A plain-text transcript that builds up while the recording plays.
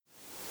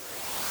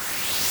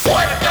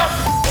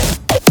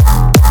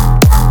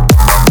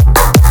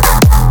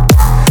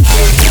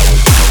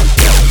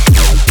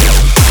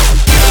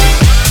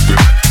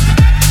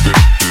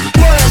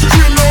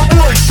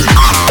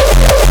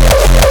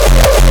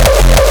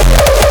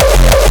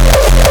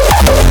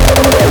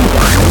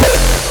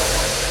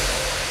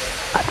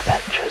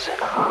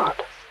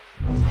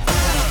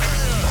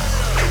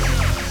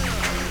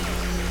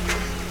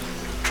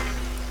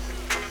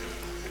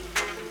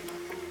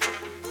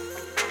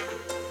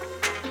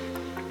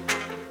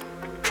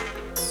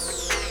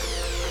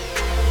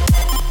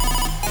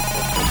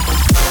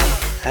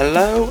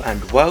Hello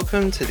and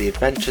welcome to the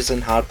Adventures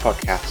in Hard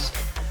podcast.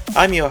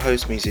 I'm your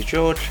host Musi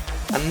George,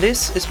 and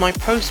this is my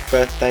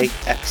post-birthday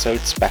episode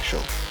special.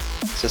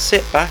 So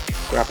sit back,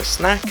 grab a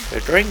snack,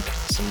 a drink,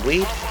 some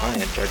weed, I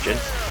am judging,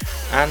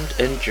 and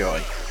enjoy.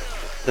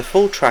 The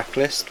full track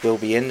list will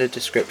be in the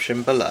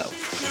description below.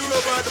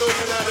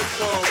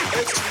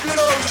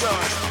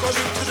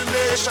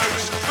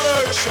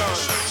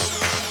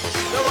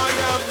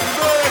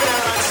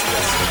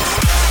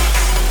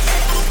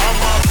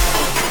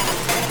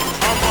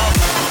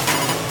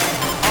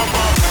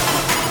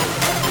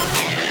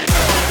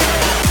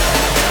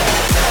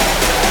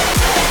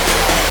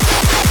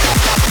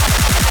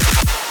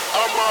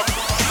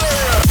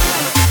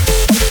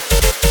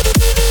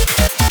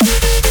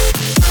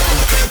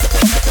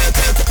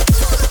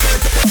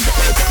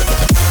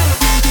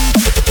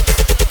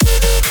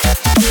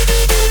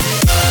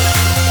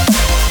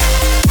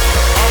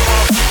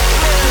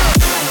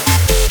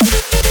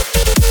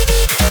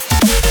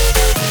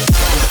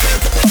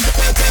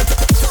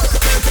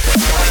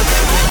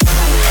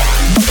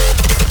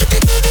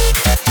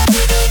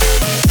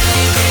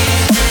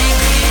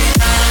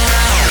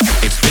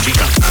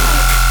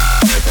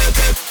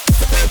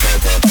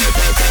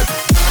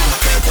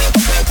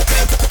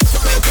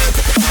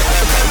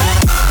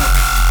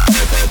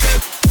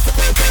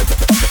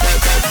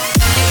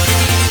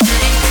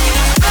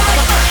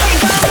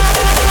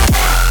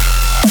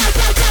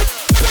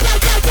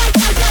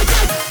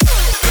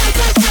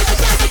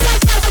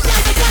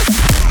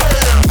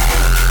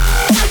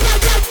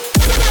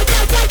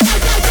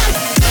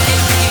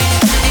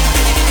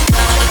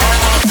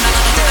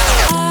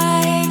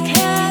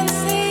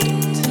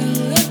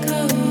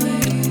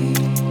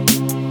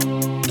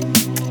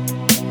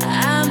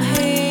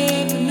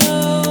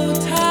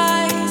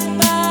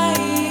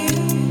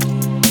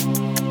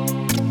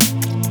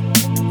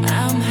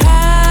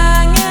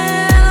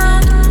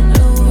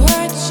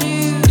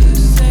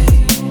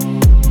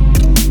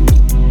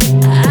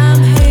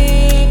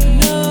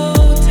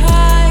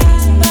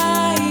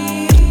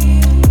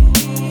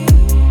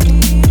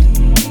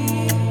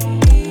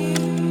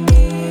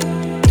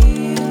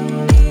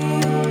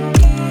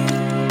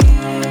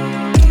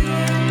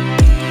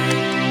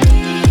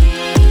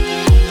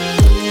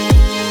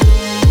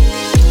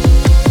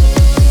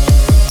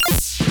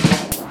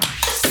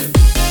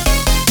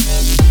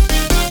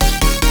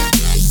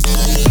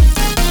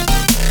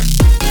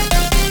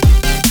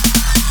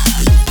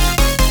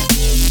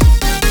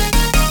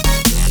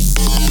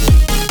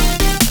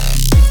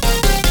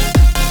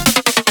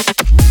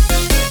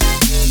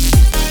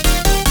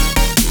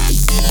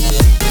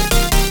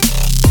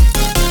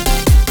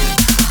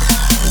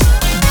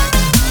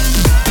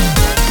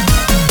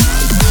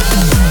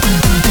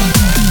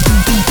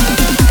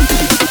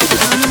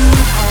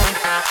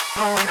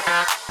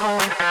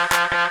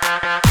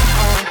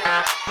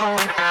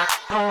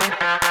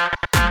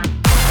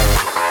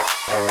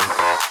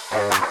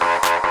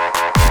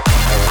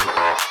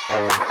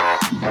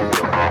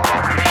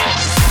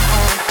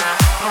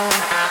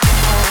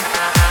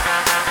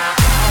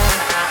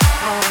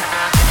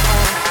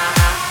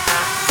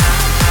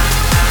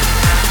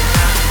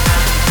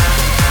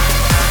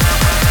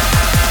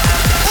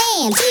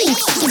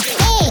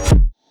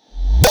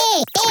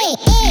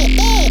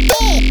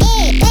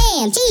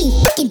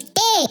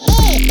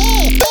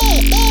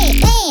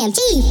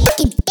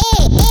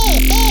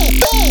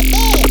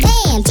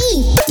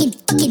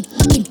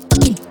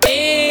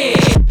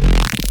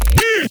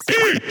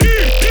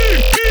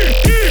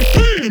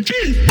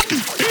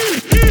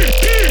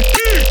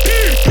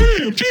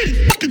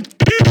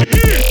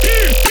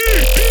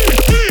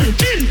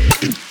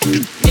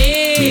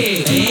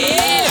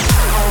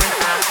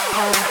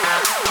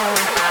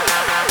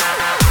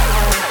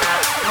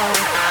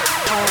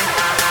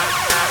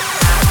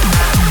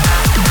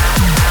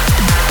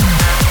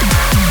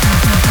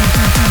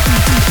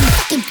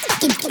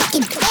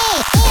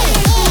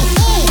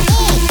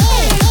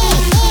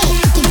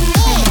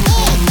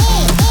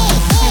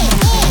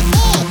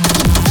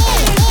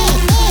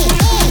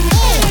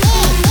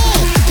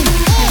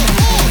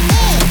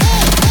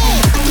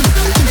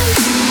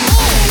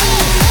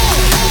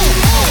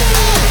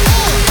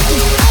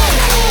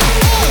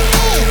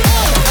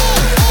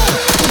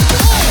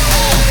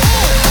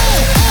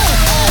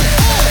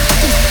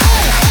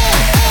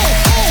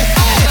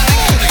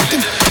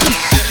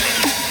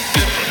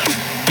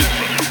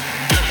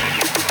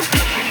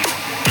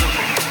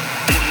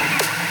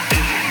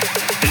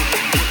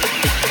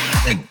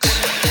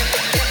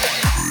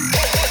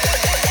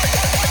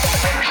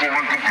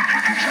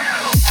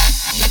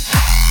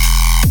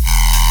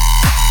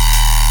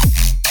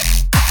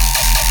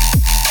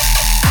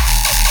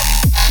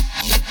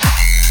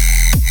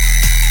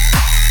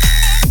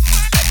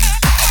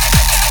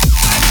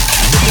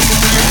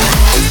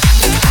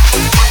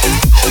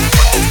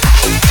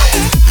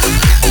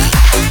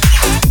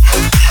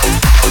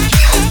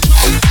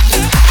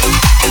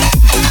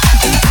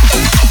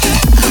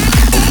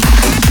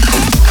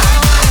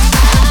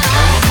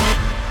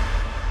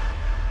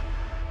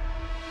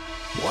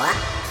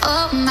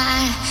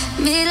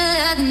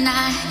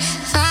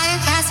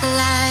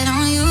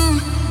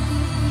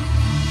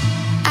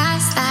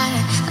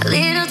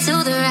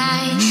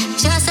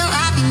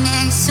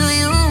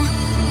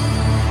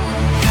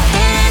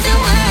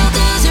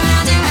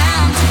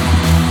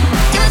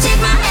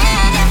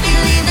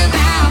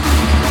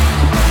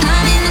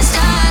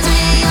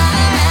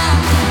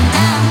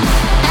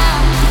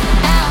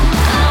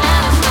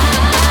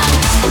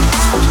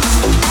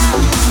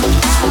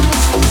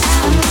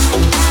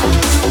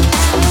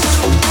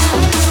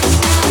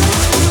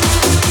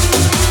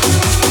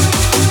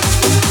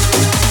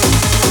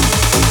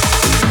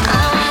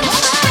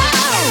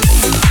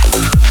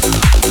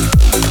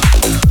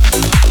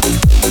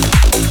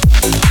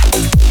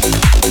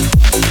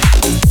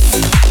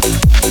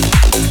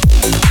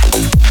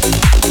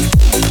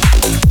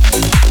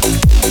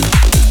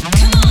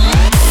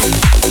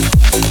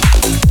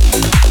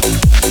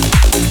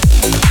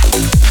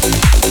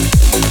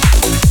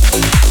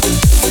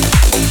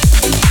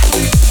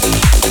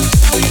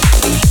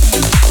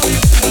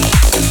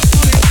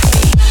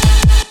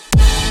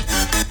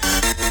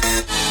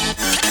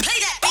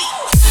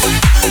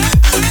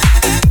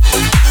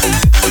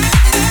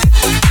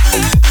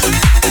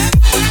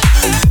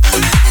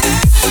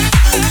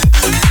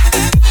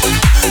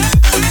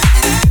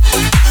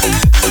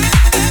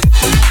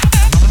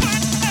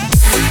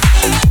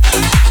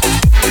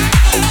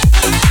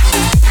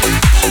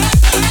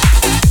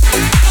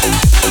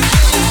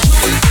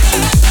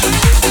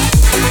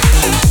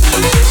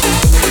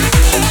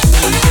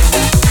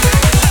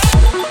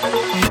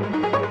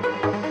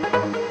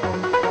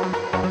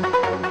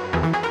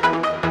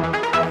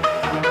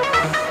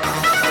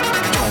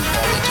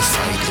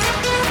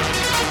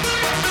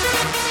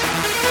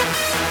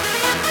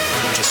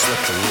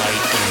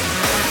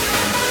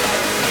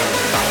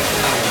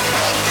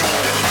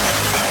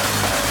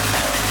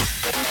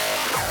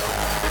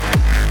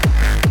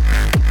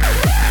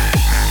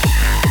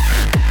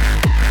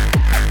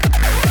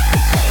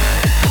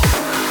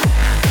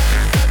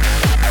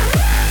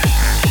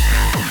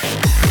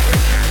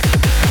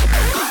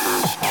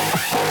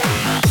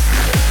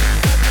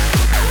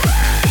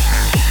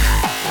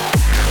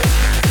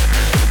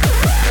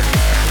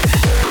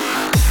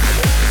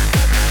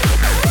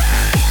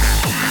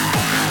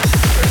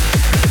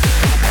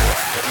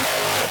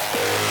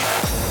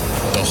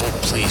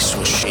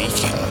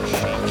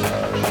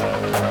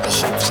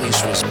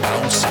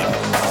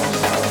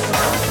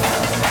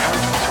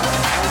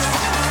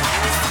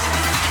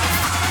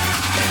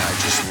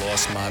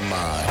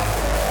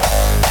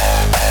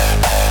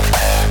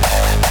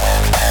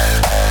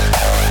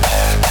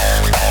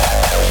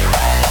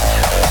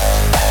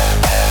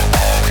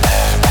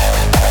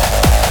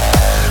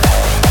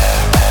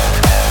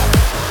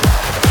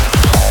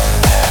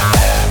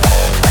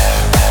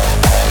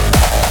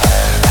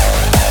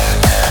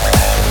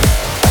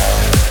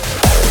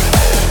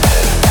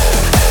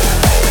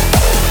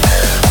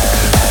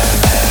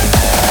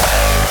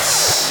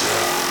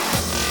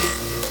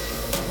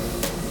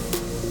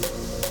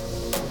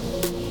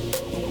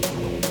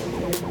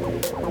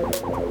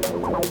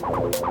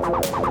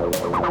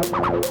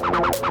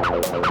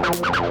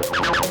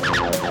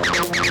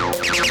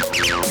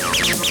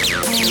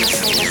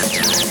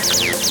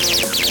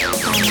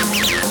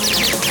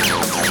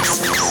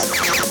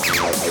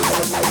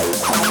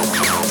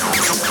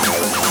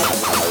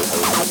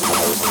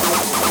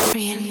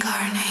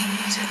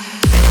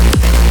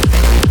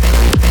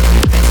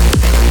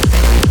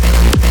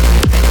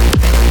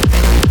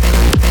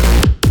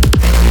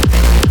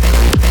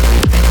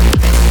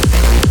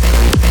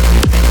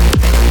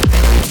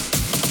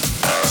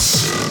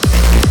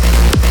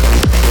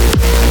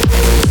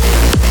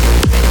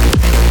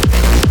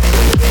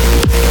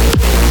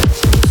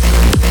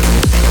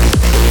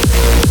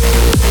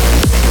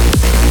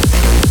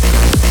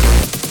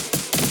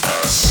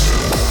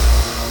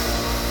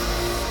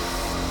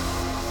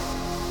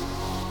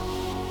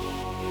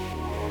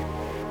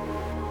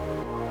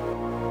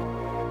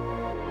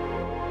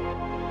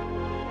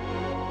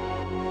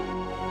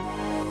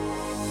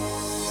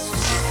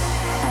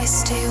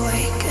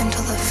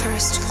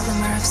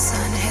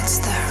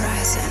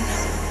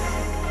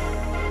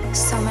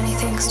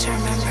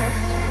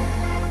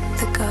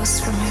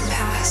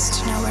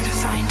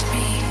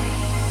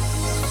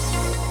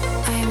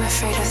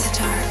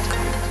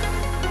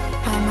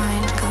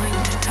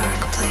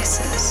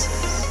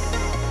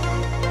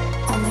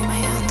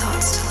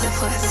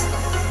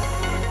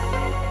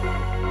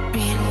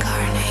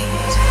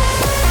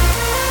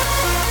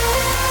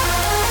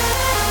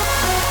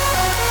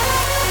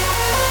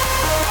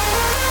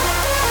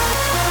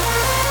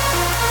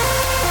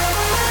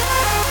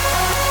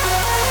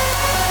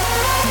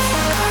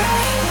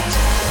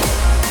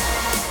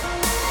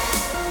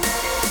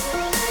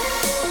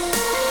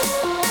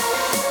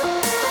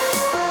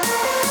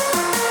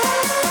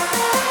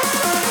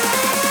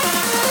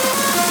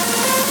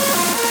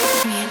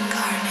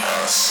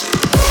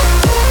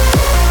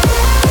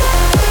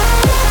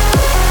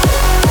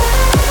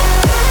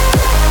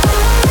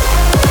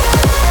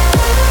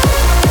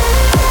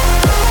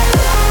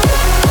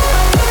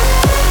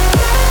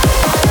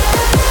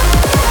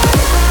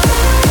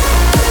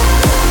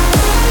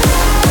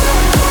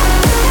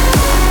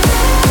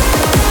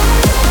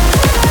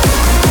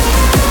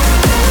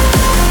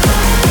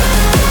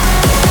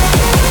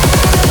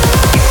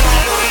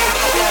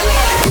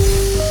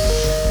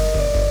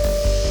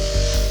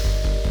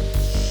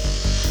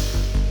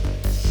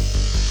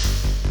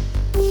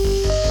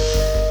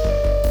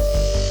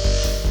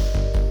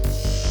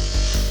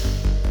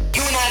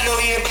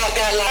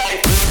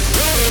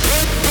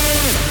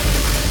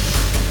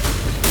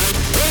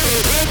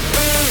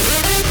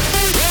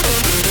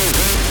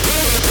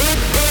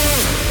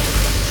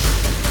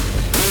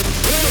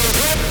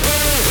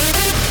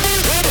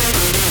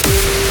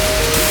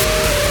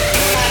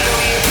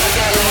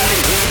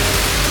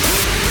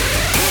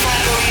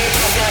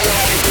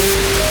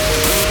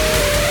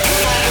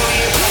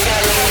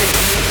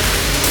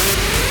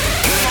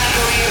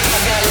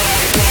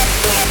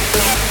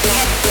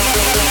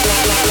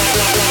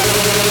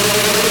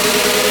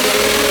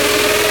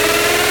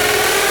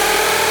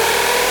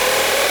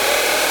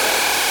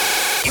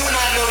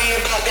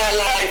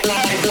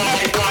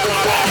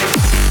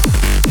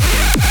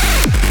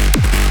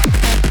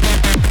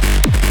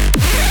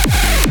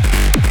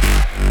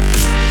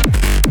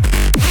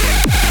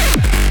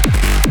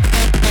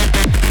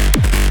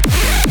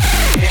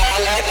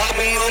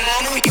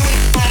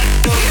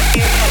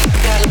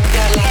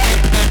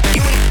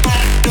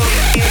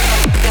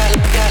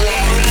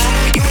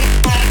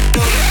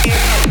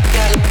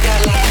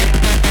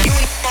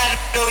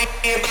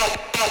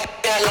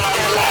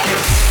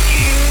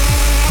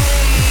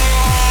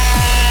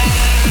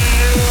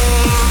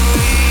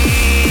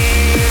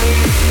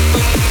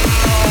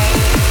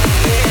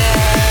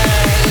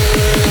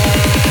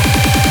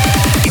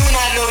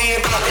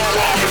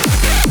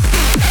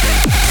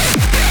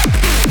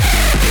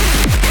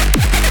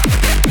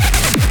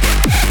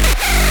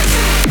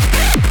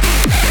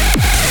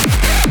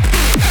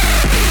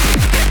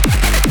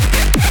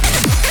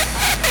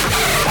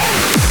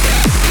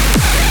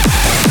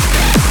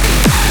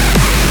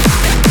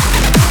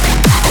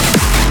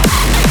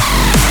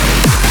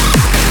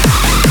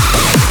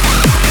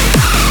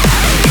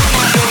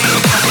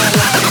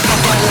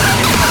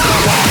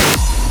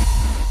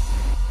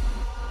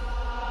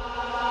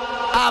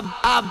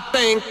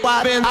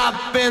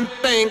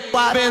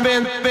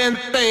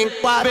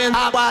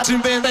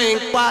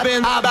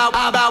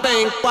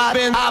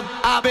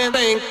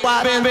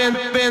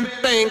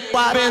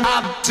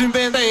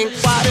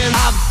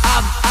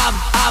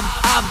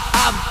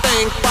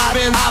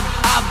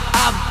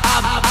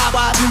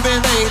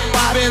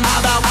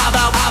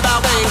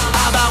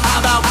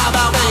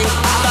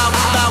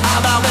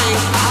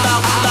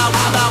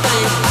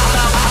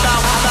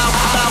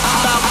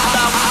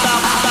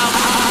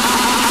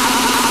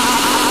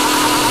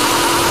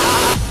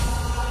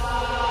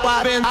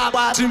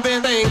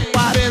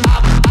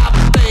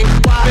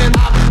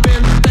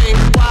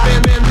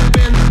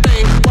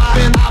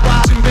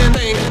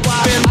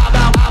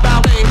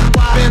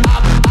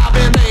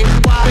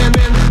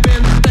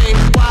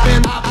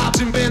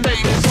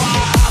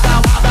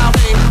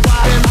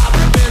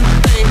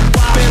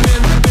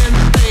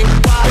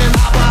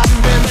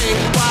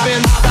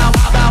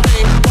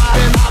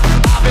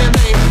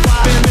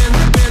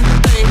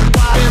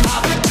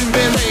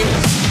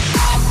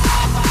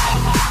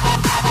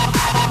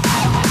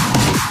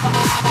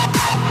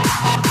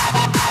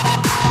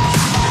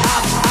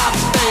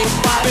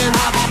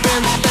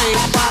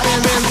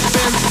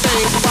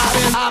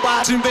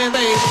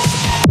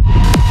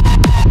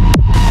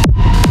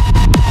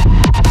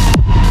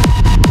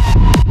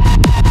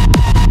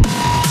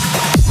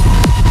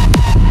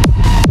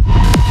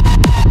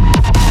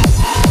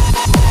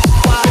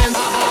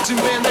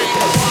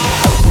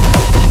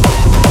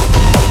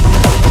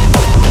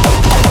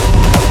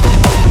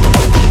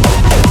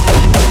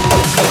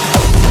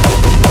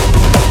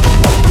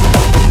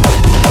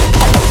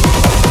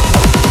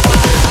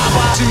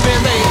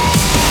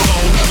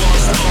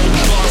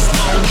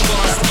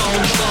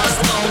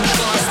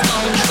 Bust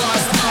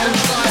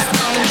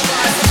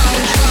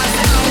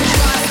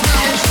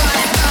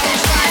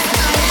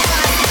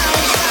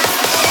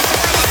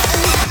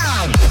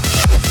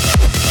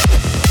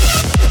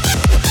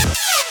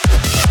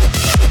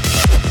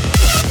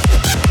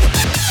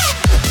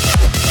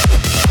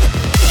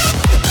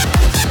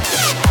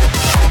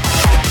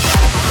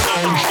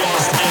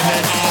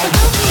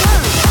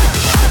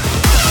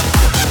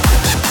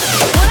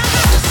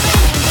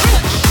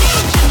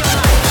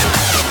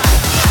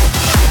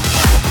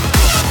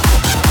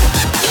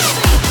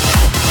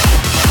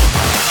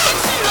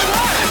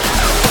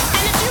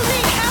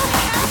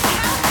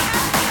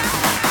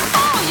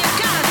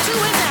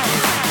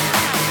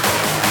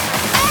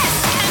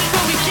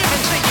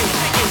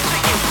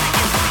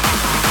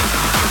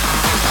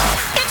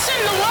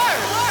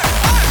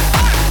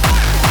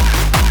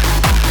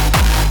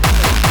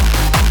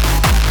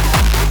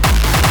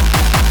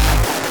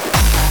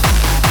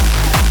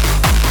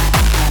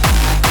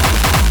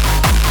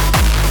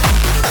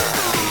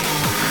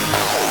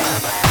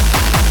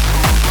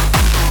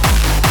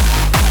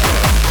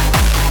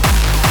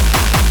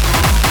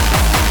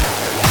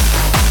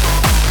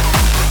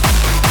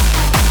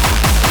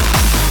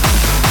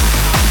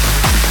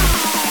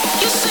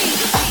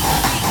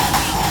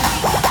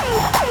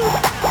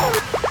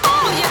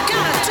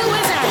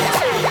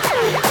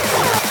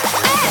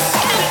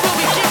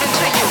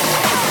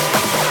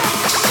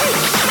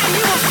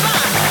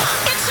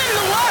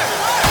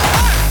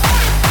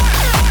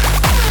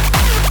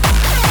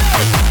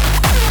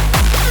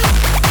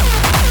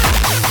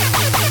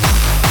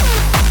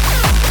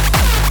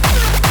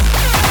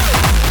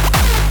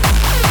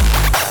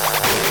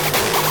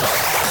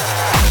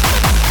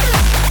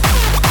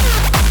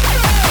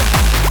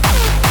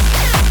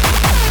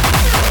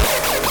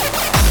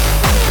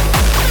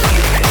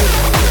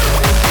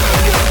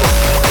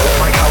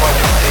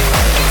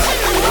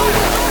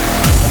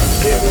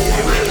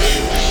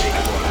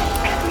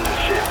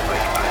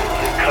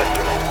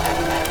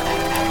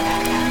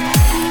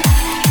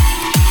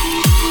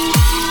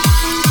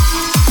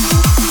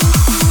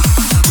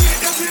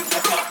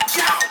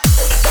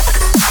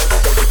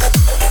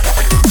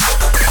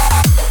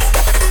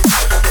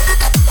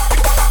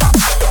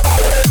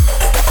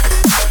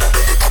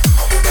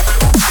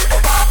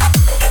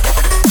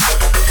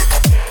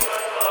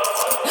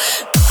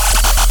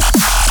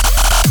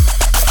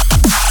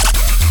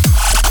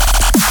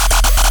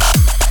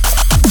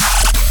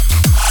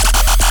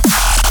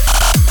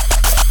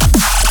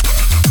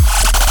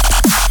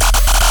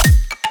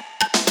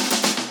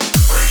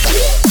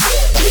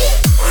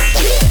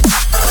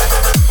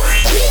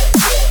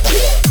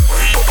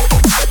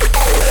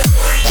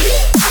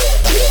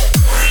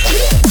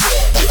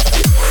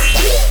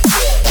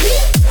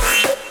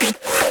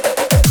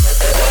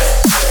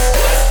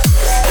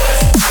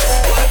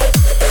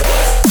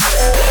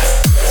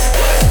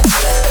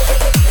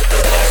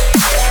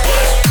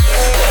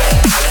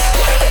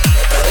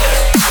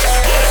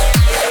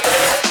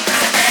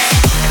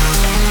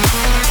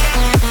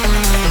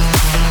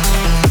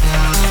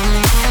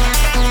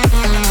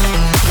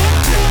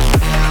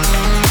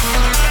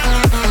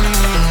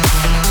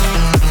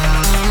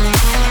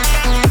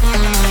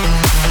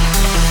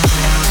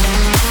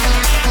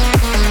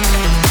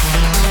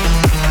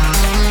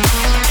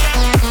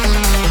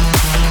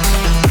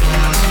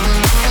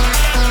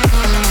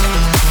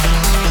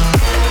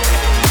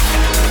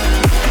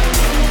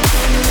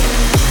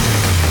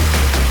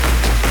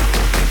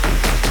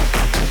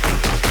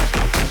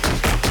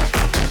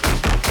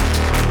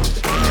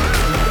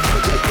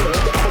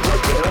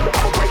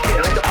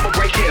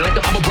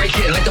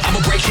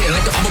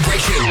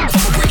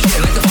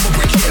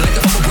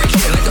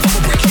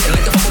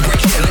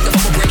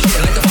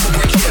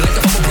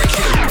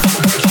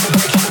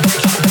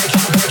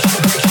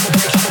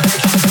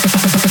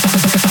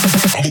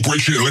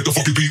shit and let the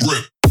fucking beat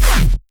rip.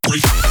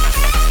 Break.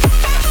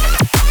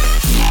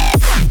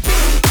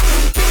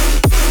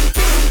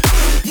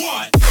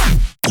 What?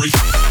 Break.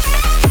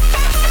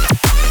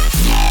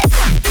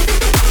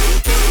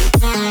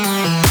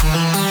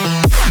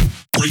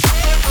 Break.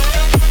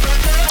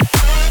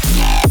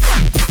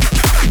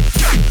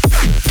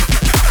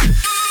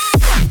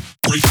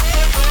 Break.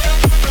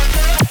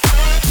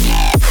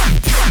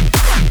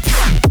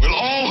 Will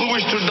all who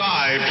wish to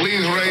die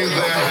please raise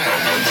their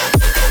hands?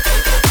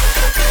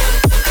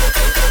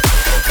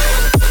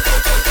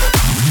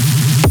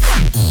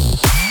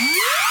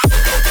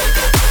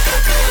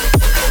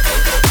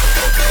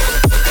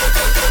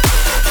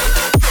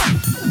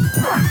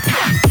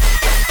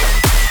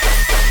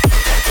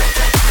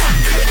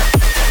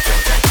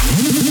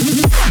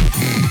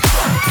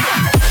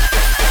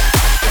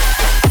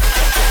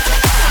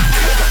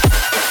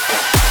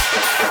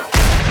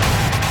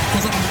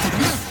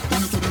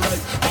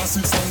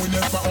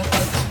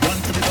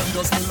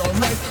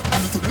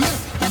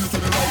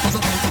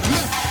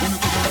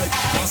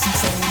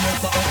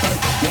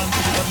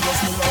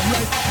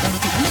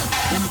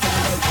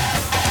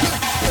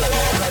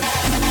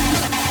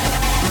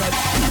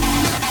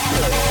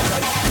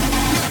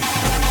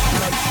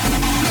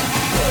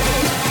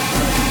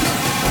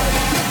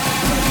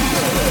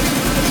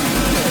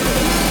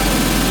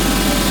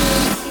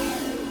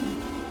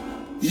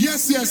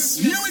 Yes, yes,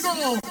 here we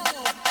go.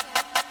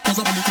 Cause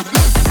I'm a little to the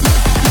left.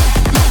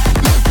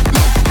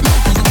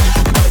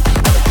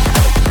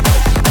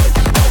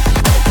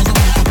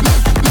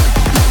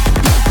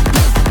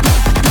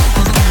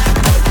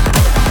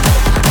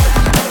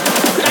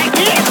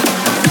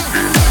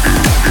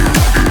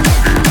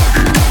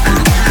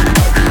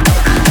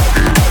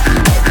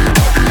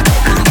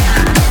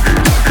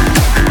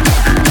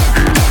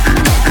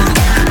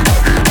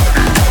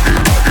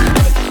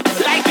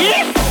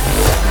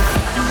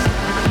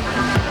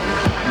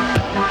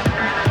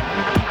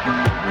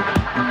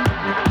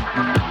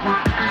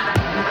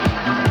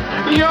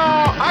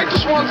 I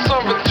just want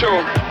something to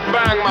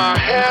bang my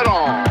head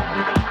on.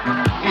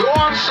 You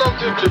want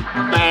something to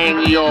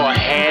bang your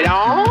head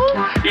on?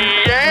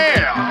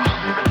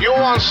 Yeah. You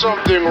want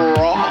something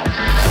rough?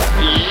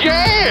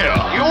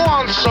 Yeah. You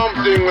want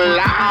something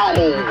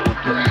loud?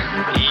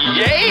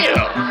 Yeah.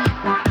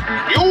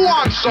 You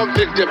want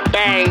something to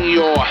bang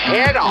your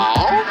head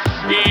on?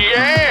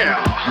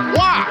 Yeah.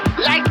 What?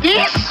 Like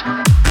this?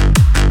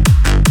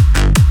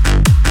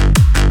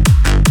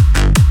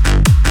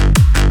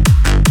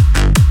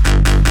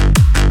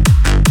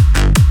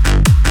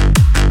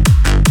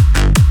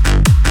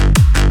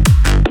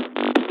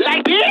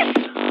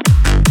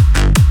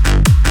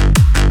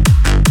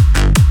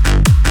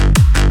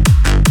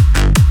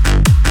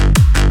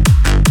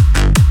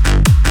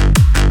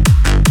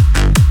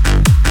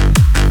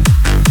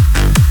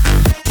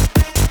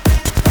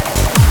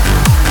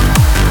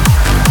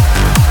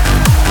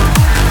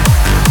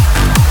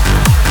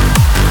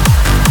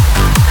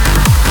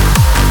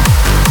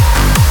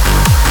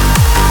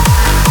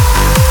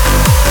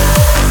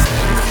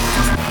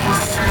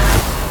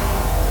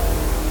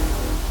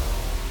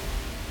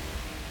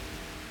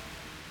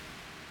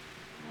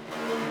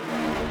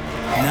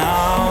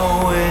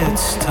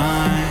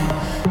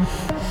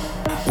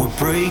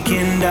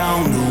 Breaking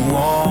down the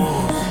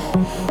walls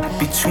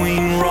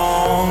between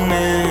wrong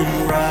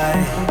and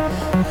right.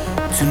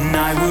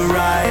 Tonight we're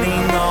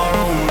writing our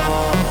own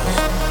laws.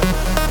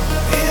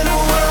 In a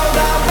world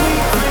that we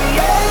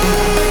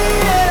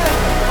created,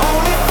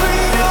 only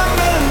freedom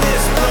in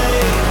this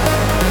place.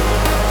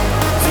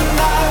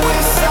 Tonight we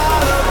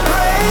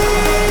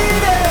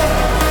celebrate it.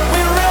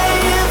 We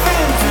rave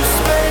into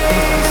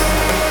space.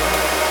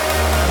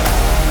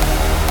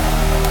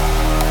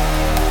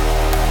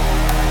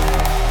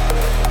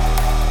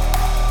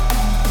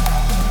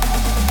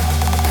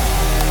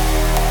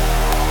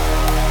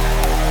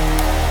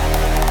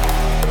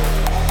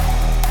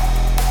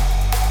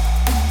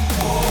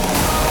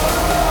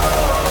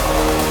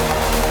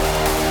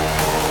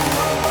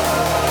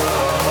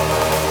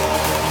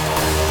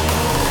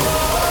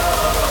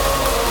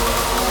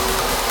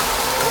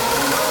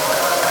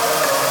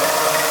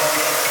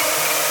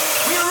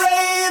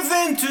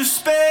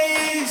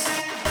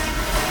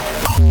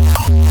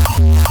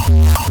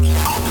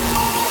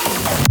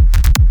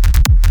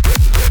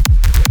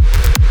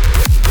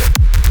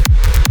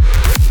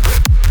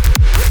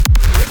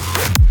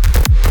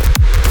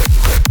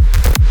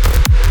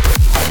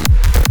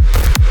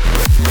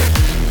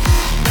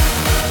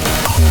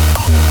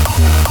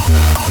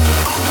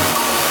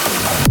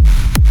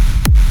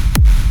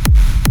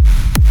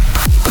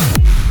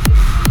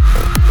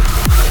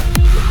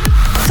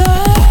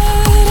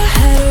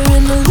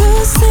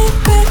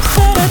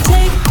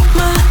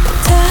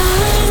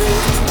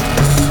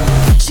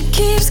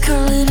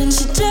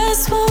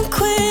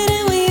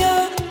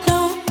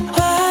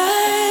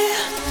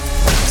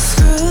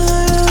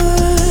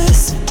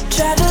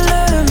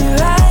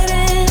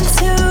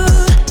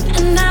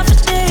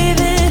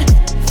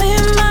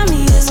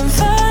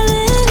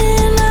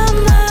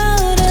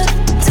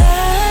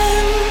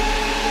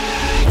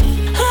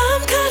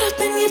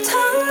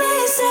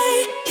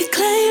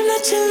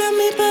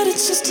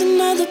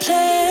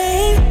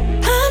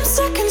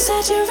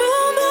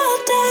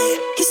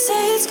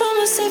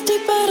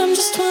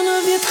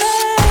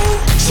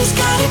 She's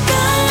got a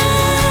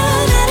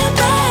gun and a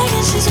bag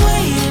and she's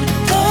waiting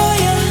for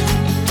you.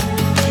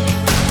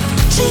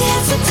 She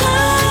had some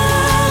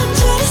time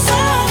to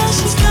decide how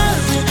she's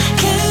gonna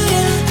kill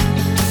you.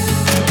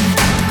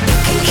 You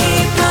can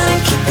keep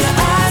running, keep your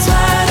eyes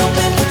wide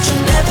open, but you'll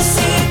never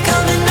see it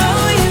coming, no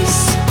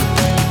use.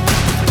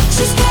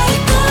 She's got a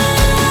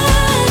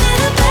gun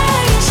and a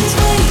bag and she's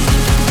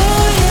waiting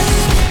for you.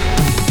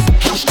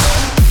 She's got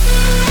a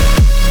gun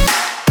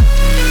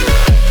and a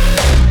bag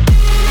and she's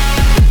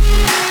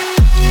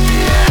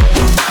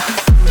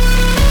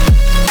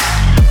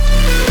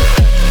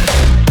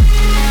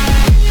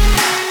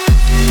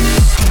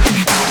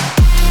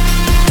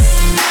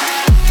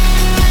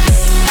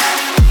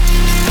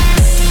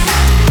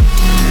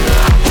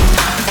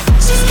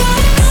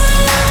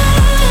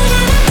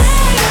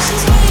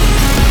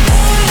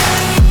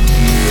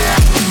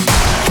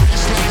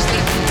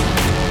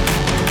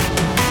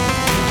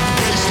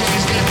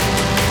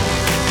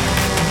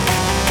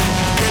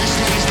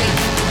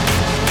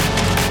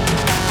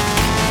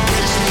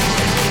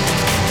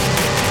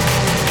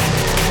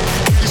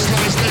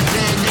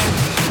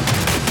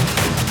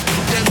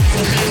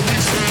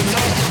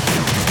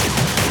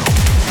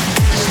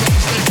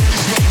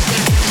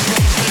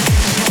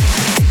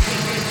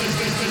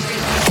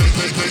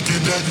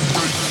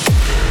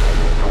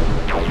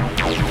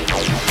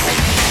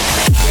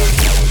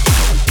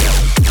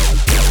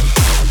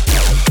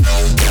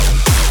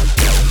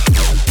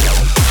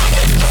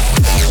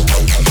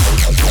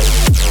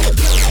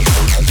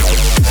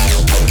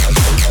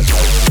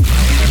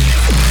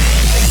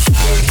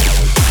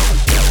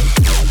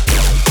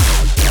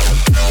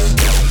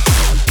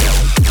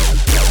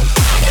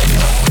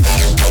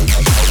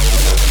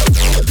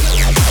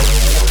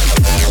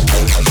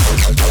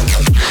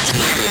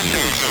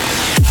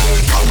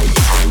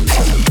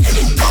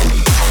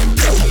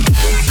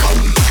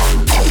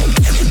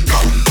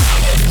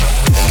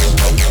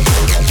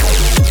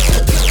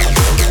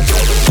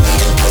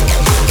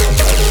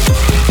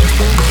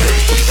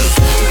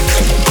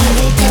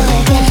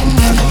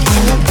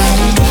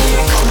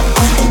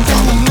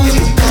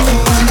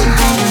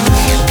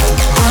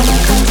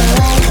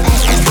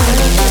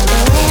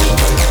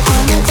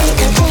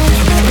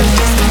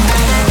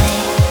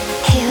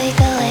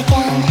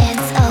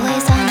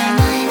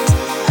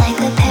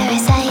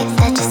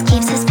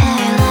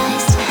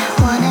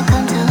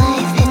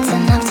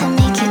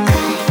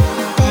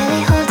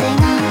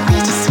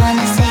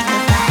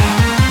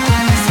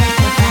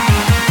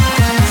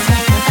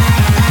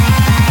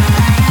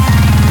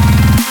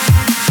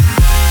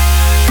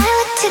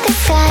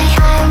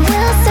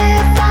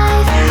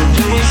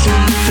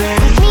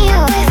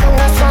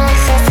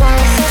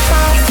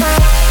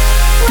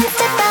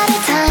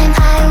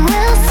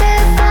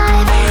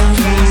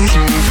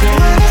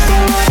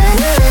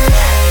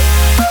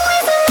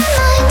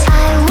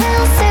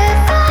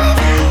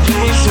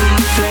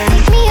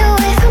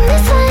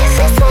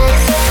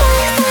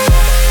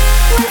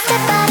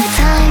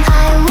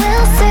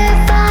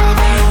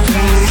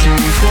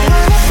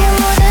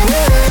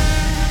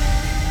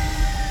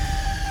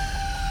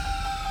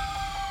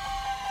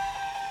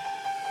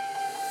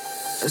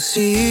I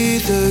see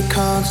the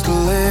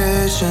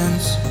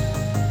constellations.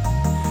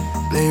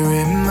 They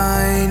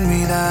remind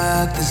me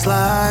that this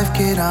life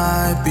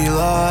cannot be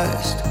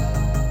lost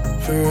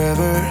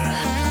forever.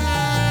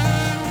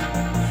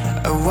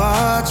 I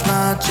watch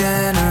my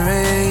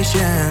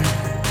generation.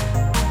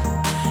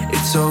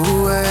 It's so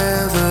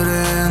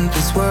evident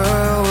this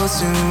world will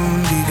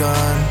soon be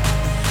gone.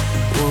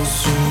 Will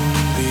soon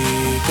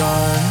be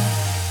gone.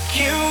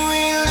 Can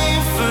we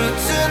live for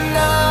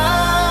tonight?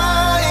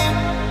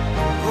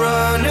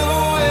 Run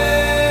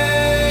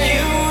away.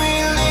 Can we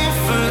live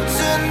for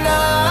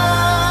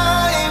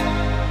tonight?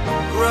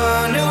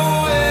 Run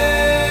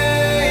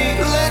away.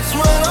 Let's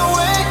run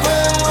away,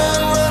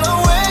 run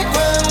away,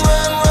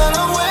 run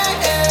away.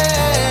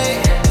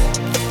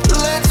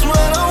 Let's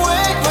run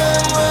away,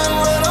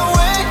 run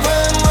away,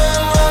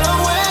 run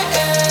away.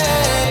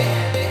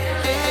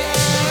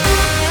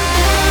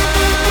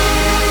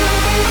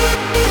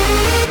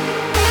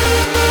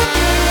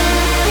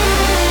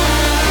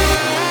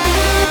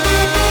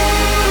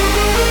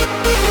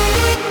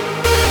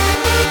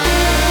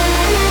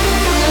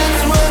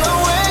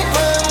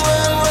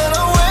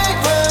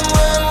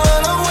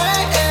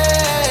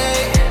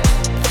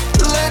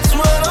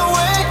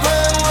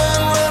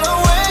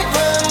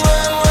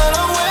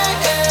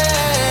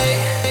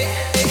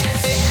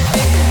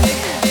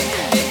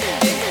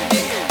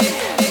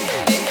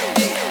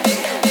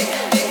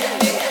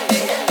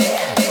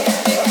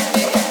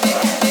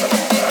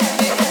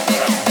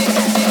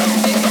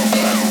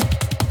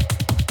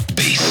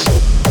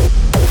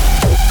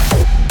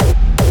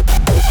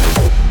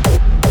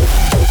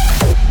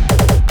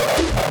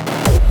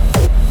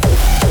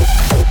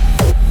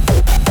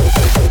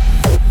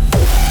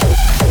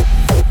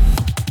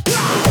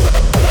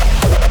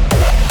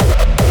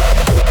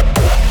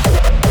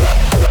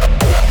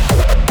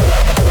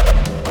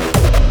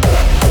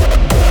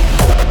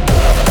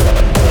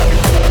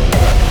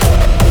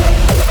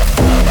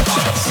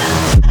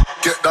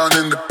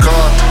 down in the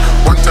car.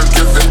 One time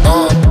give it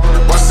up,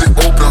 bust it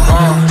open,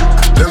 huh?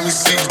 Let me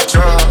see you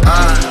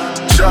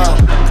job,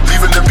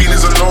 leaving the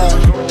beanies alone.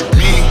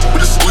 Me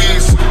with a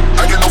squeeze,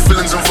 I get no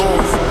feelings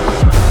involved.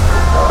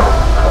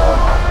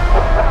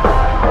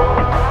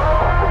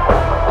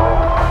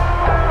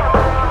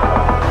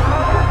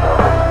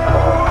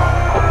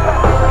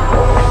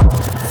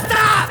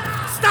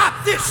 Stop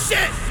this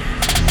shit!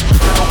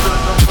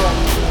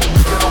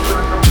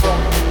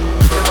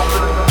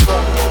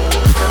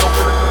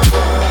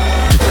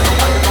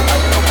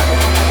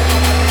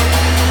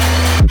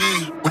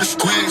 With a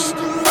squeeze,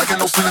 I get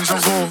no feelings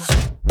involved.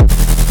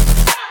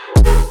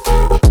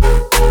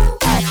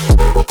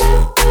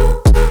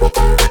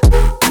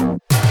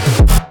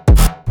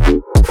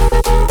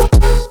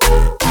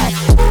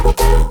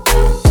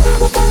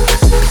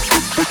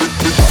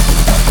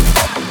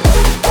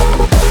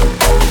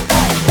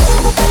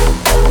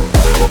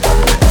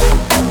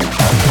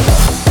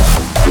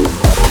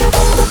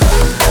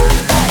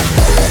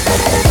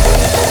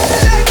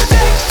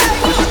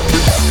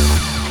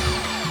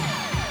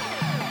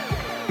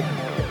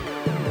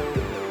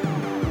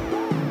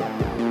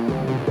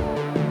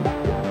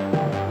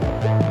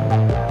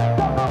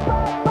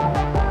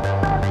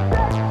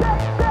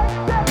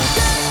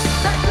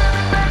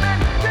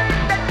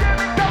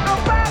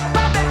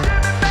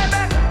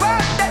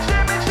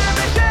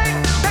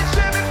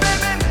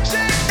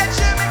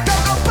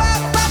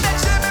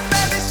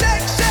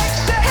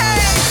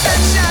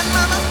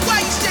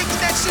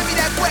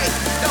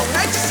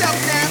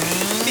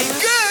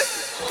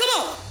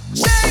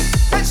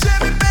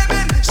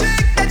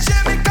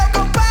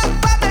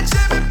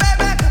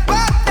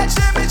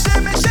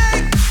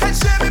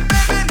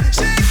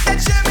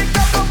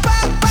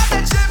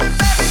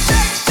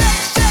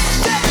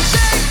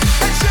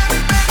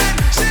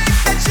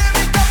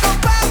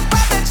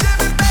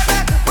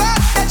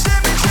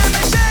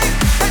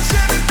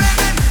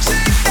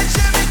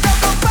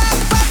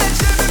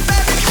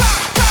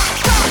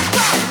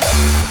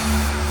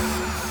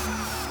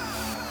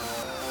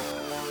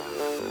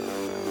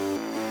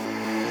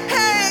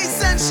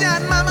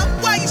 Sunshine, mama,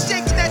 why you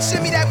shaking that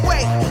shimmy that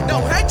way?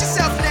 Don't hurt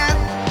yourself now.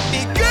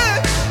 Be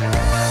good.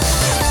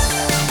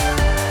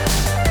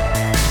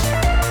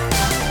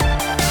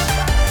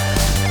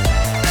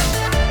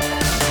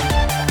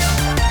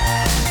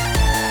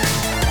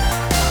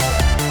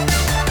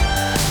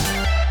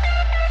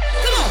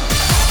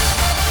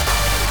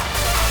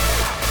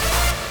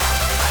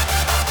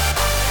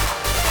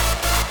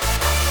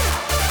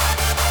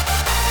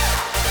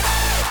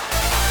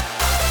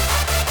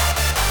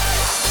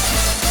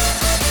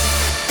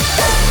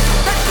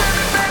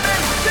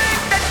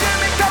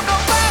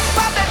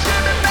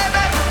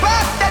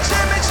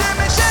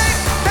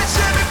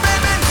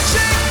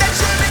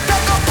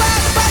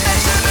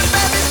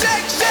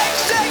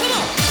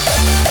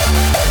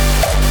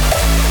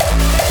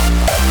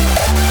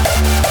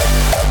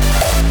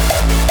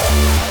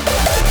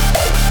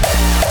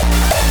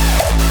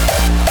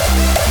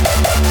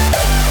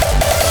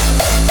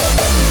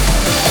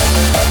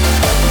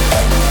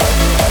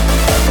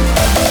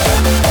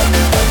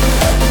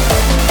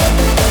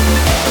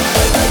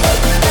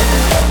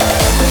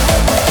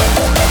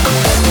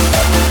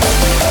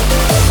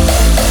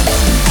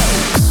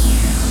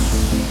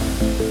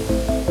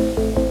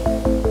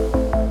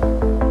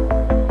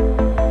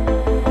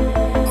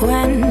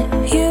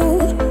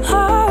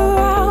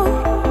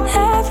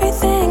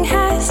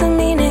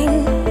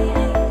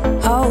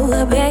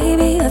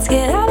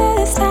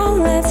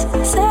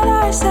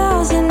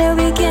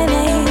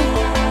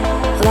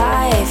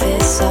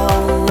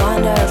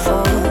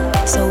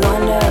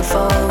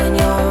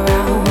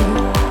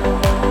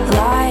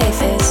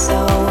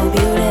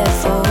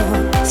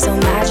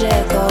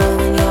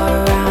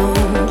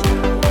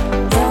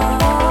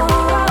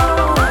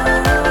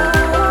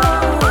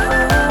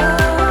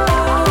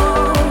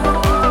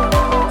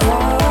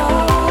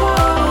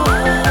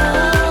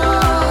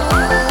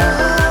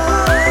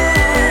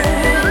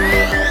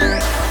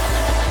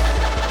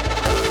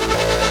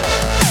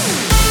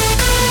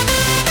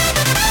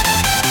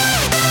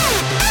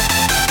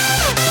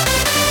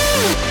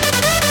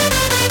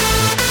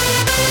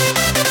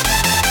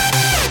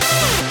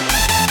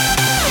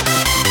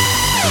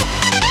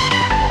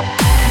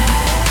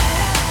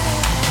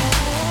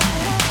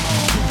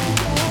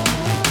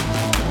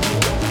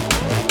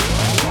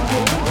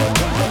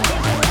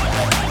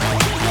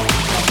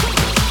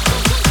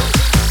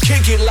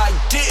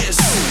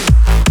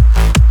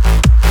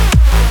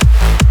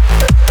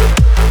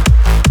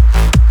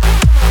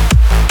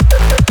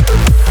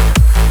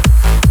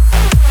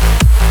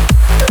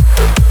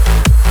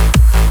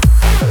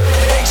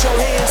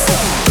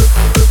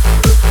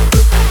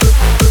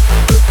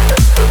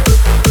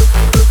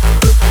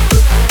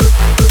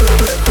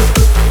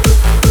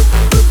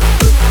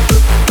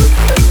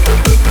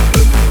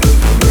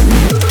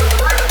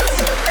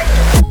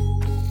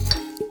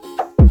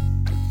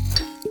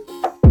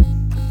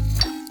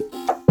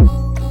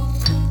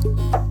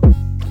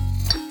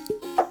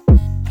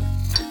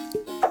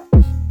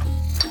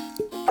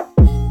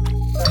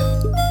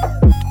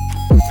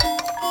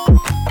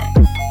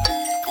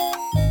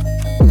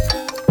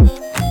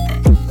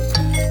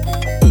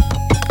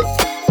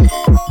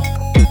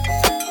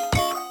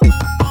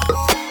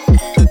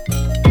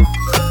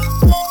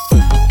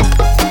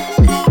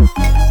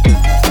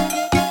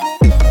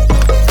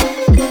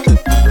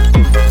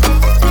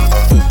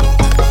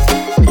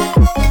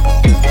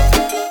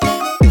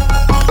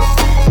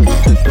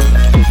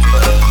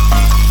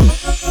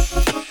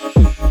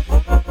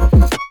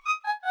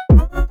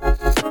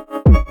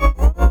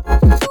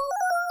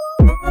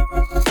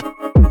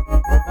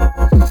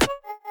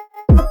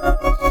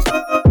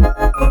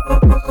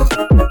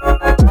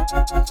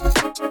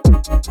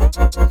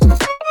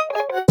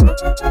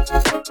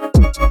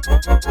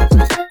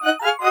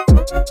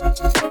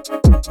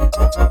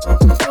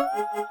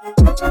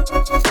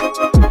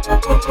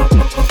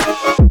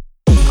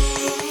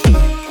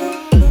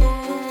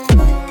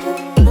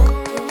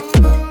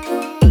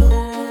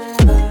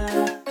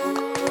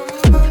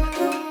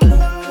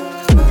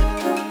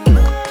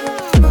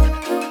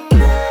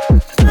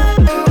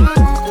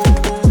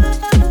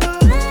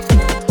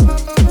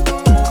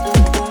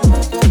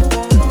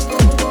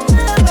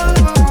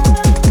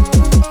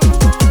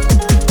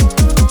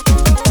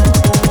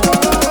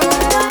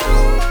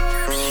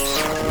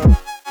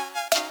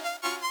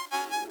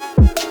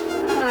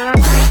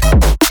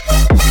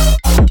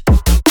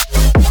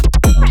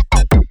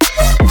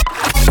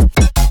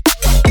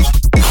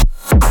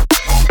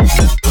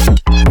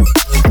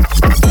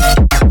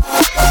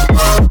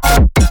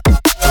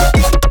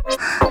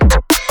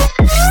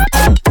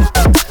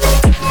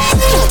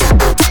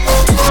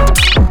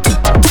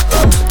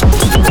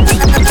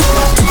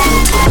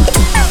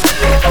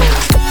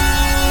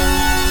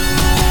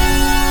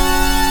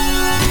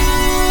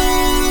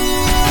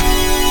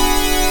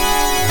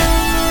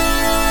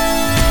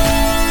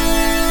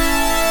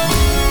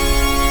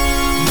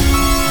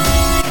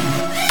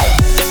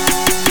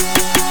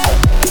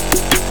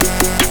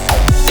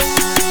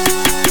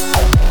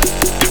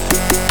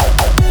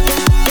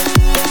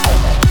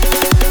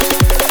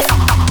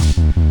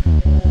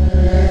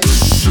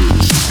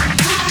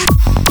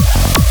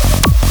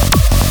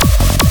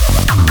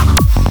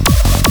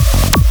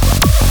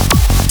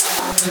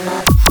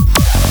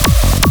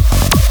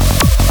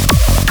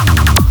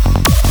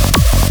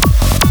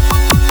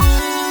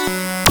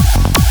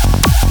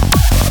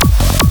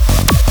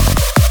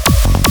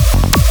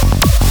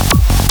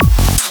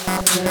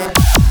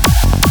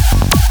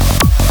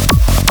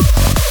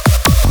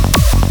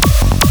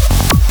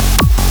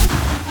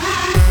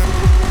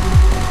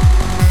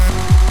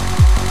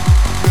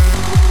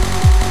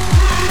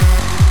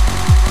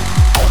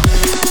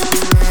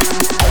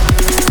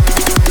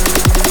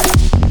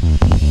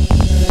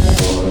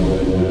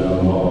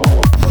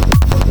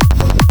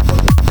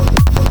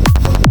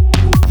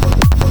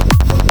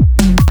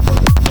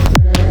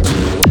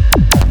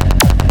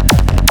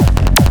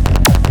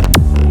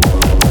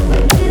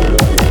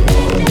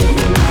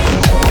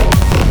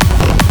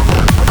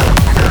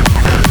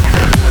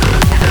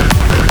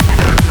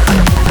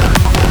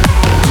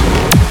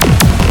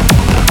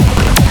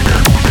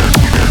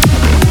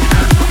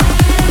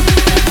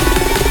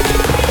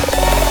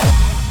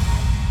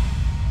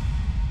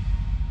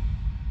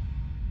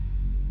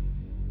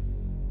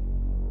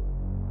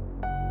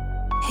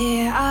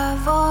 Hear our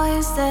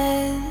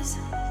voices,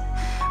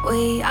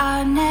 we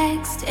are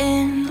next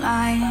in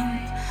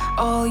line.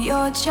 All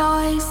your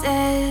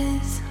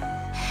choices,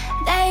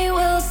 they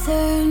will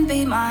soon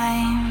be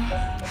mine.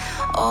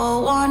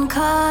 All one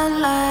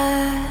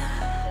color,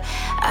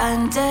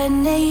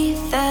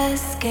 underneath the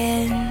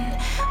skin.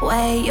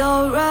 Where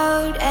your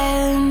road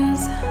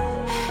ends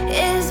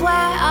is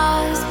where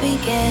ours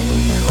begin.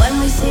 When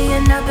we see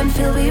an open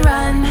field, we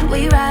run,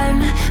 we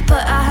run.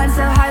 Put our hands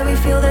so high we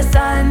feel the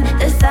sun,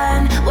 the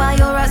sun. While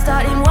you're out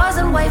starting wars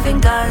and waving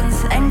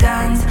guns and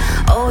guns.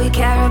 All we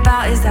care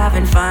about is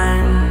having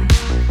fun.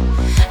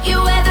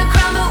 You wear the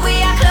crown but we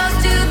are close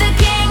to the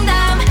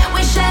kingdom.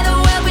 We share the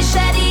world, we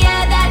share the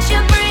air that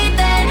you're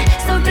breathing.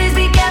 So please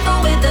be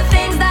careful with the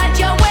things that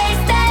you're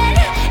wasting.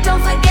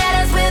 Don't forget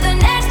us, we're the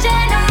next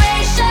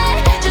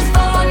generation. Just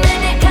for a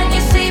minute, can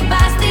you see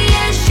past the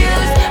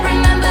issues?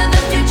 Remember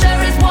the future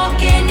is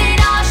walking in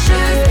our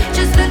shoes.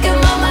 Just look at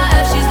Mama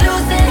Earth, she's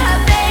losing her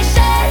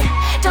patience.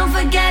 Don't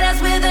forget us,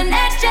 we're the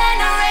next generation.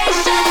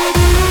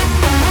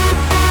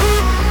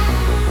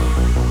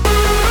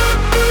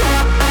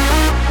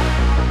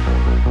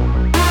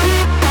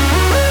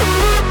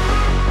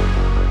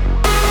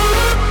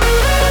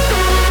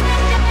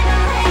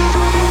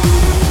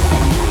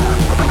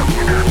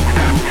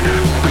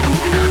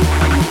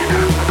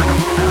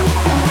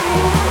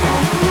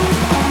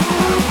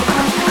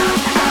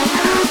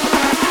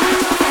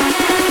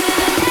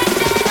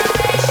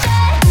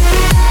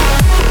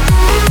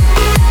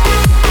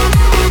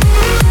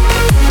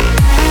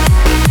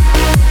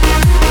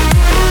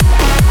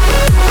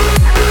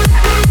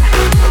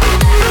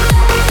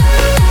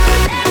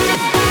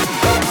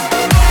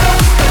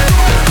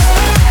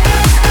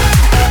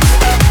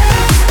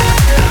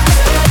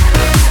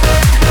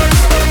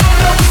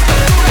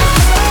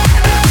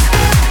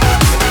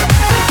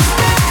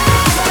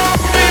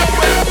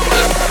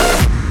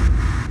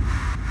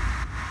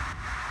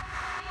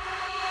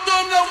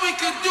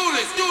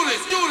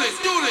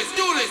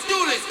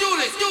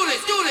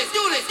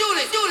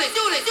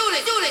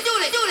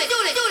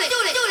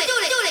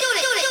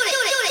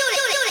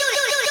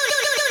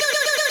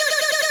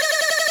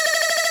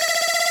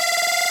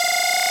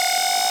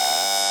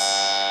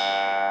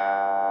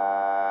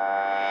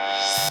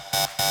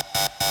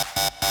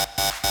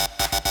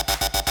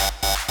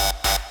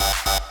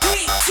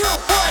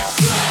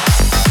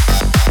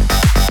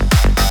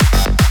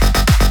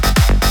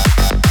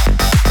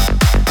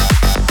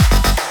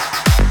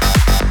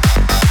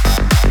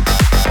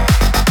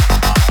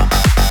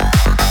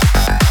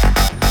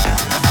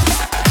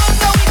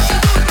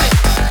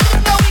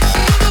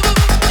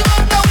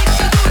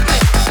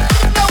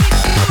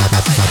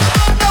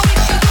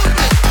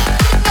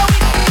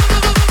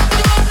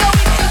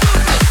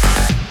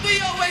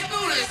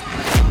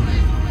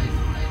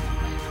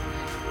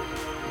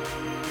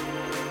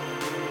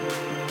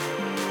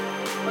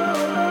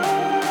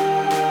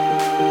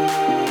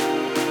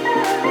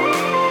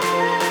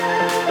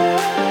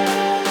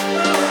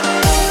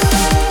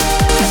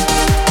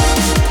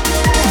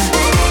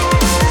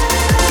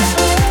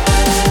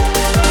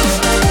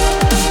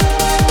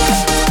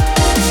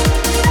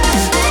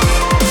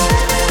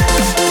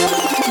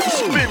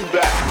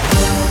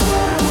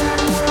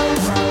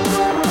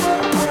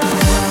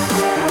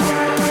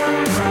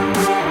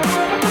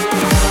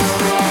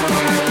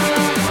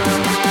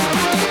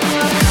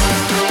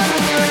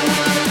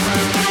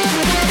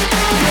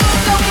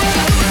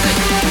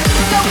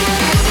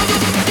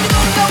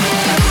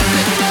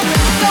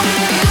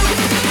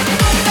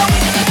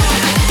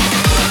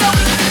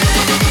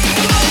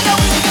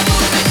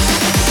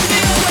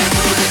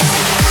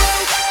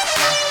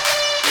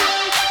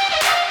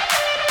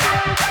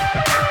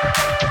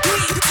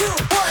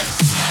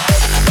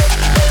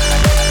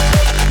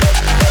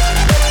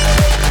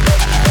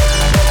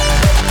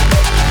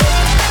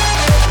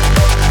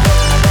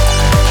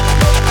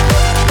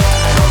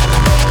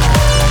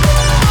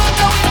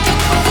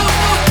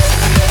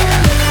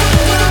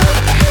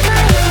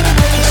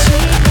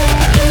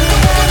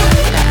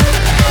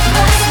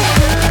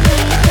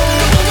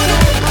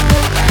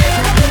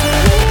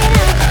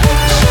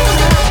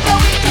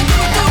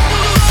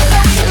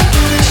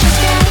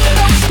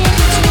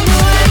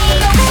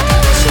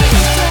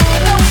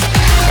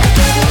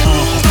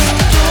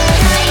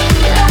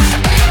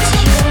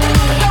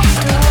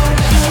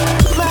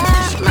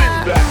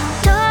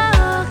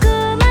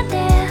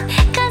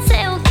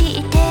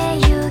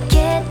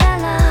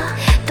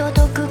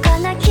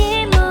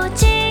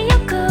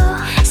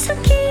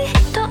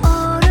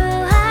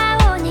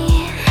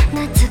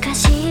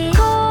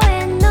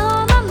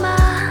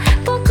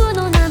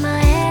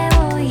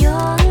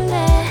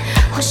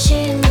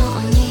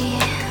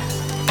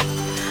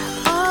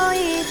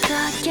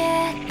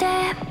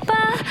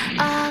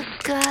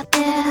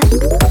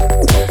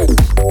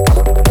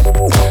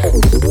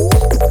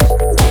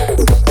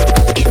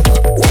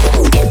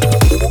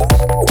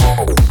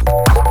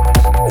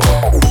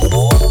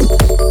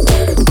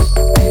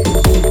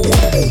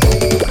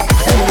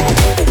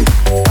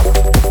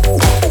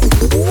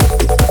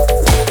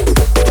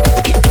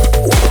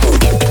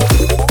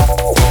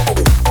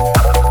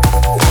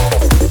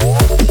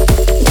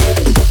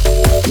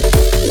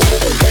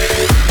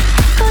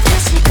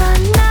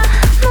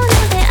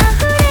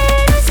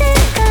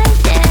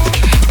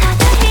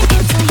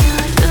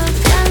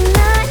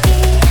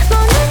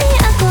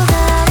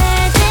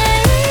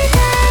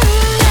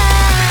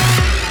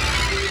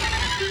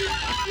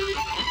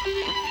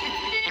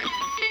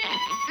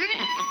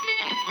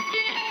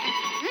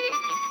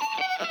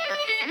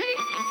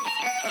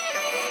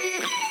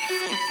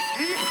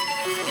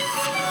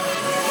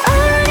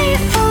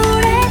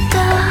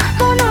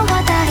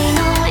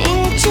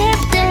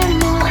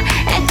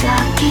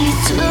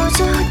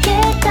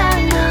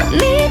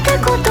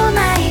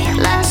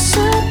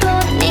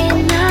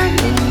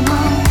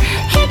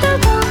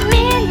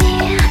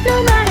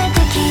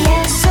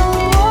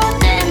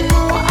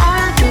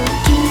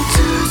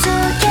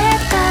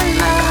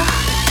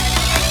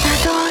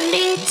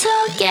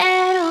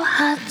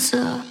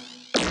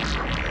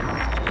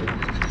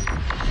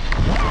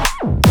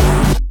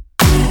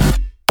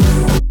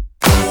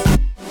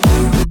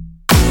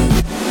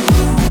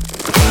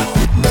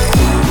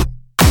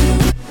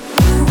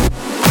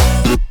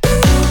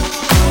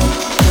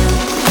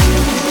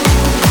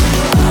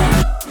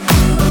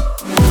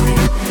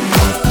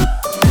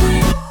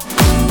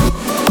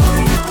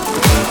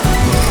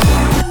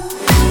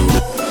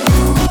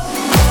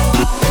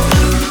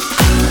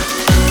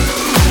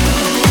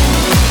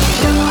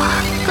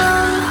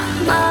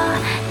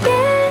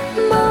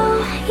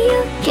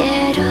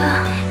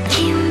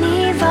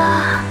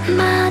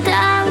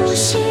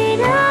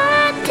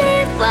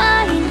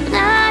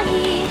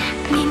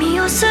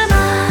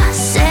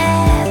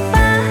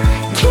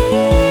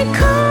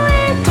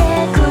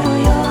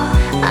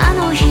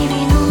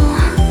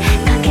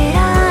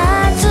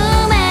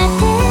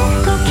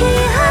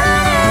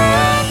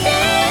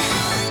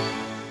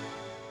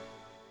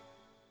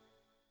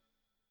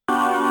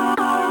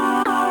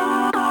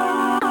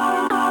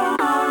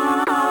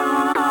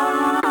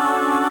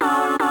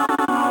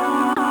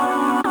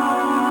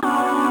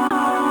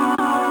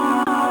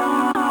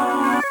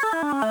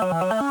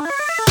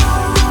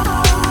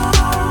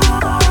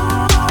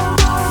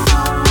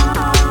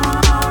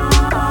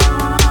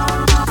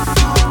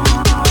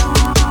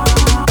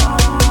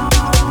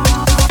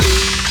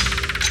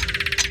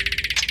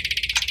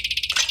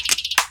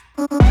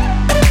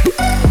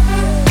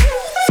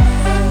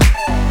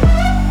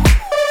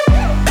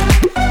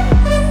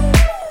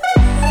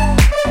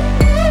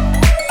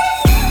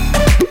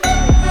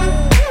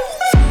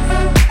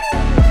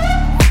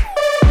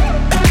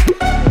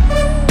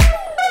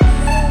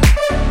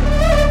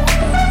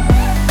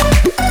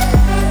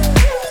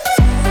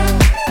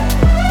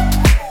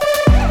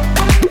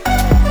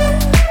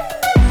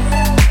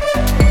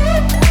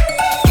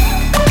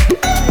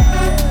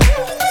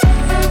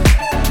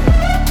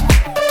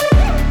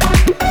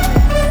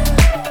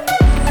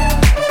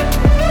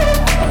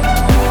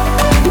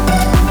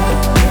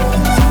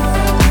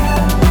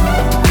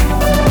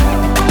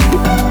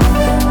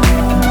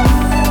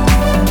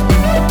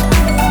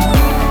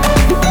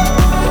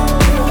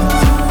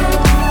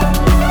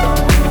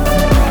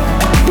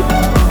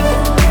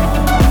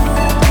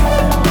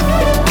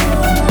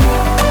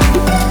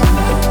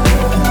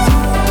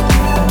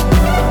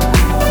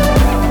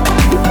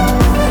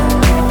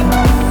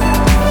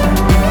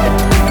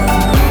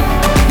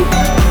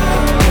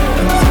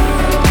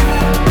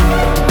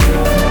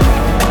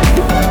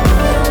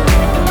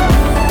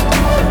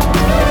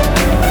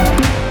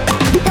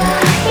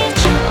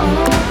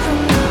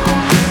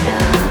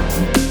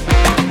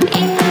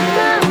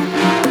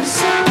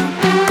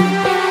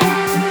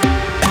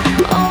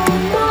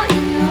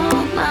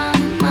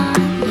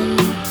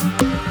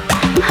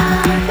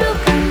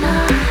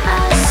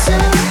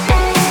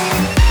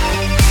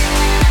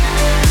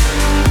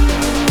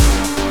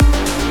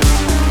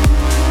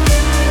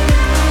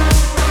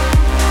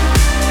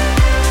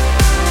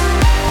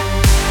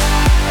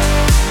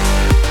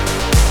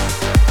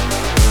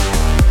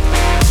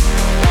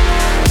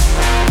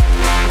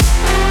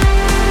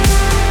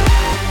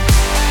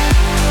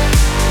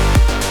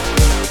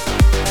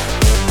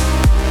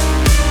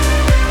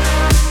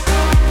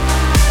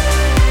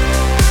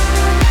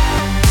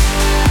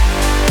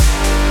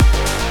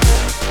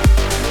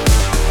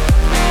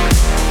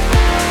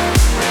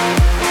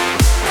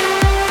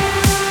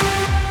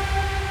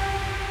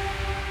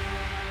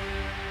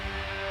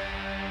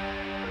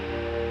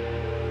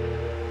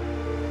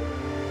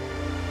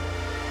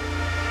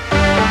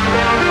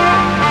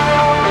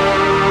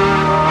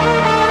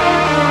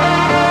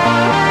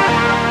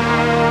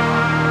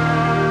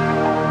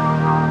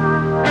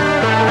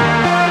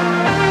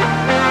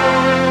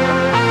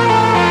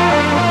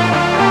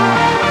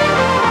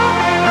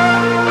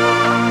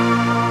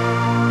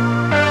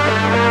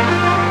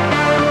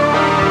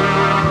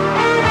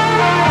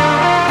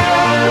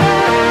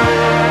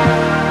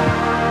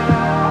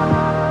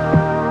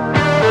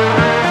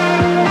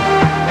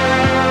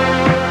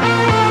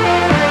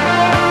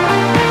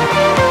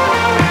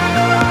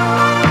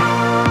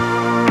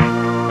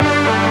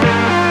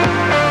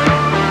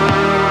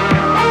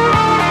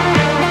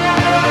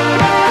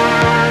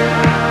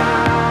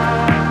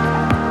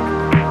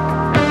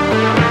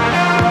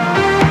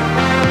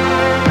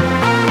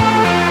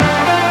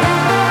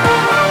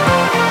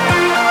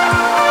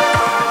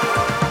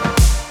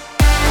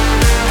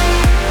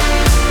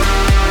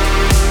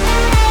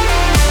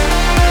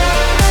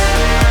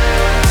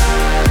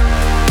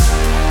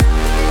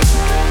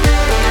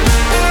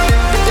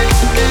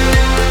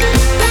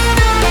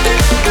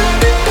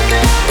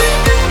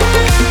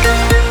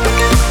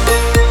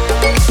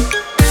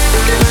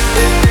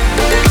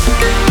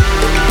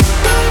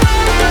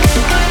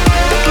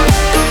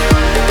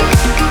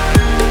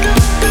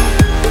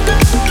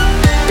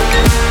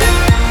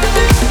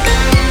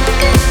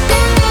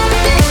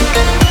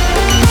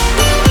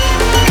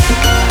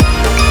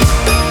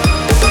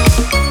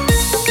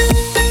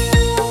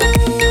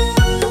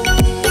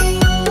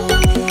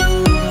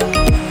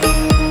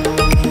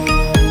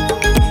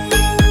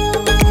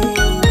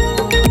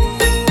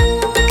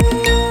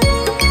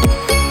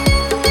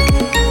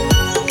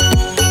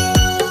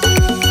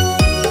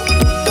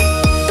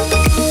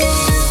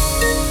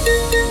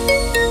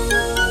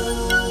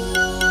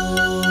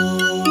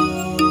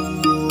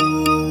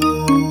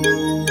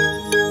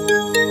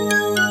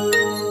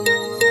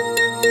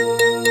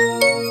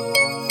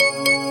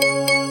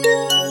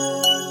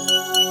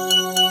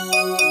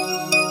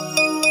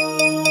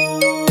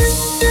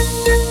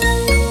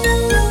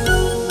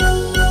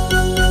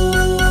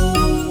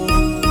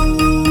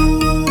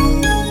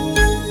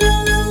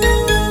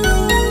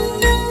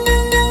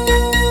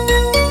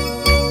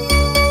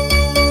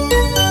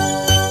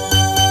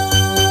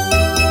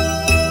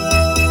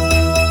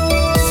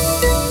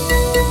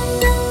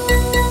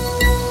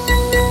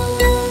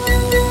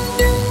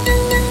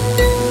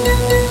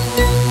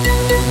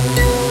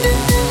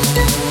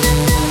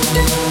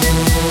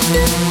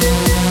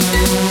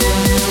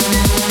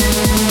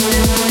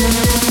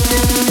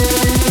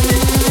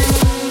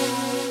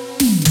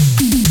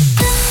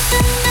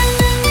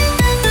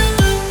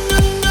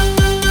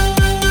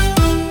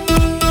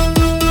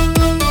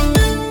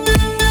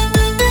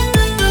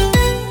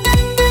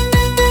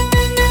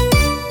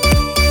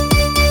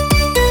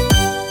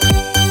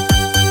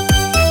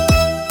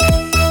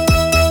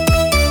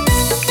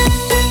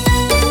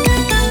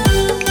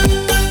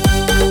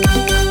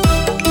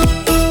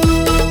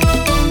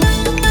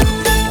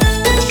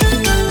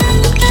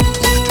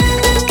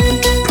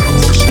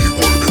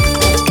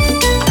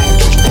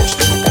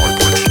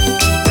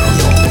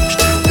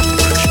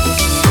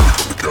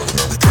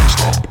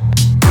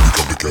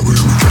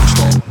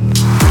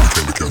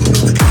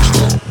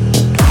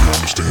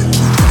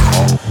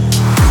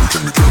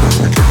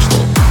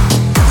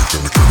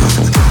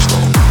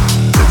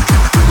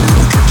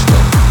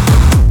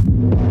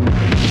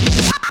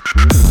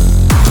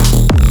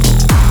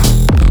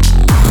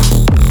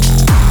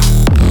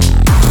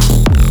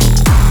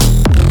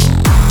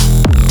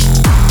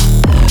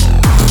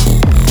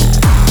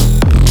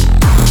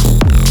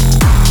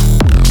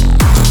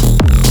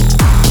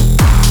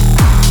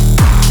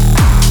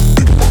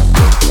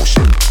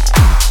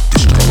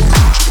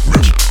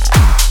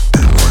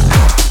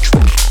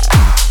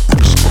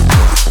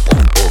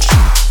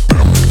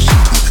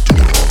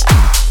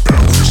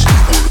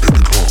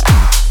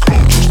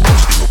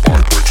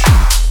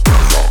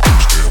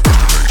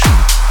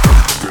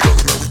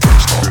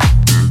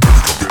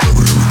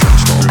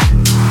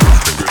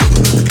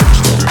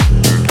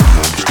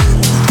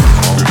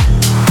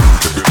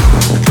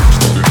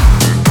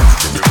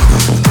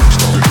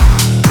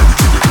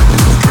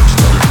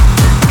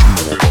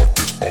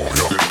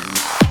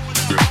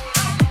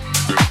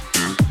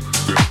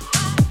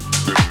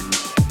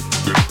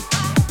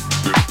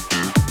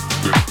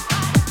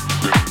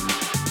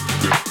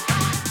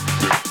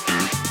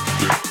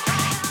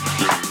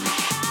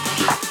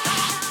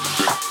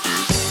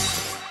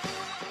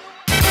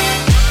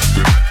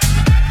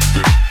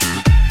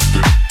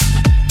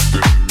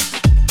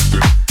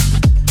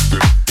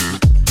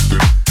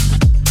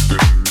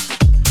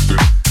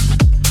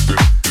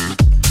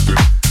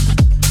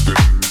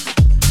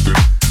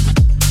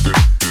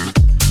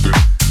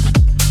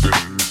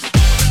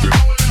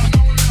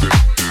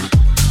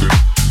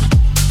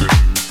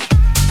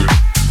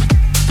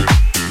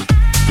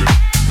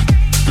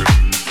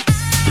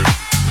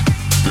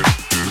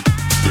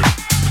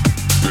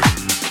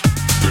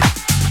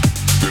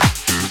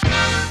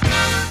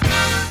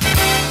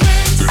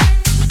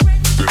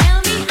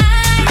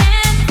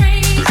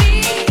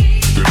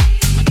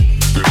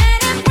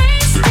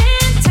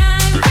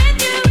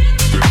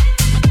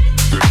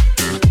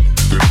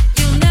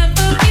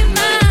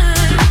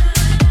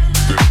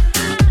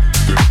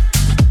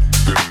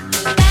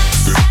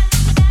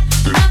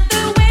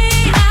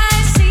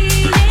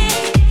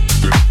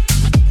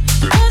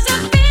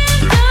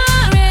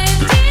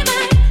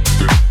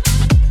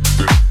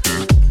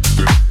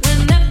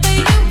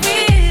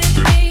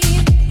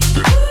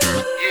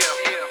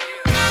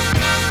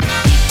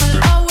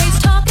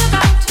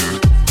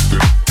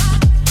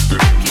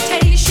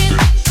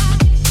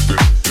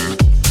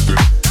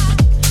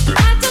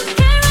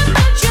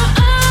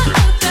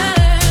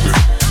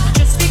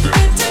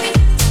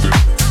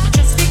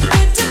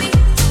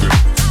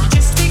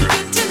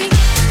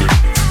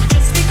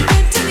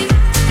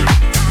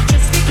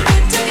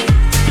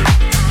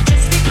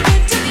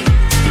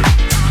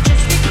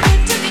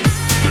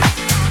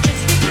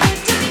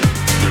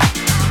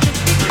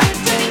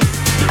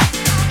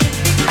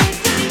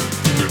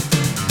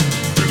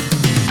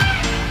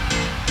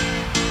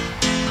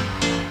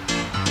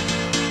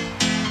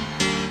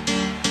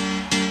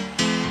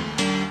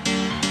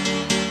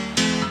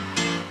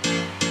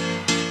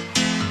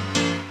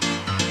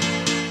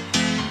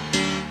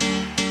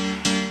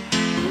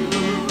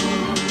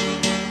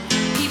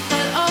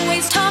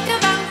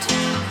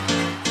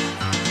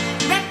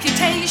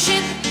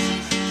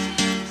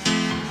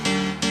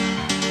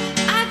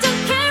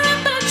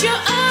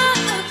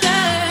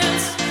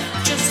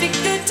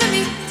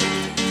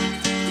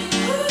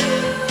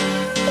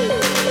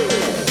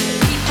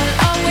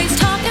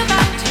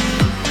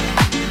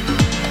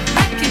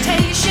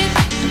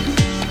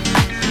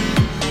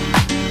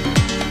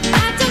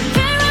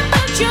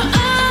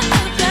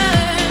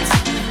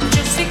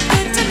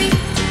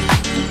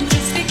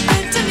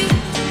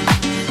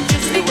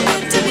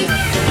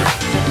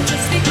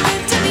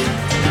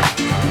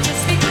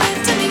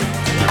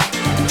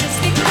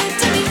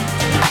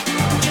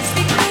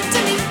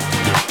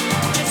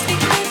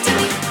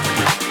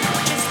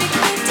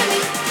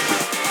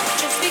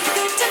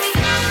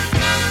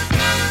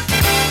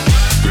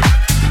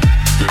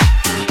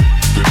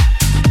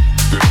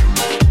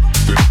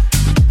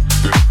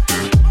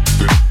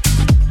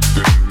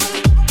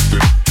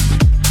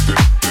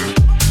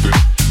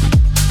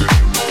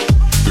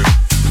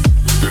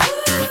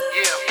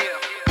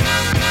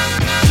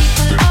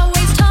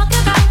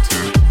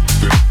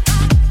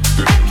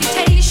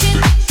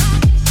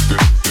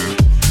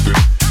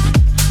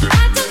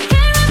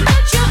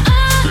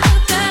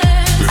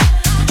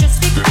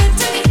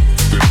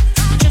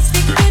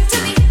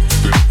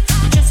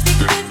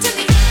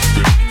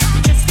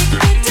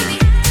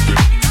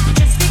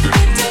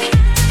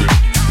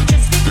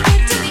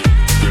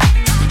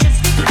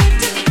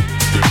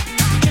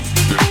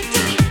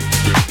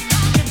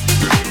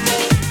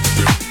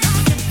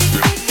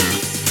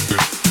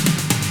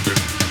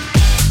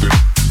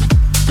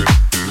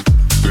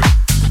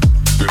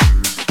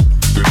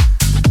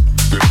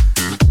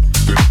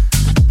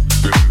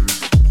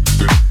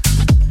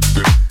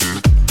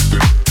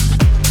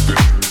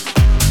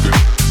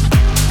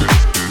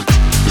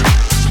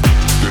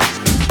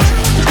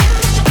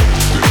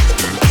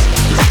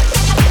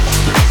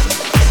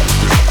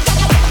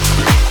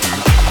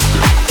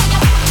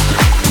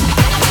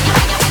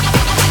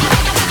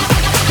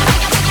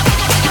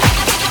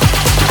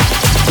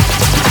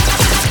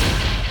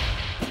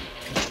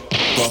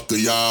 Fuck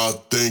are y'all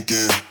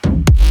thinking?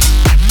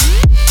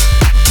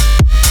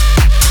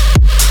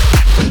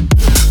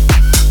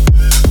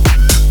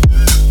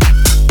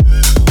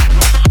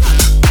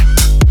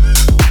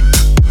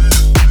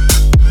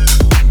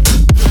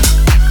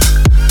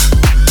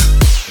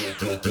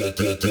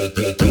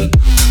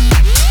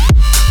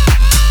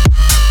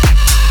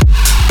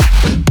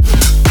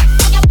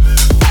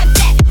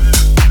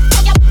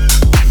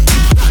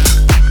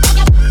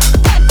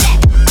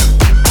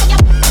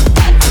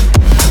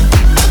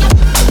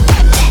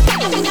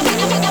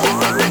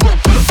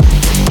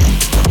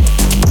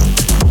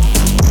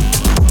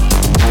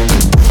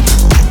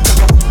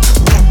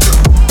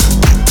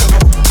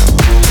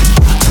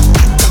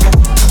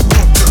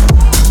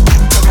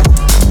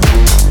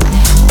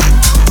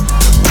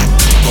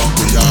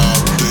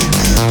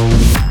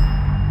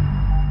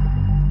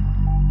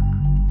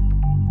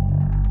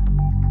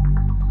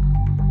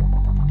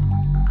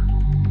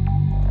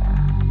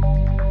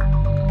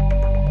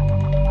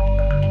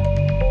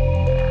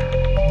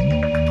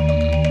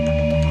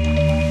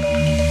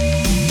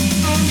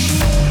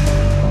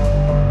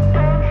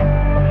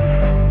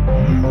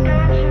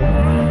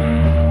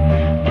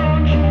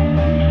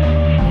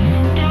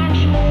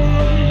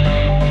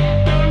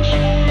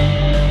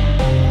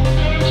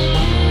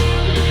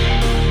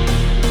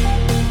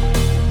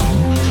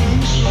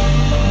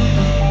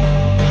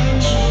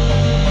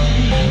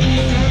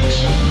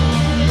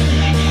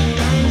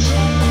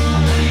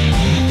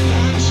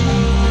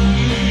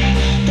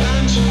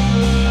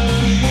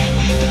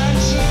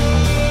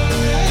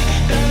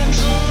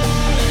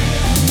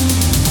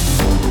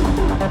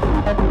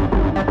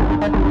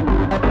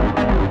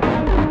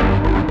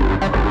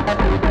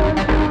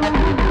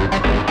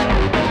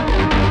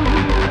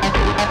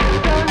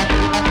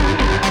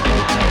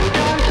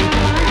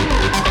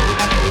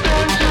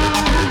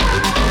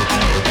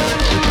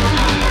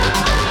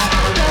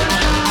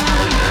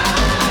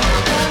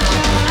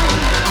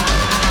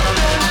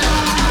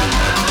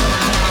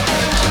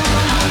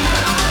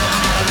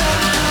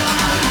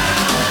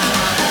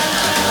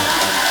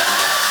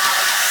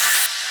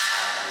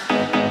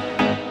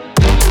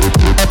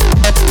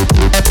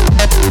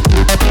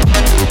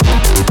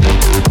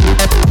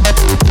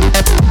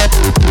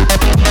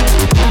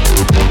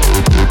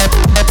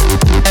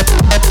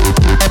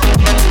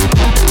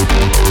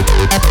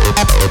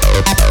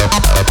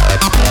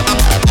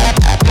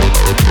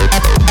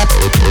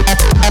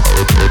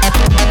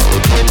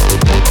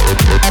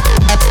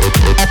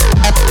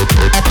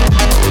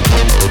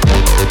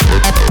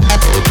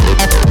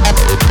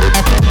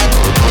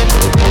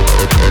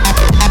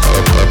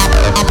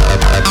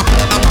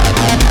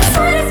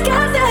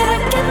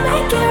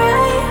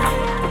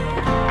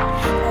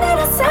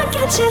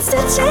 Chance to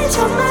change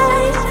your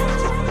mind.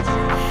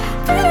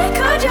 Baby,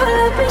 could you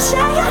let me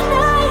share your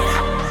night?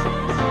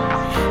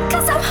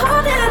 'Cause I'm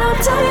holding on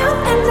to you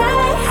at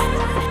night,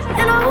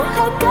 and I won't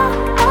let go.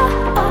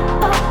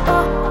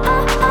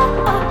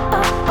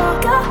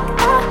 Go.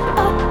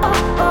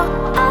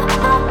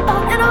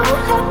 And I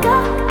won't let go. Go. And I won't let go.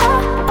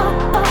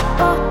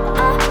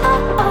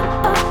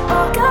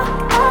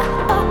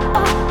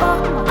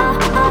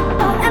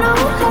 And I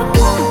won't let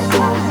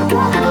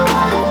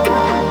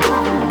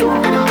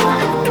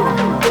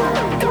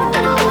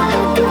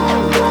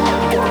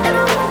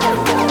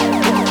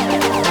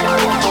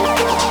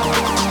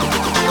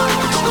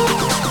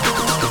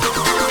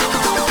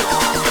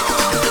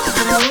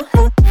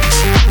go.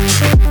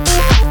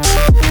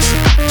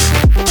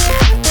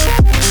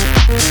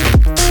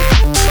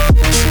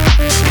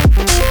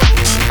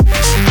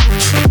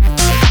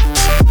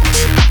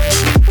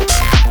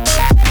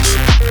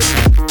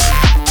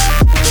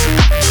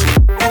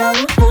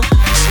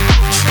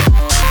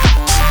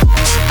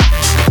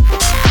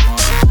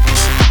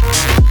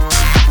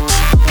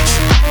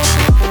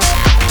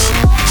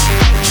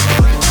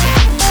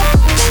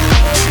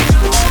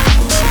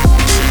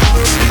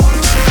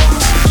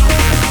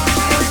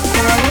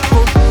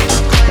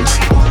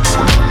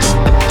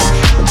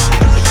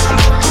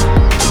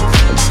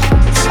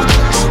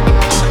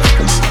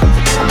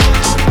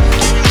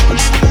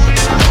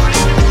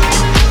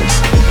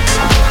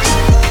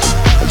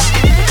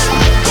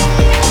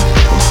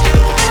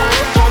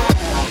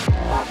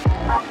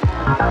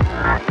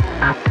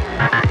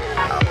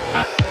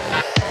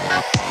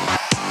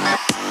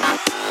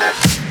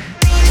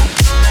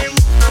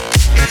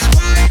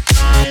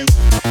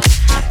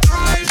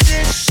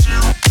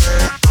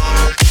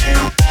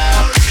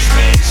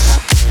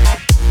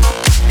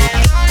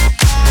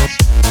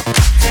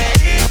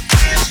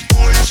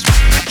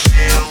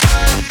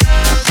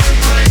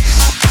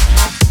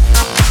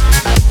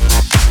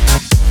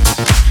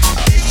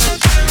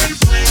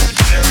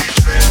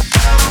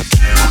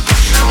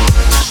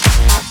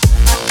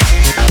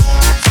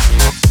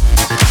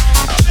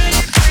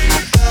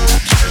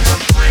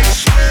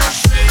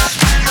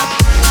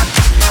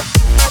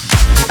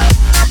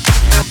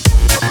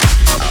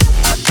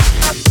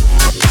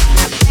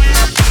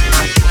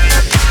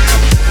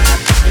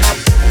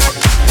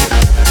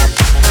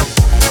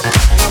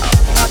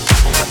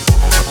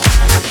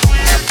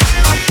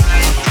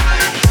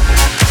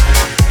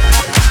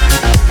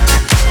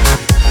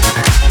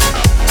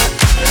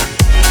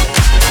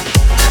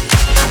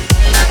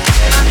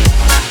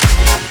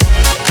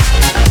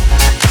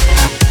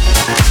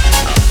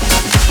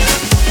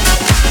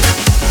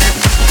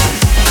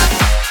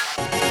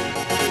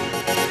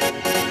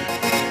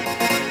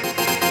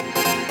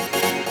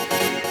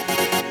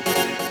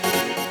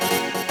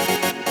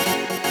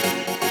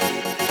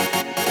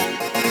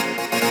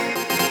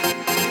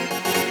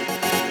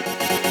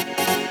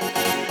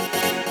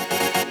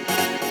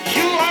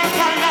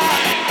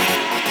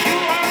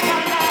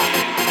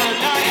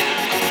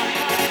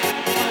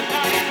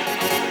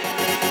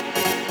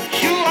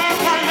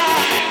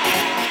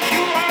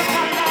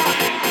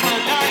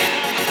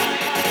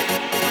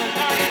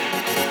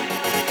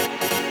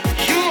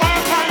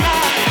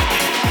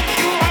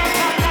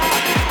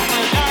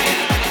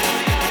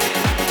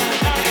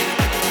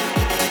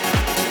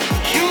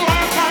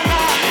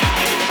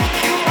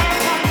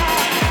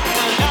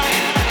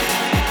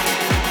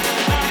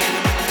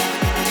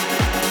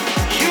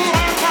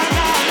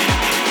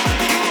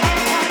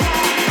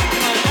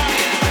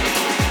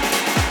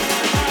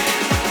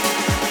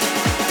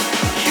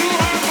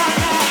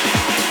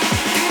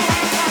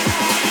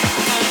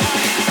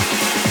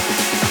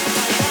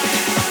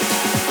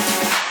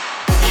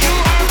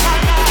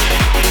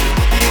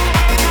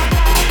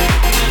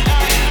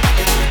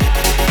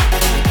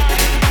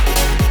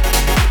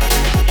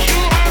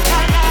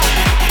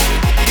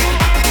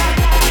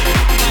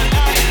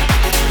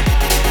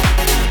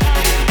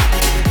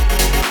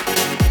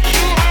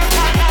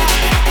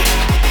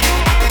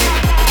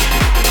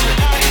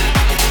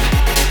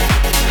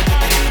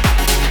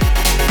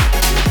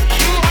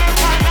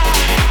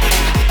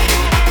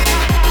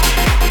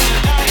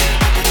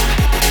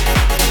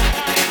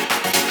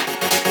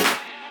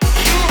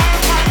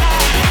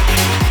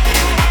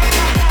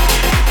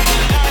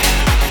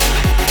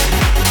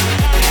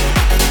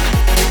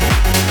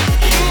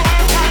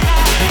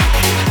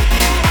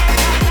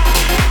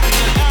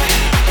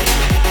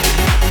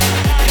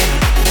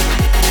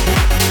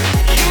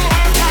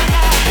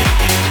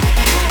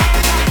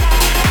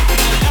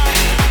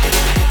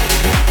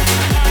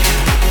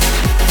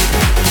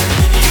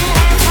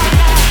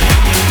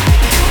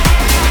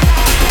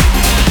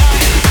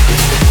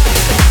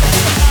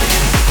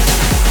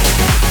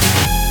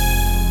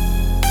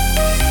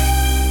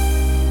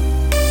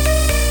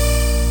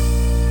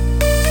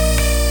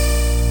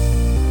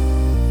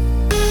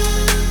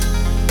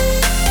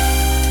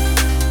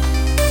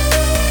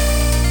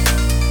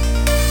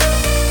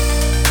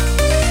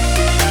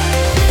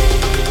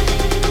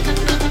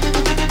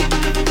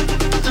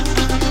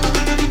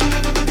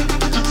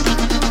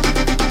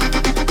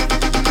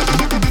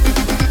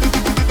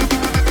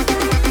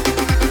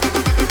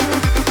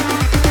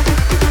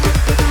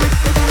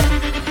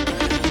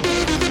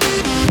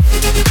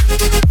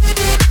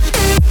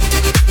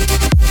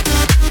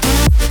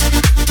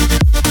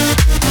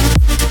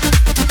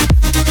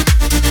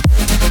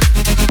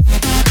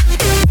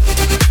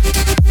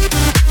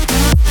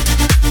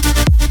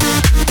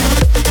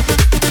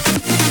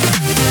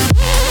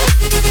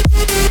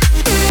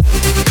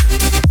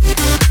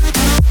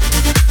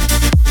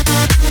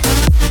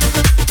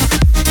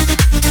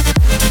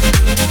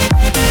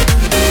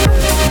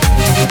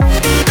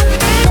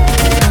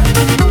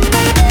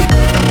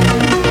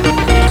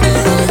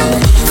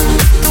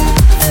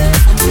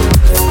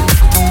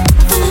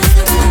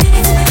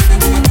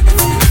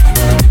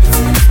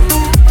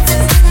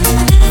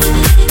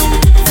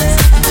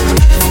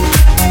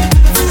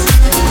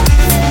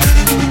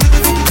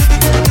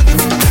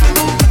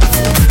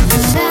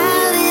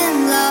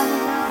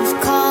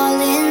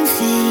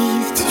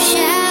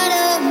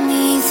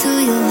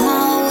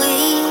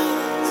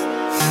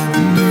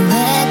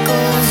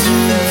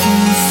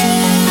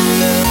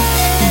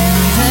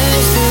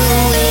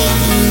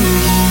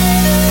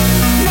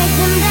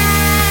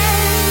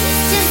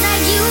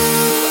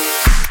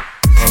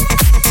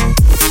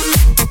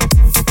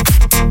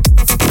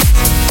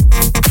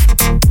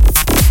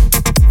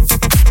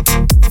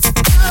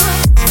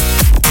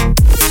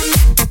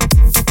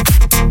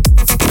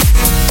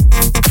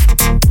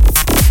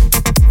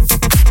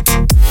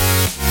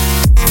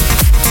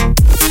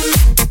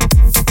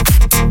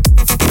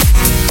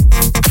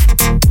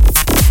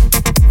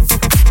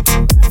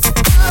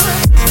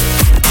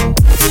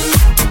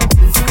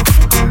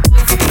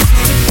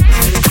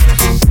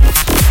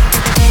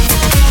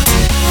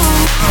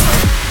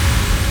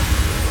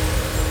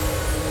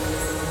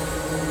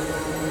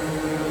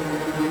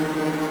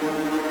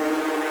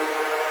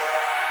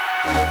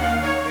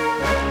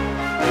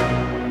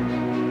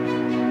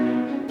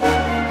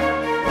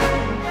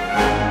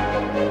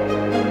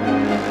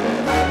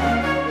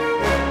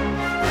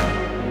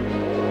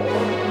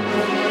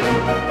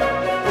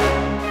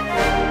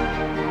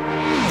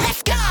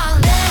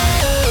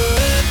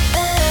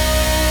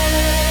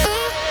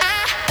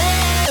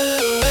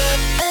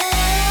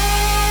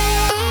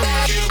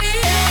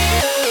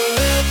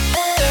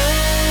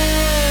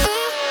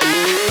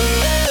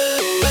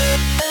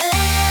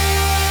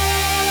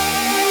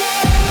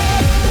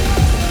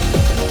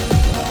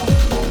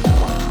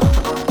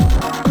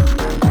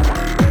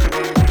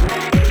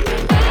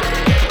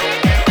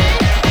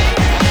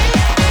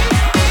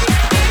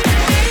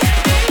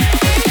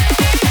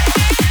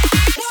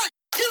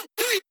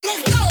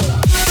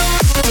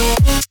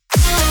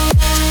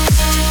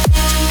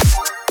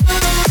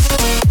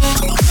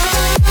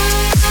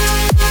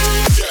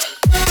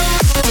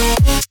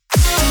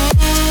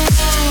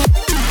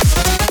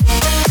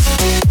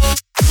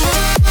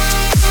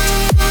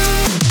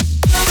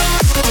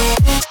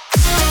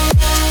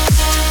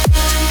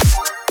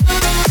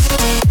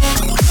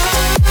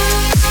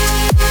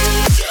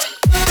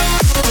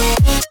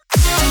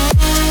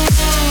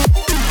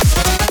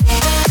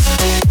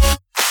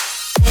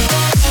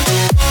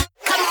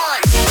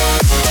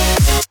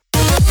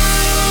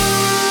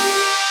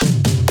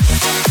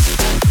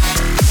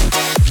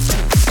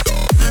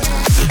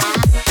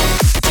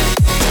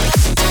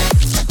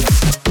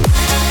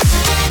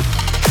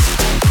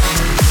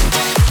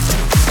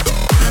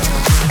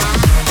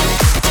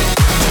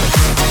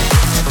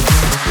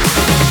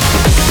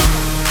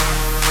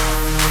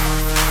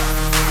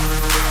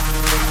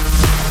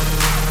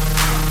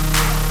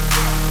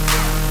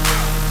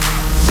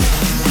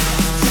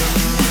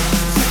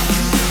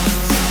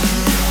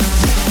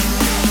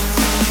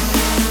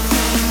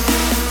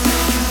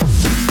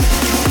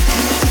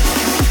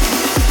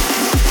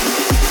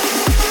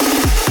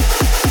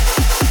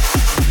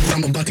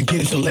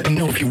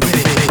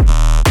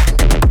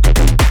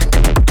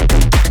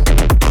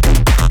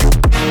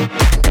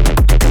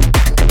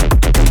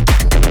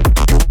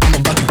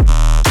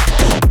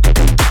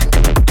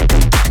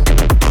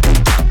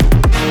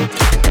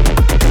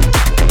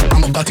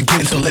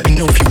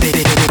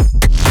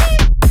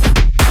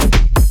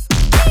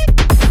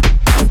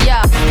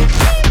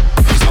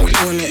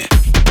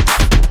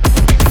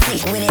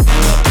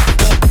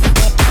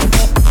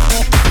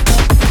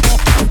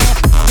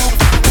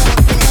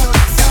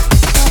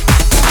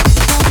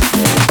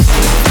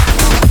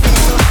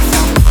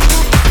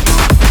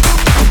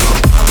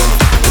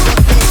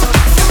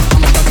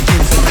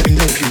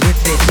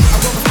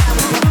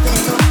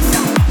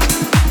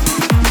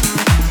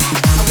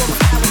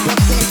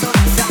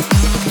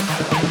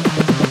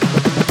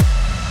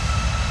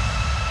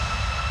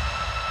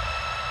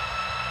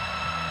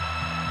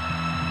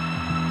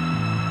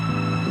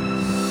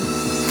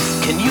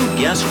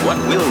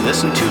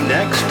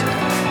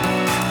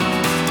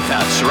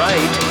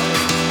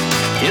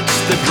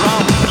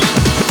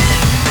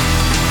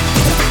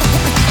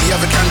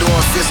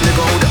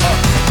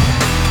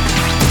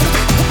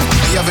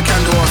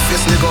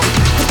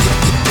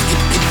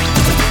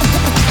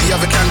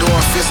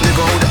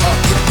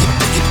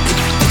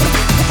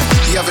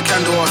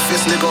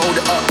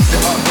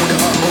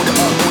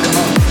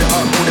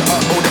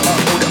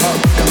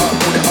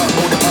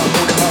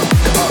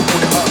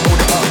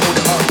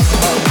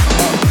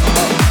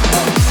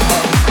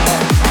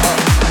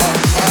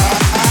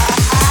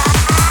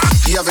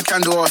 You have a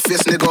candle or a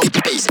fist, nigga.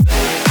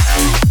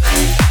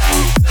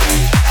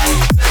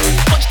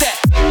 Watch that.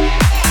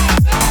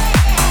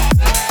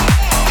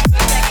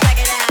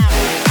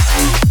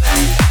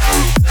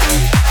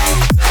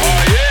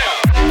 Oh yeah.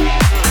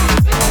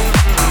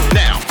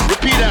 Now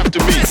repeat after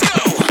me. Let's go.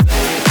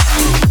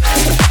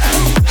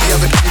 You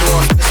have a candle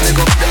or a fist,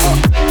 nigga.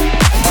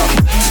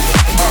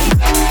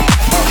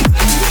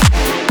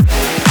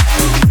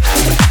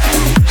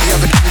 You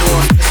have a candle or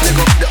a fist,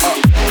 nigga.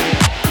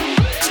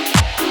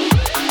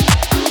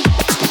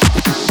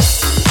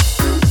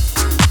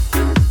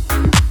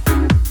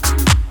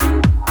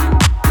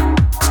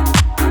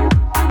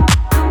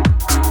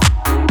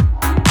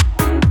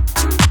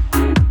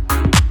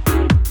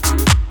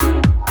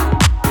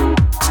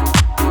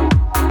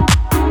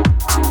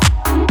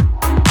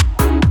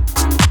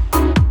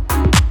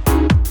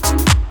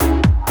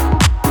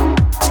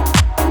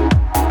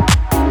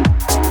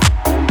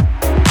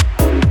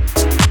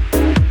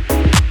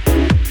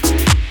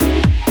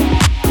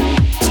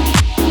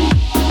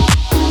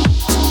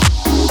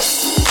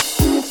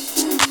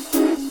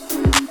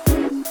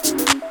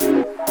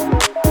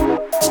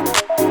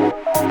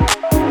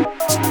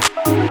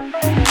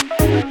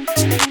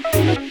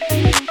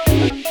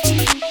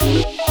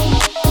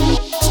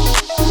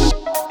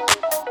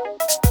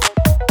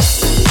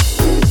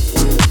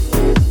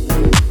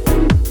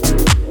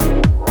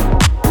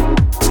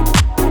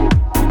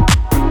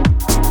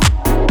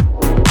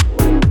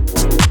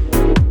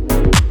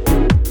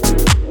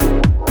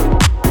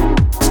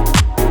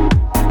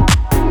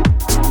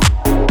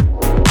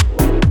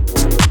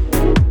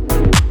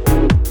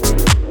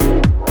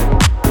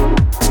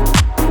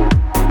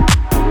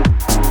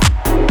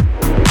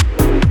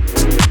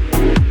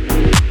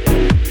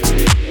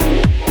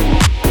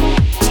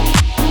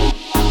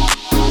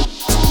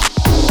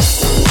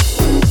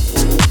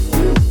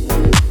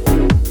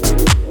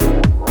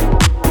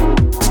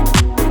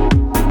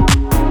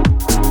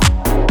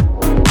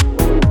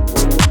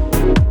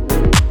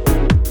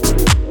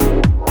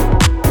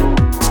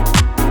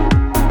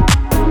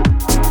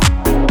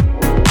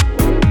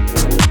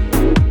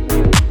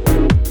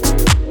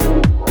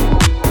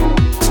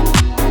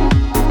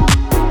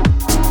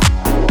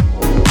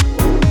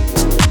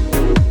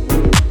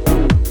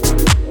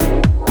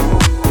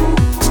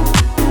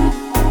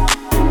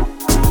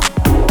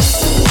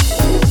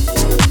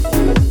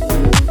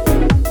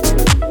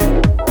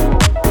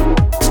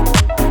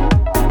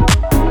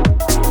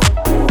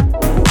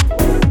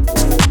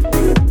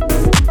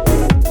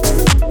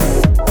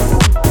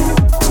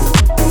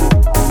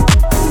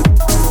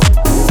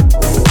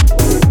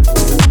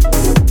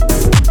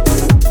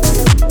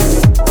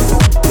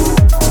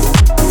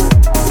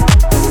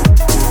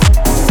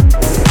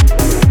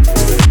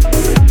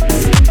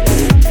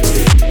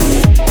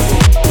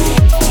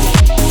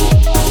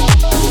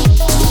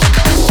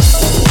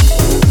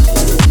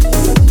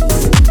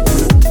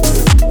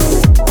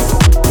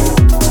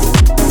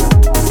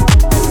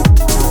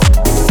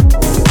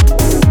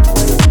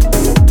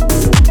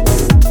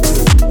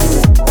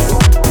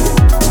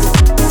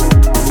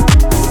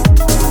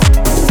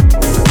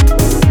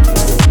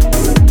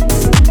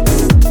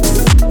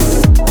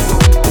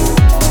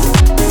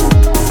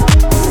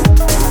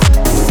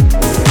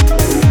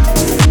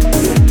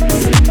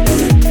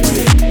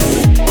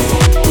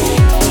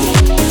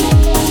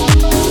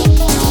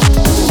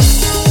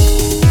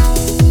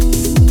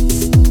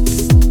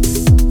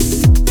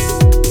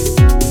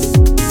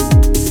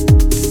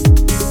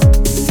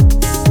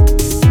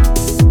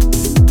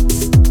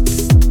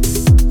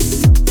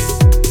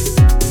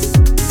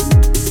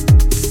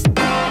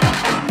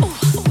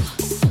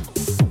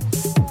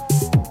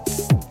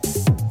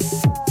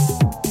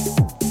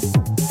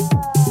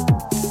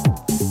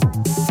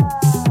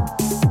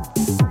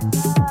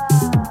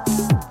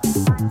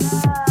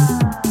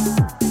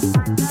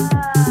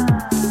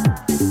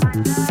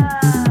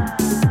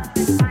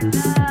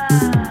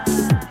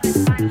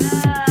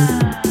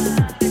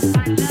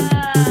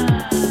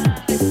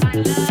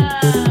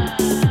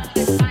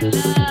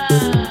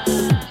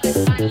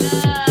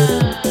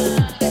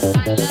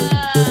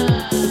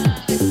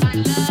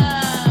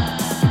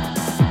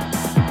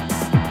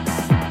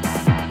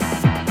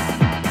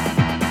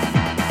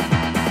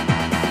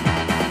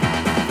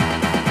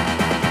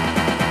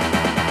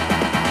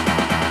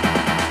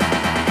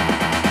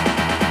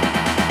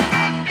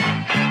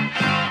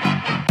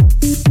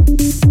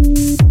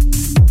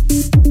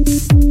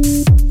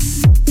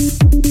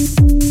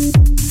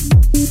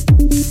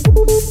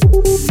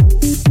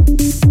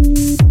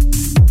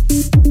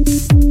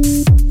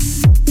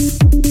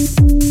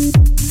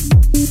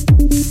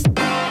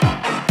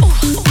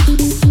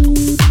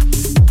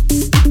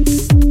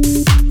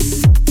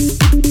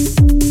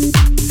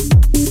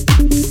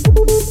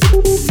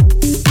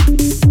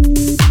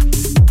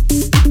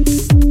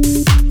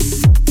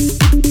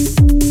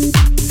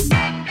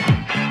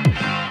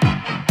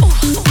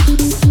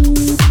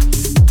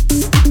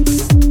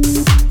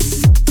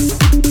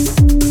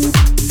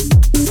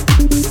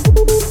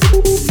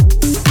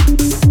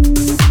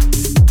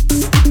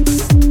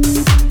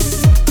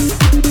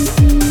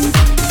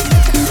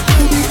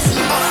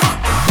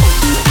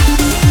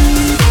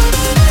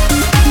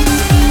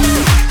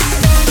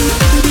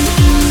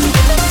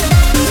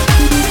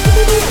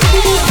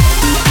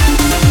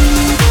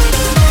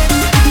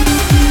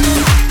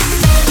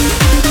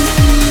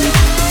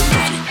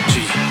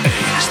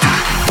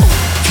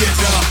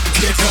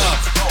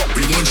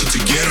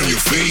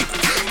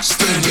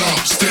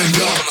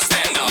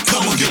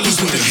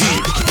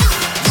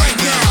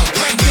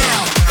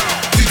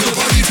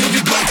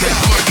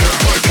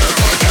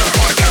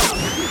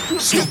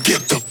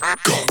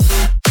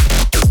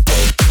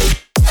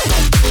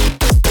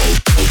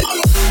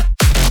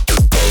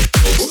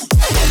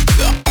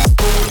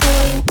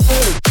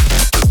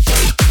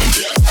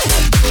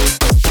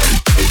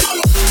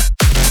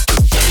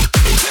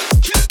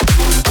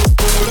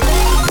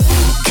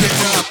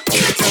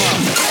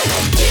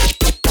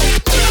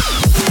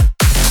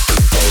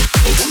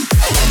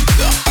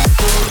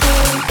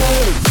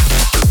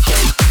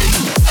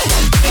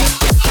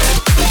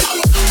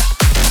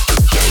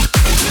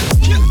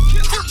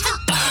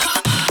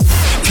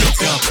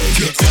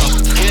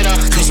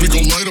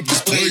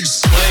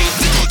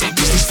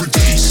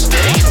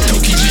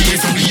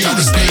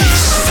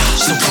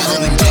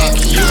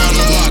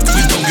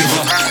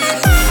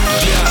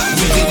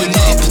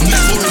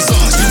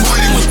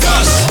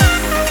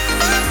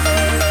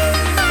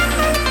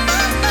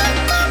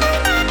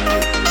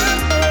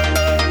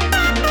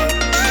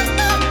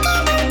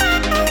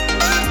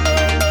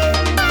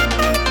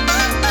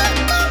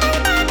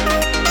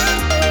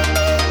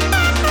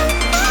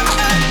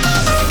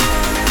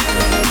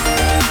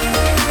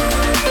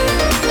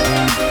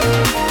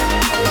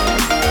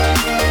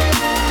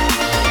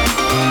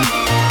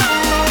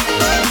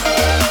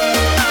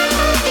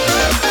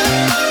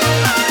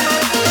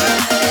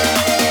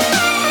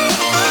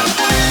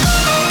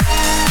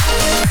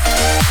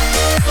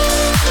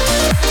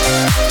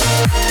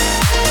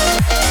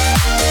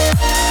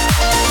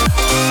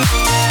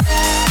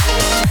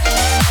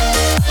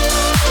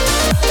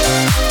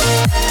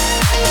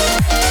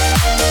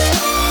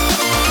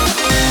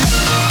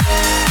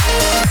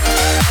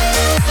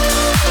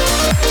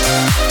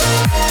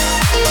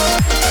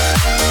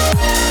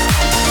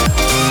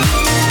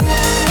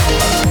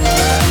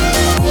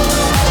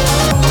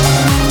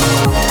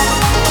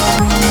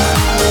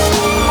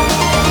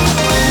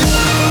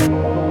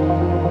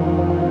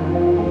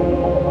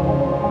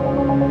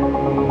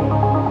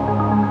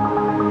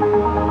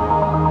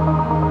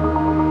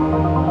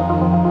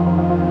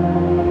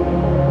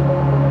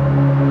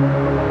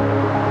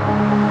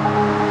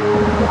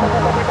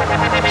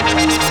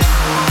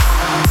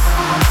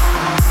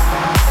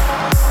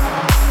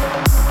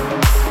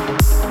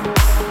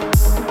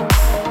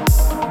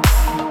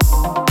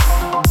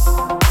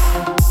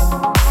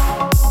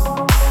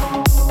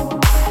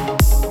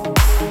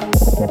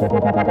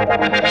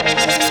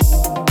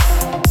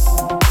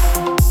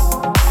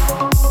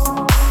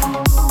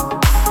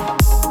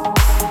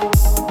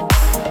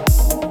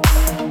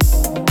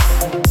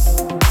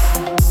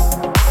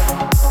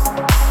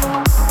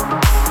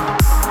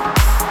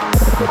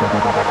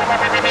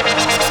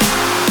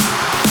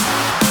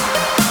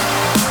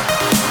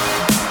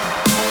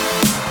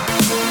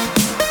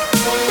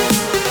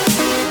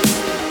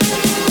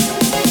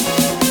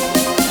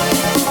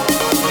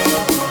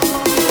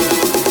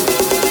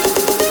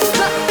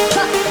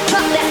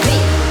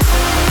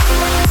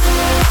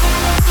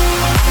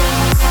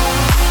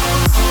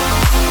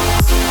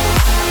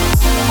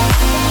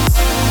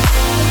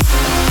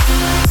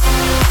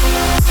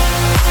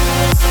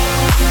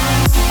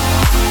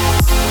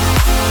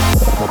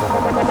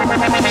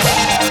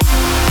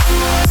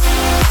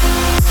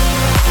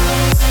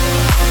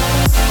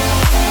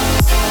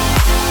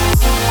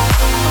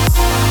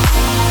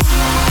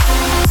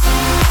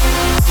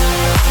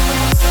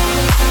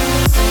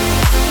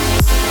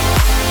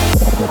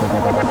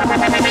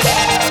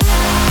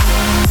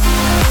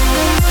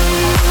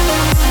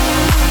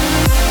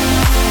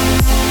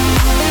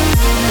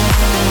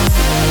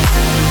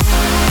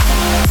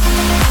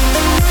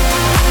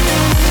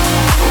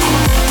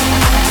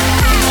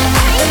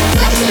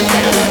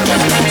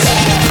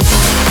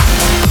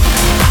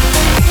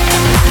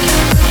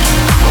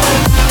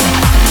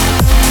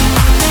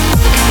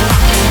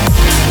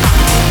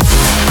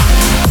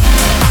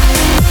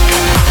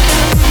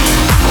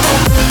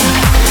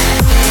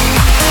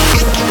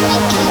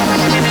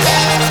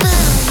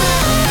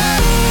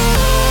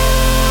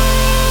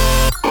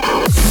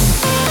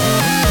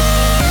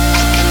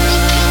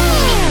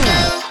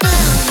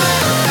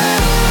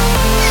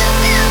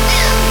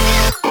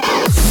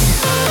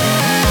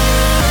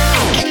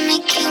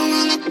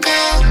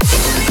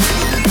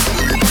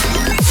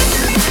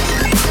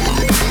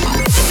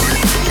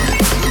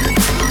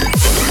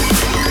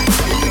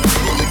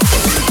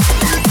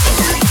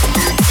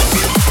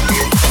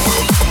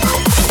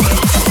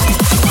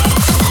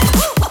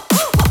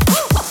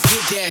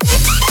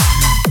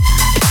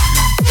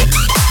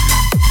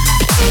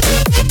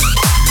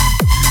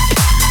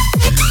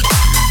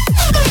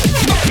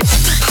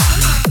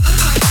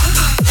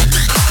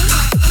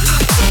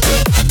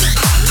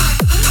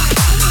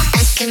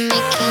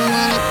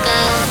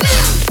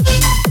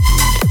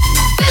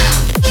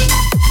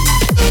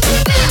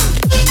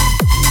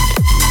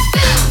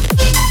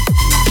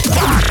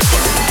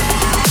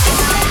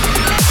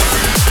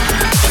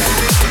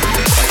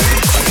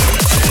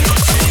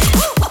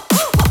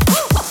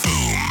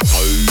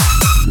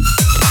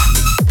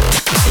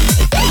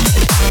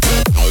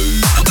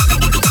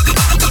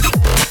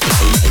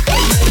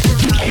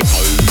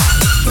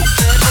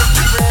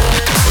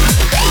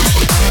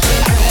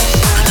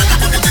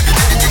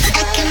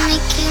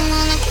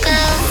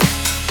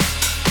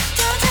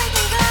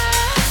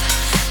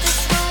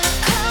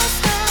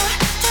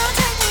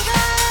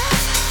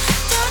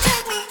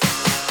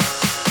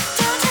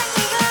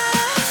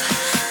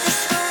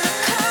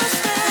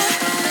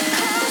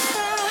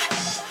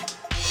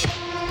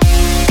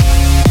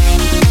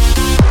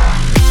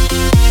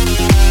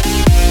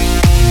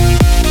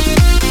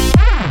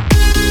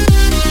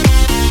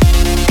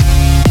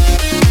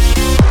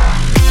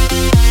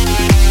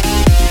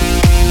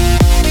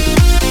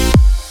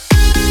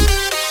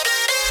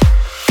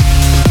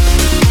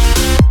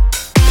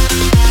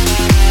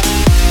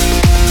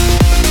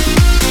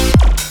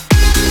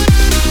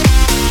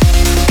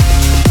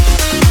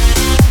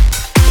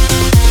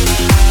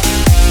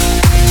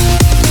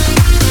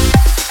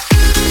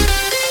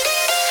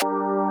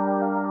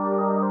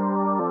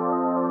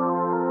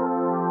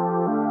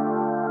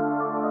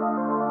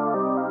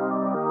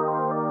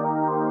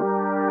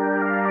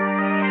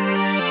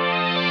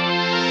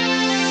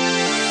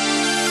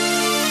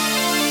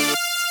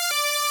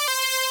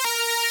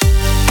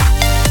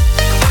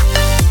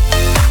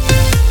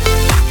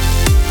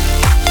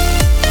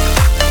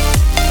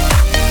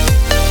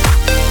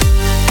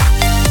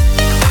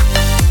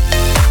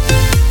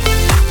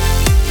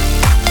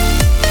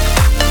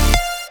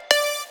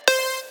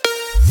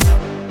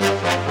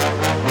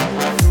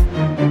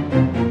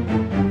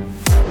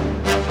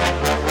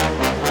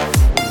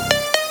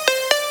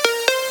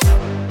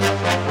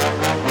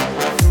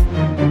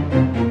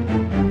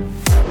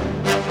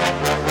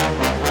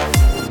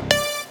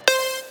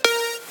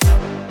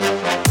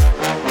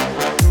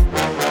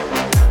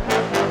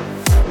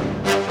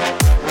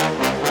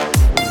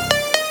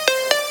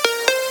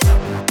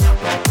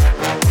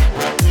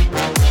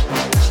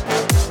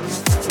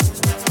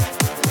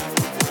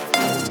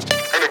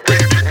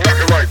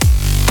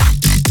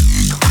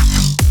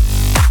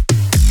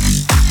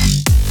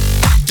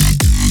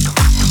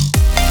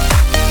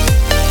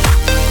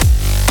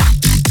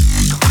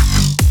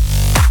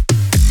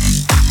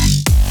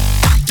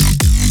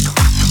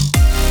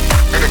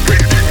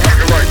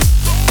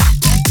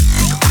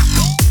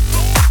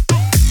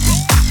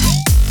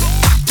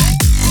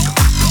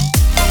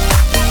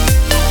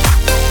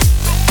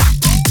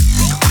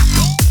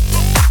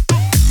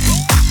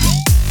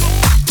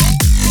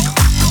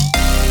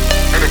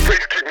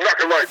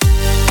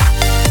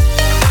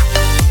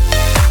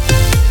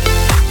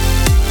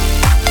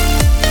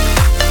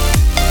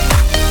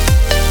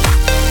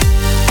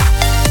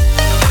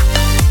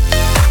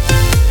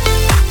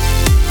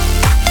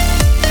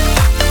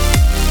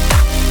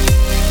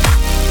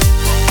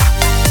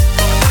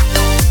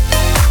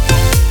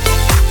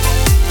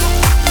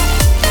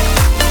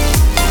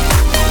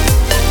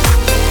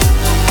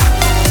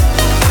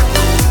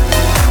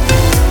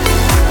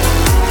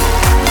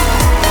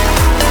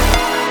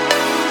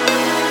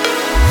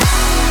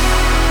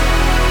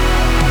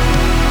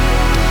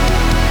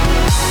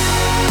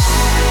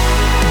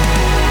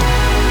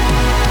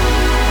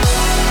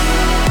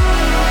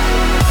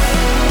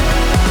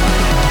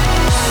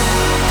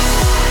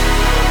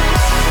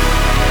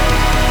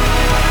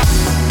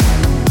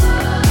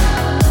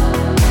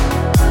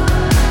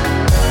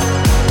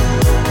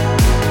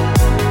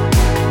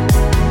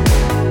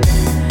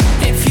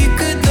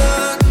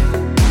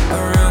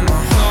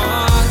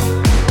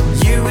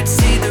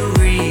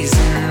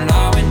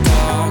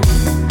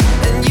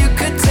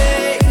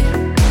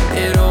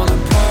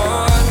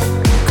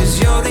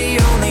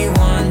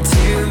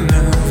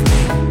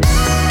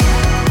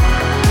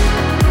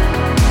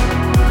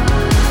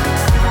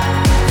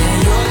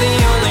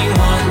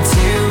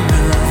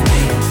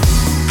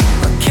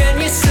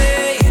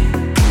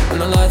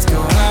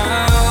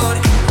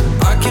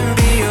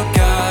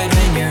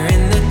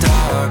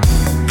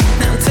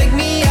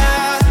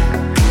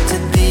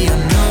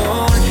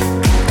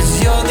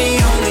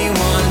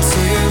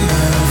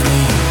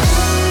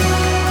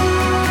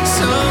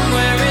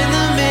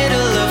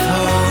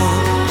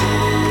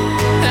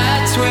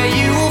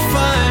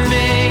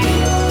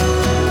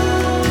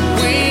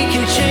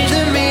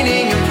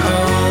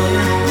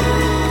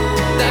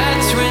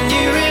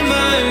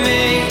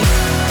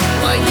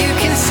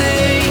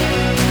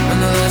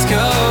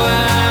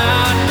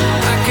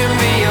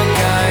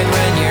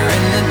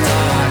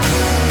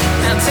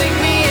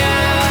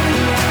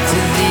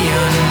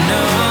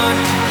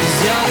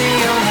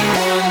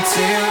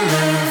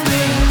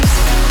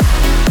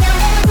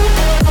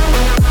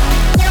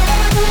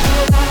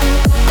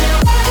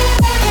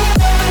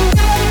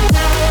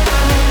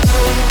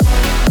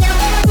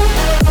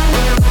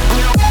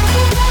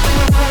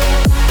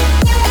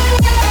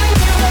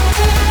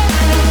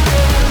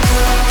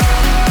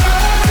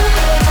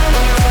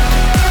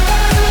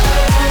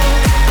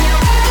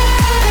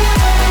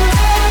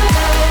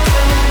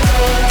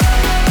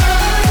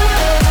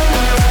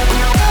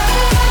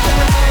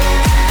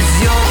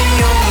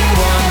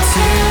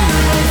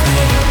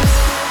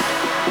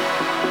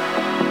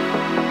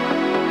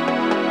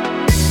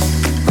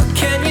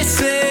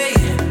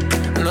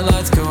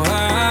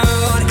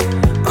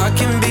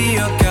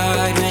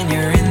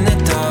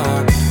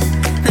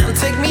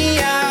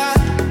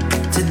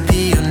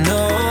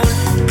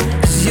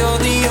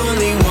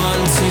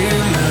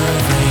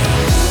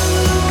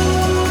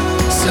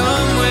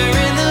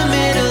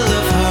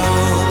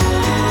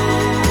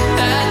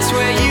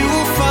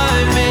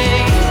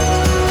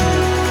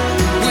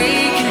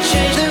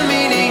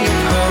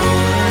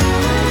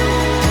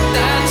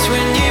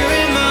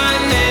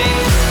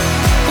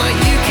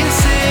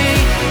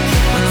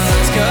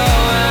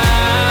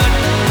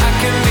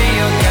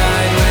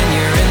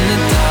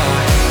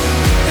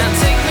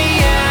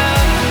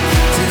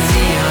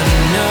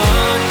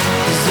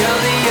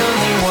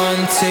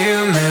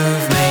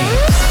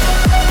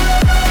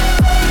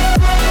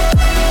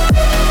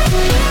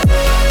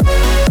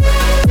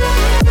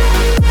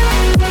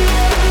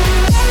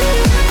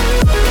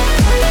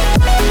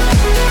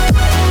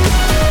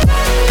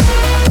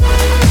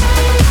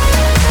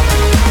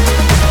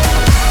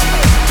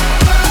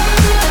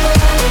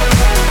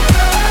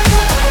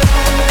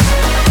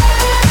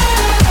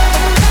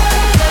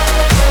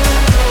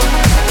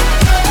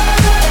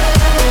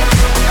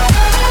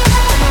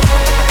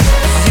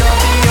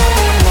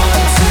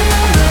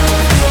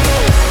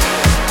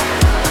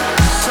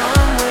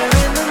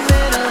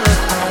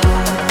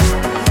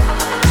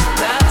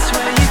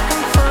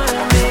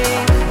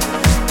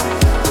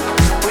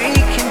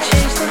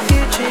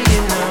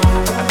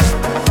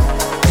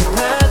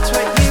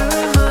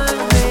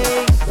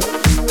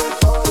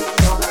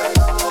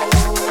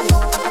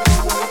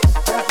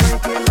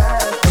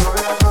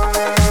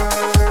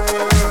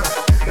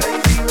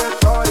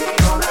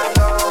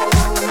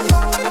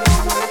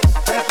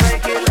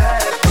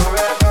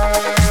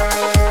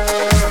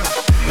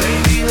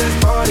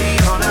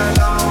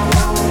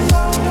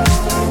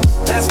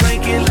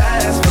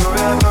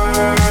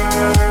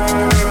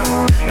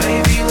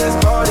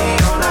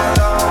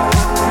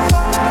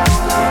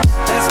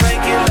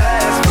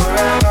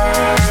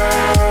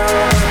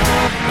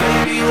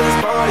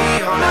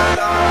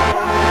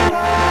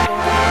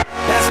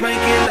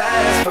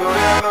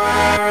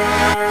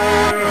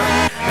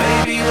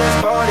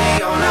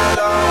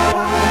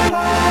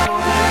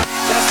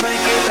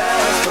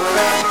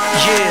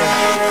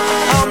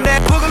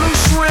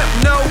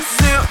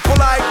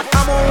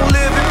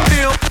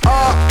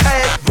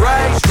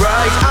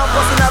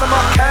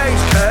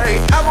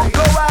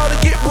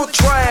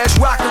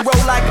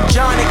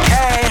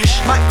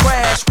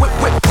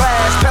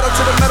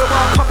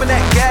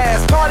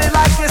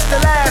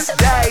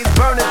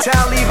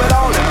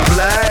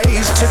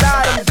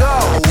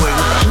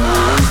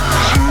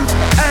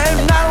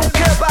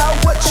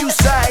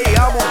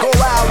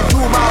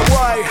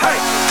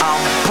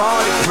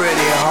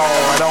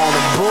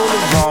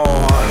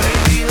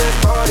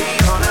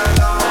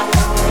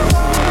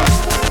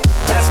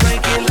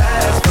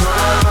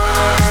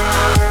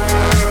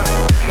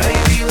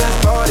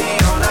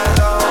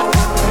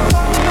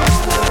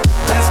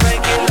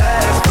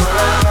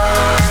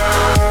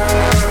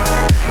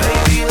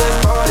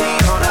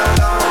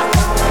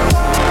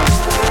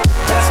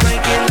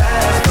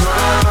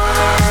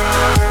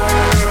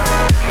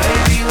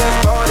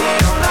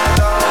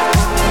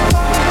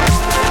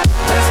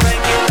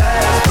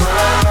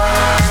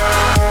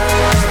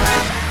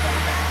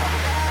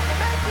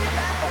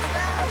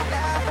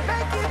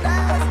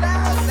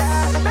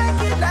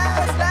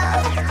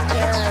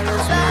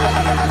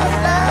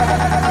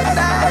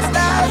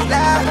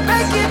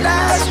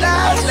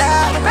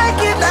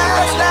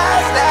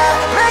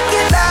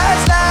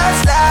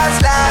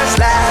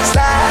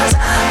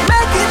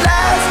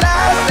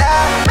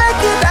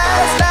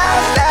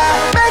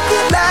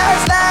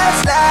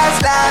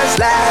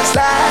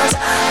 last.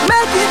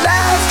 Make it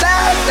last,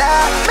 last,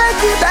 last.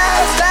 Make it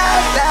last,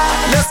 last, last.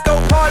 Let's go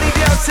party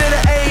down to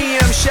the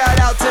AM. Shout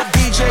out to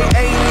DJ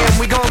AM.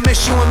 We gon'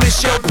 miss you and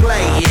miss your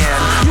playing.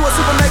 You a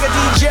super mega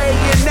DJ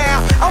and now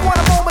I want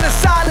a moment of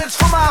silence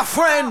for my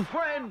friend.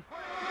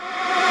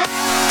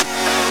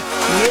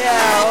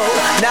 Yeah,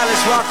 now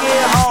let's rock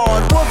it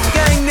hard.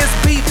 Wolfgang, this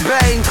beat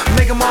bang.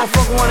 Make a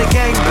motherfucker wanna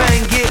gang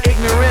bang. Get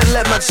ignorant,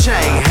 let my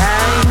chain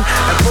hang.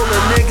 And pull a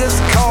nigga's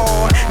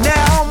card.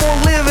 Now I'm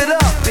gonna live it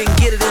up and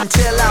get it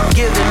until I'm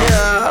giving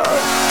up.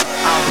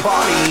 I'm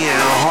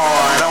partying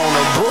hard on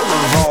the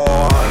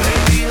boulevard.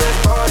 Baby, let's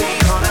party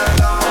all night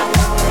long.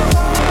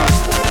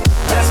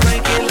 Let's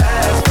make it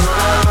last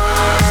forever.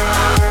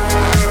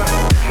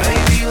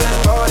 Baby, let's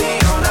party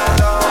all night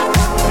long.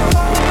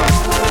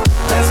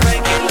 Let's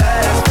make it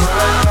last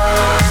forever.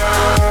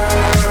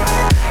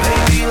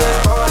 Baby, let's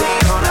party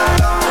all night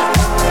long.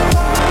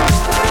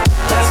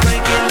 Let's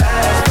make it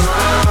last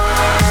forever.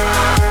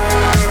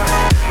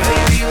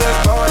 Baby, let's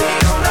party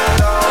all night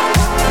long.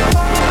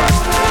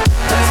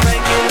 Let's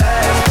make it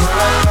last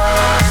forever.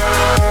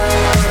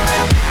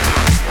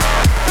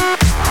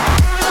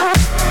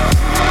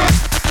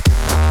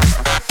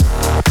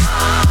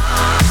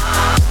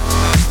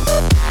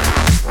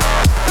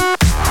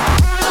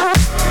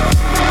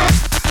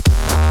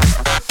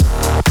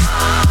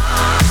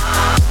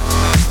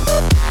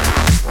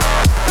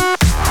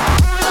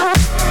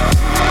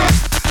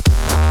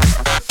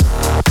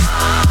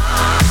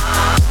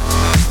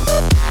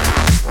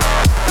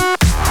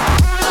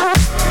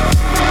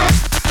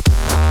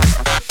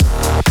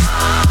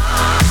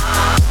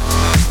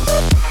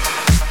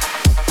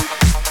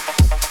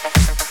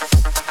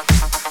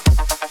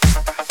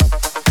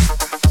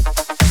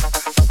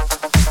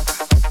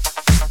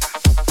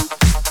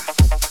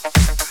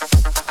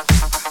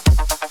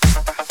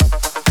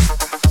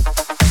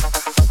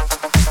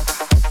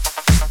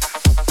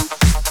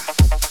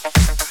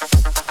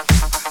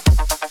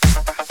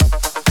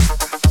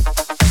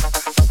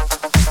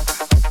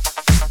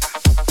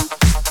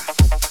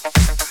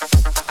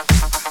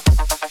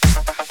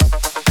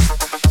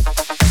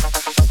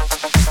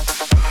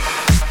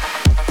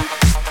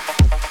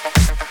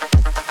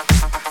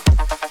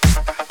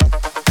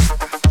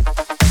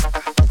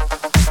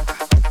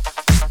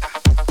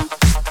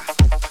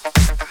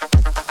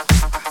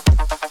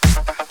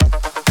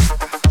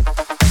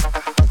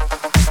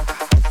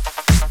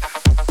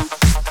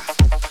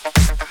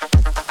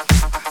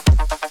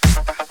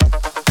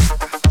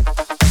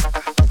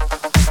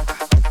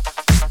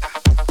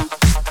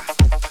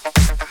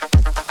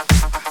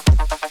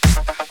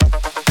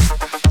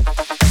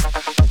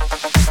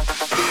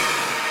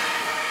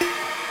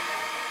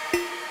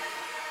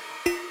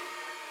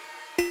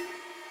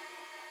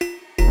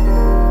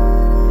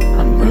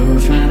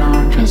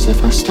 Cause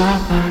if I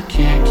stop, I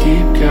can't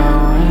keep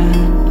going.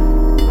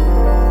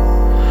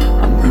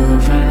 I'm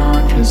moving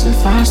on, cause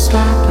if I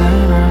stop,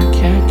 then I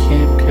can't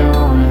keep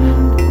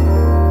going.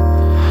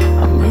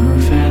 I'm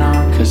moving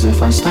on, cause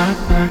if I stop,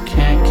 I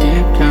can't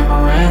keep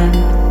going.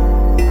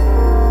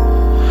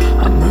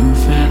 I'm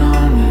moving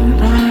on,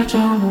 and I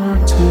don't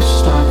want to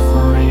stop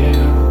for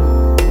you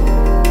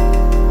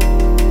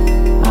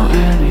or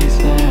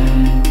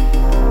anything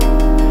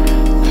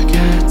that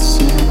gets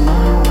in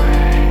my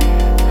way,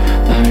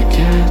 that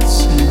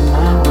gets in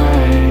my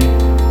way,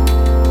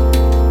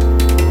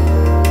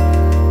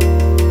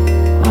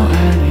 or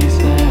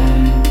anything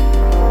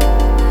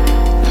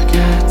that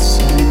gets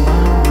in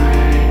my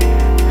way,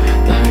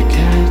 that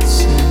gets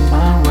in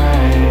my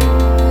way.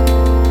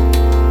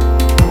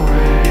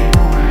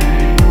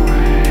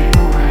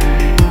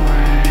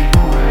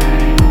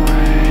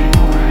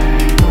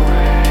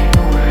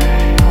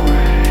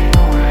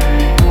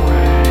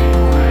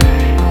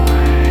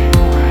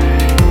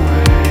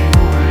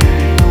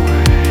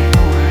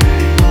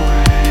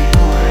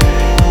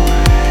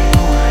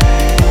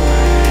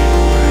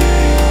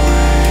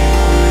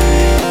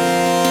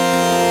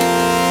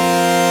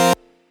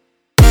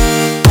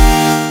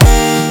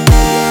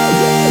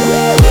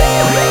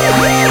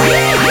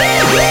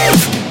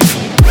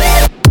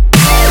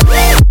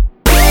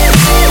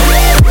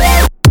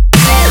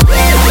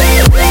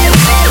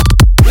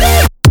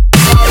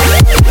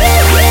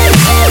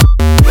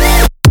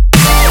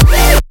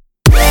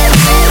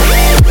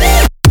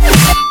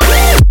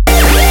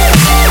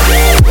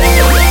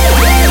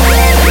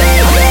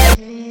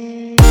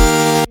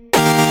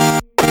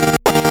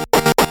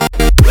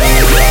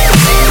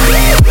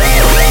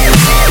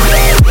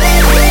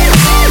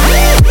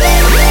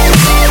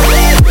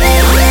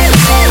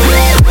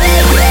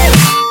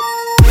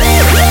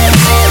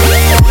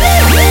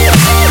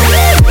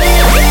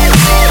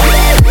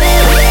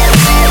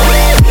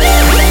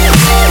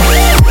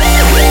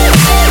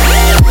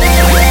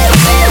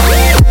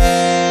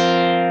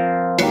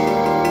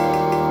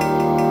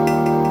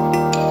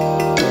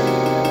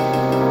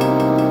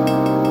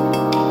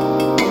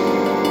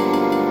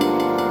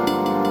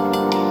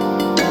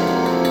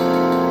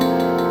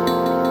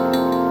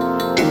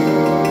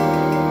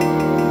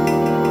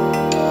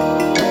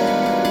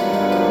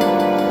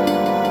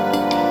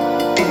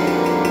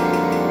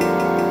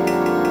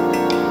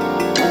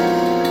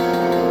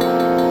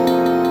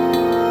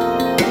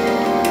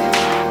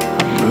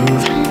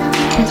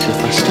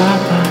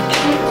 stop, I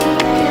keep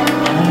moving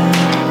on.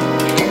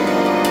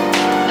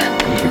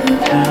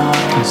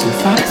 'Cause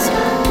if I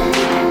stop,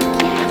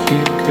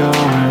 keep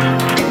going.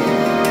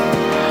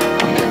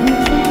 I'm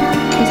moving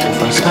on. 'Cause if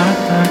I stop,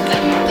 I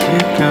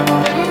keep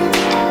going.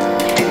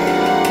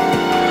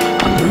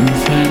 I'm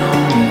moving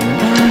on,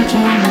 and I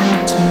don't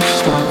want to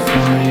stop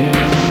for you.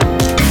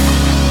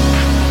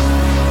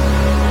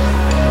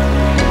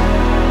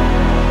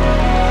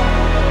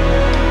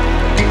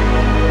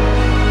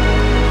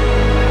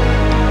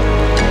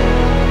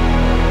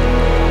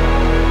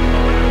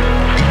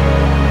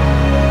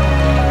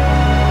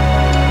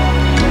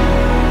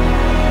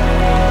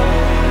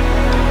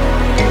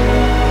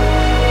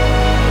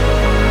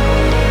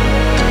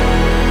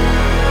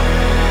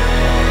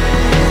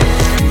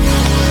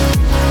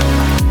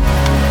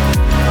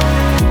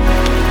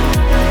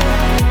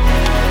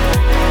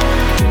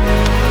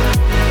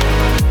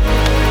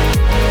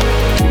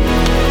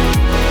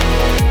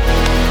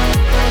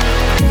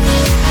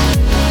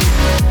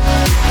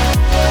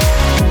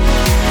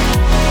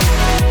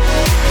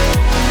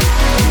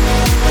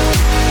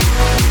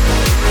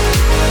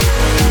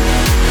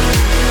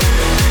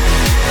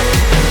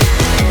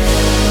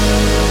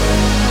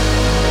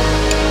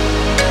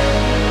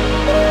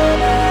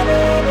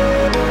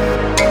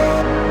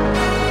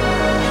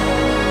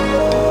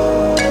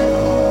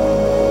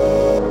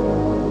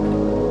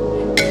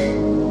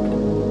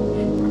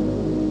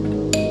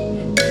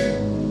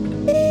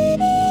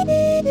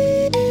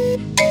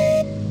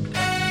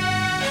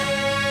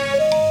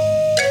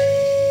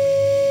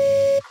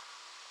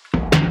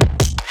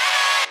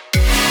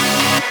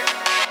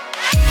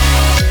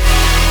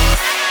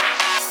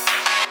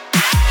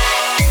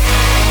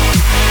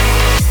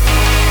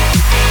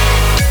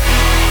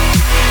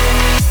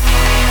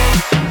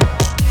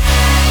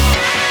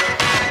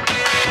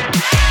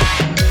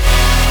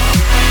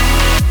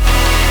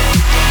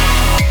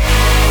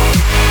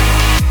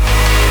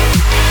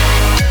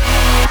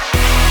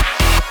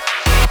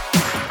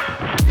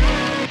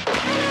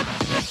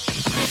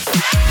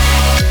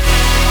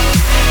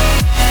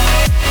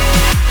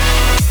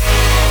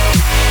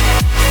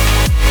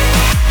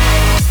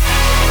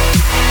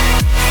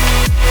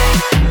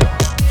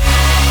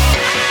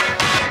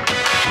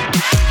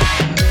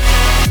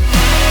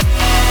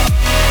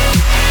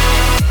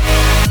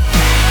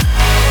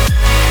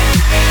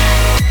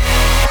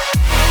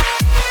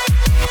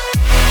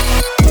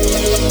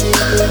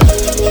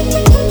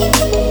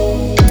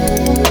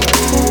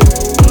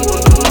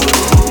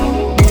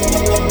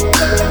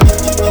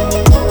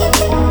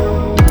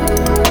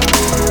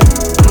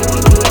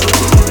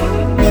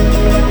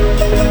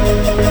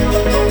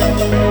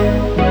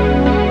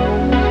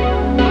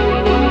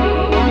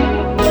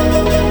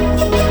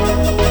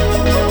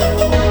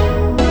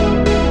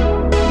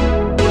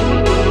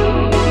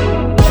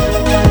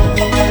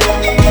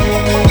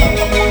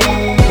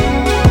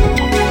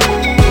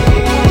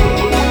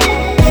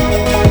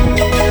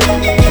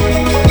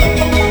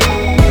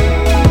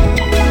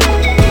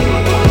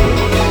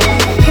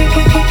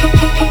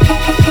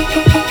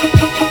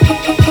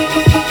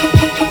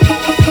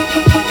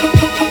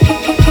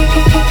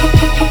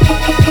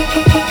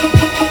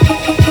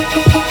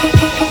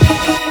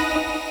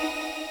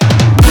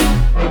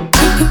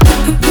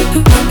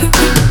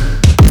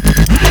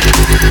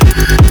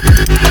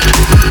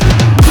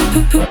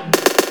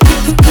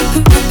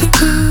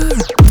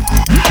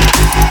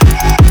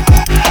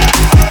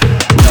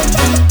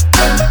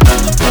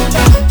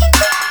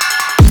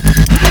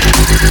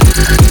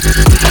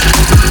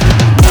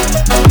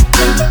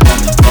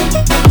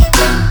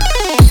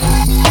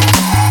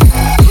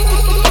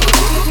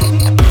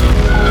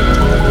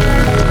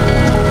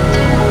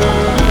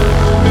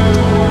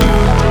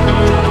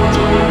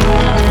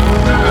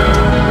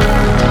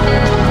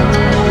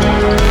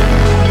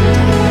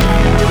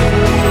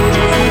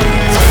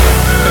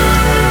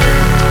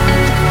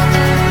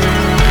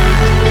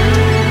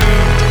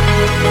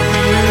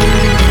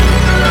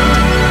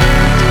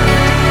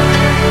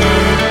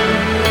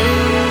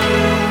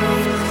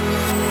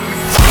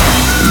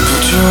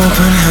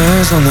 open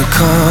hands on the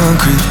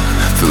concrete.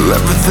 Feel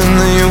everything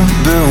that you've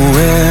been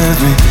with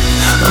me.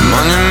 A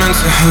monument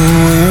to who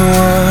you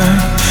were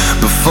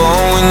before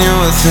we knew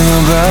a thing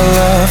about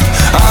love.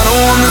 I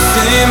don't want the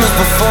same as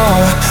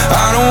before.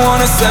 I don't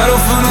wanna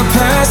settle for the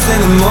past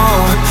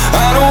anymore.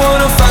 I don't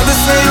wanna fight the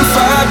same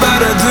fight, but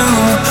I do.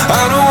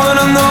 I don't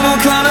wanna know what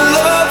kind of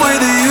love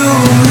with you.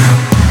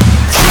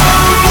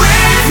 Come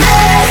with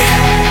me,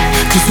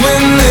 'cause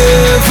we're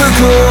never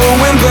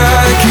going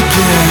back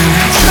again.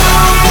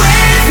 Come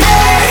with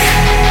me,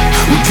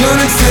 we're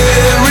gonna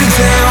tear it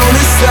down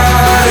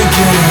inside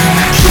again.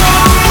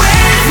 Come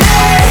with me,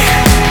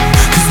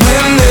 'cause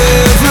we're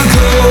never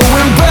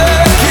going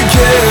back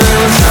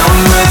again.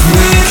 Come with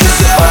me, 'cause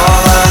you're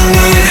all I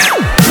need.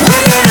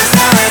 We're gonna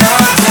tear it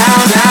all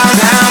down, down,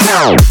 down,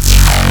 down.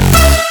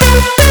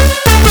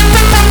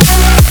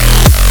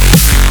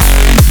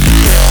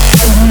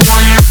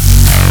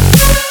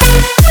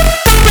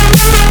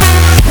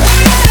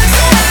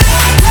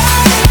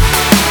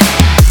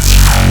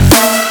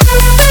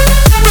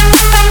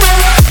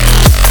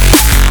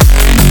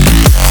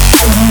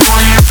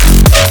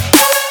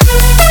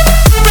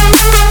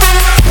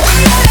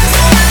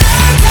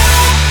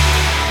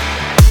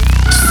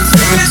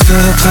 to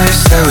the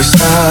place that we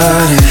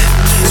started.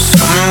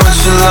 Show me what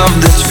you love,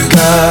 that you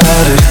got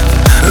it.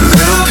 A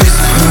little piece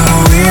of who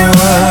we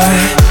were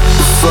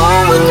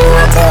before we knew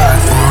what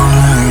that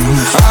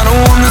was. I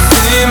don't wanna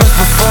seem as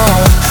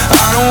before.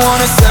 I don't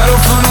wanna settle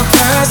for the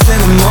past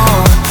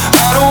anymore.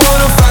 I don't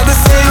wanna fight the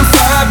same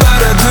fight, but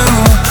I do.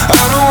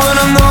 I don't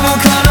wanna know what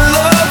kind of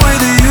love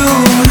with you.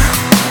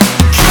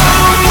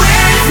 Come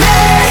with me,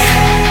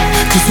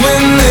 'cause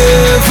we're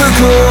never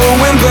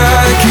going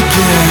back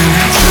again.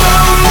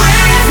 Come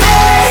with me,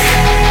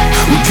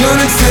 we're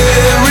gonna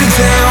tear it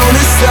down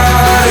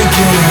inside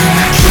again.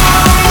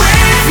 Come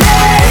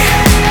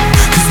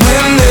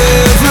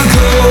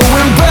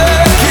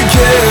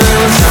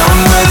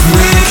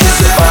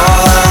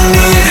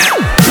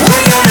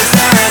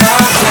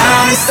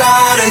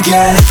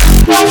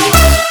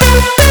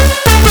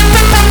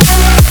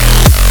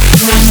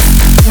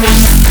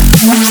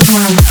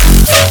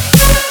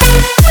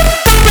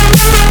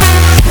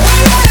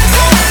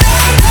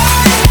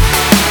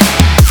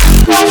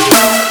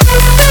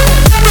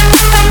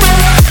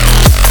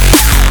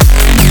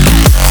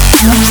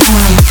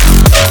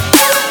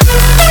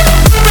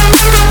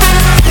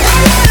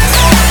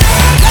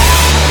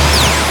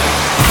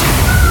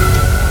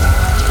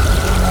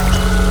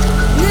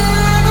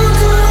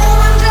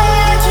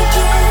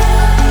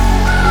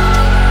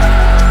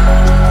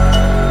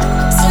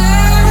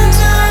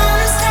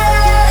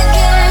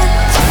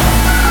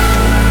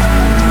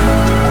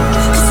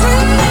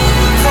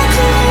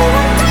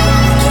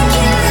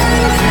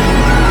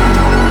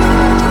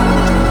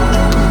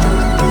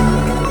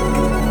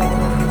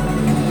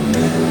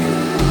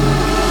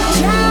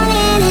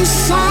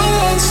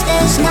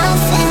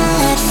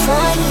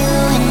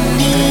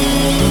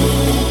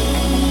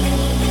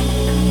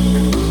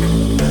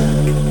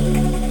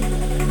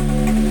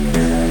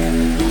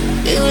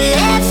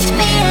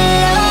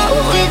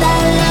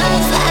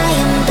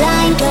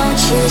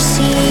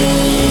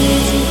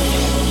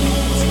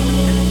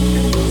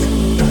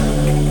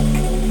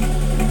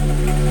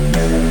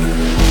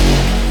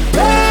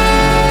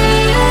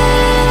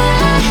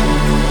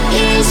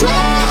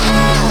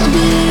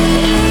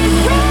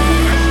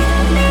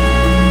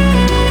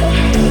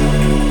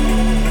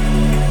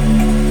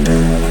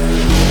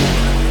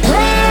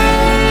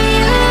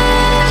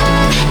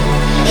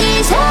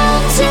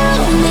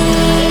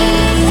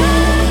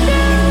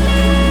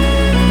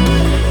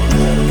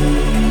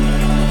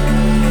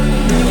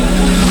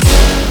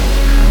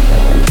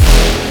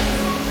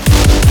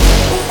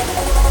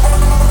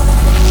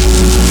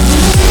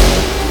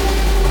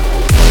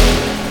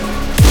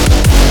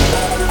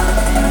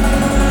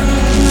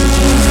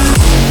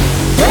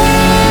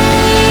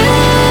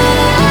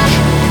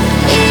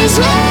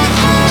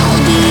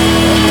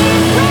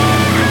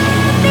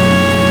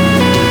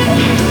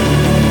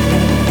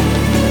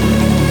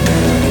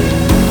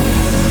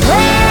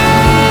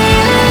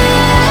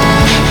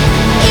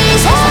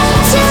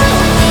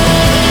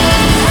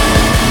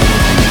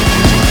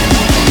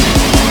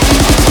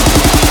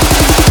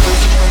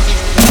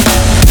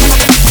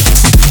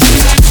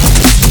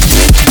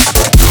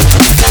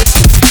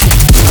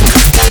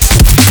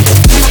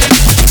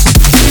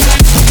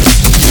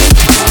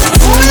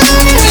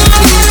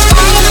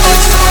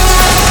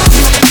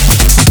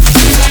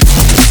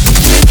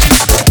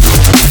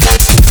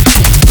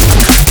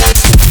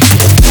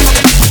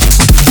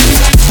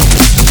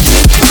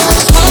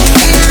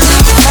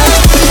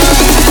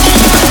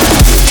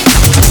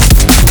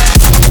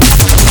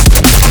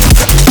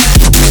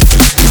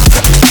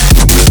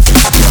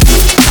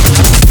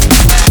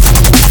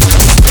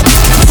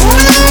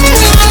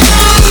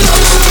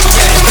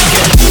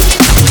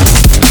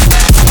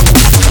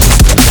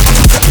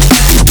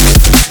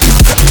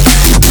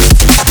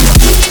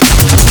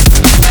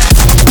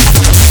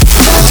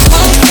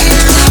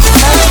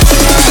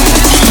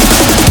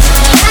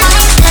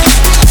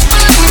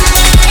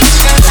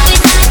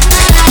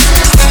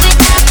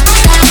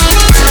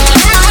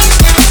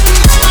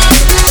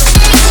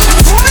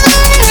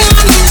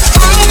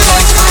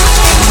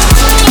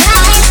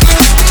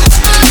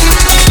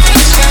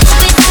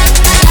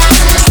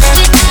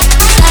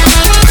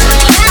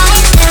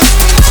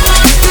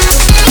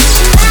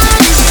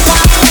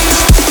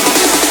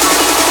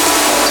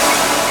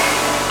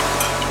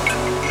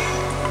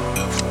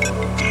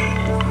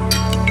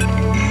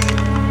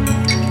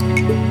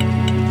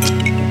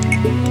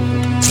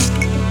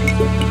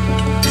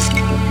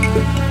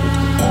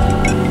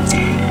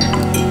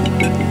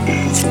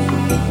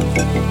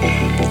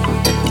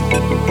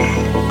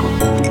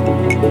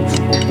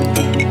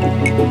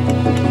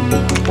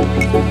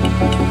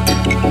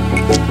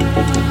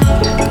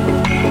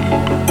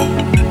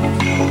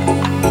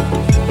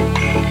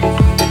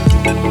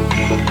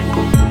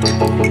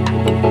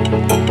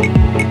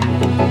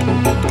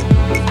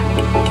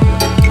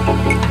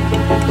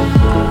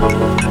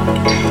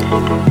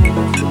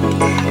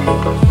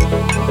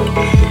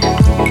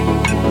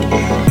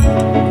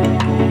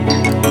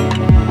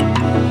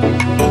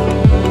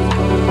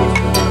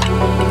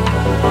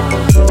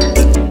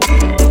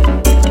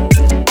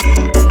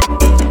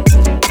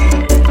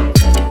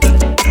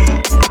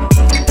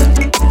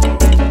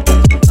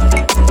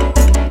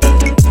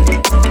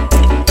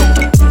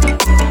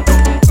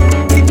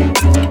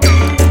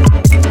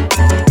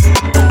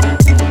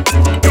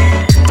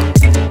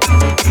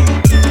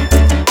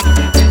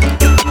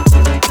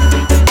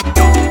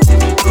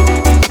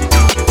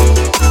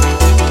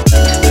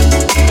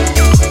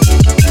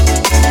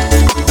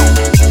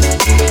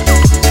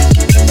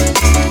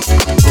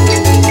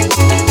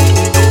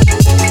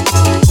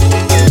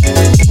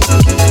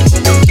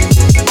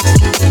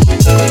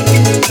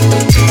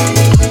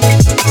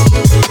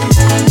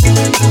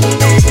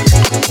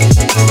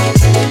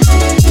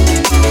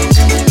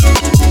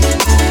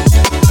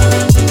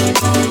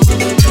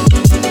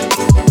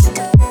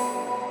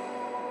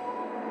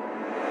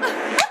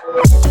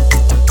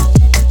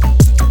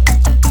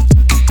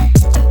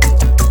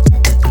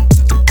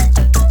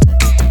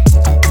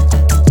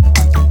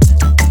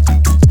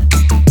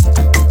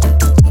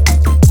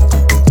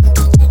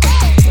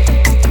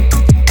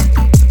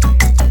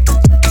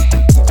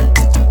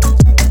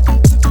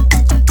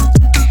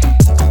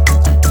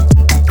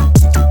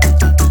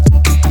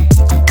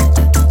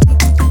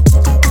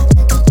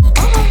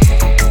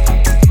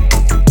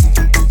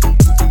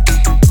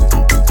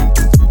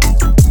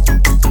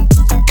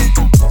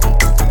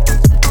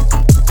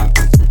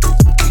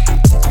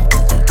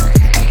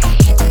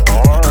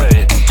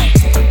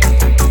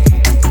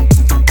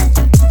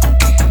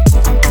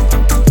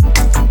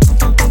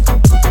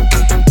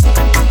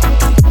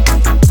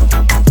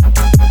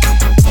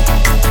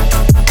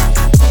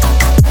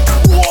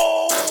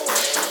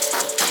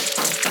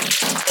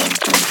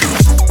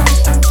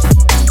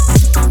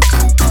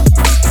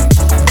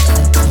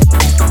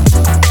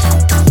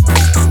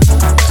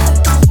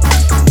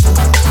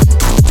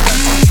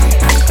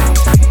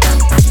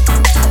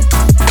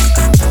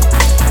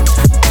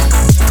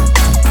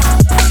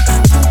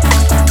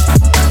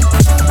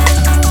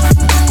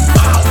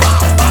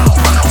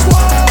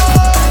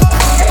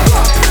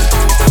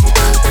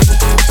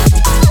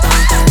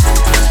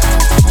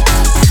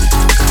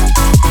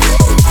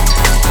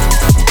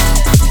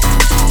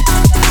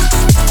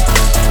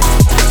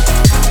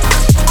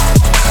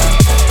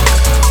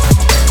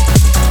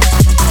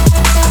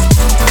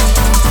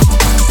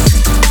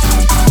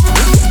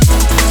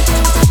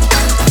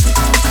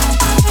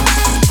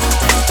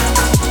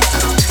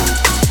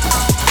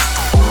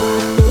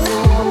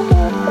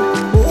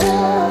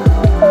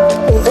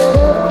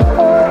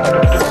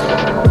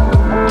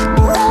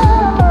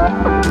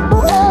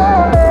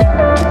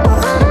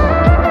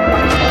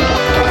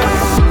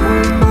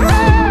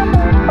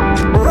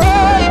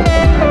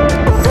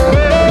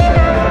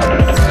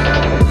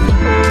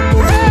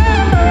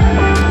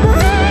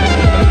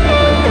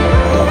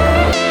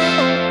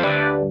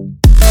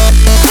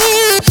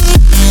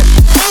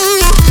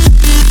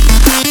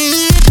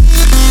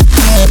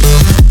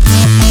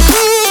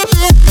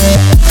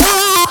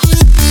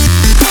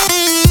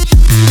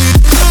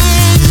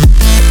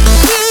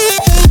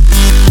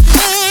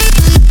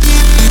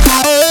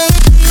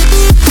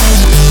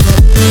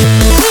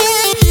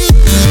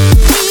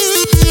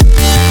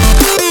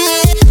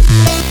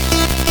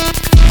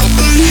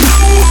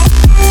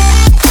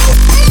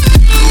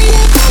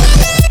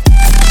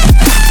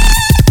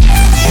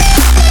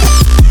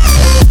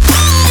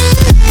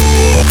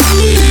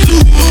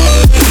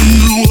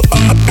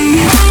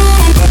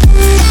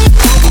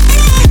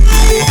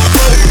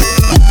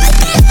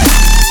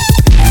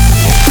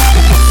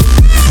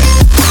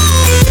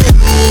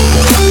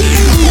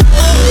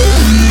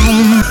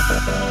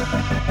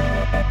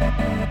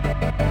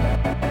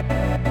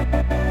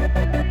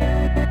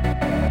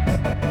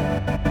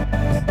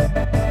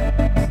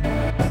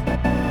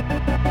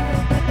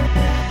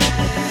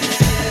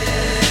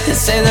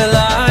say that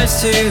life's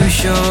too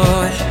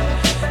short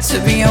to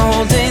be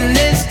holding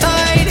this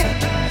tight.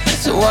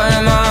 So why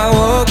am I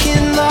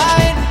walking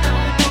light?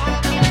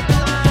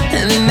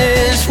 And in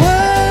this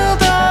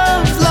world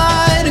of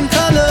light and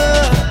color,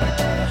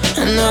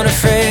 I'm not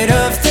afraid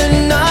of the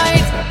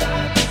night,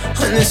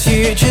 when this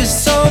future's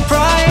so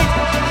bright.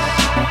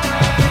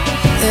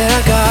 Yeah,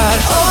 I got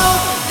all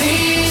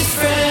these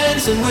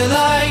friends and we're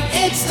like,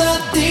 it's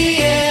not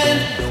the end.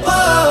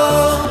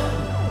 Whoa,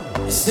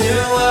 this new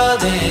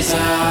world is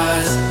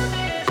ours.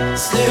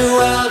 This new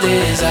world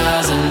is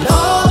ours. And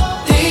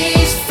all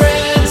these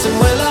friends and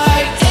we're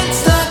like,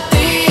 it's not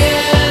the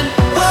end.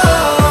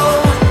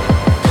 Whoa,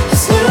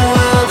 this new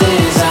world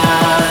is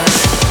ours.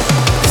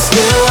 This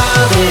new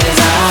world is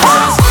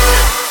ours.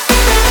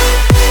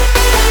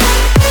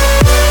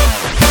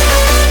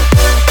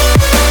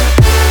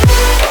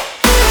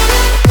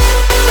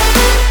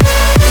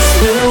 This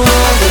new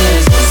world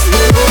is ours.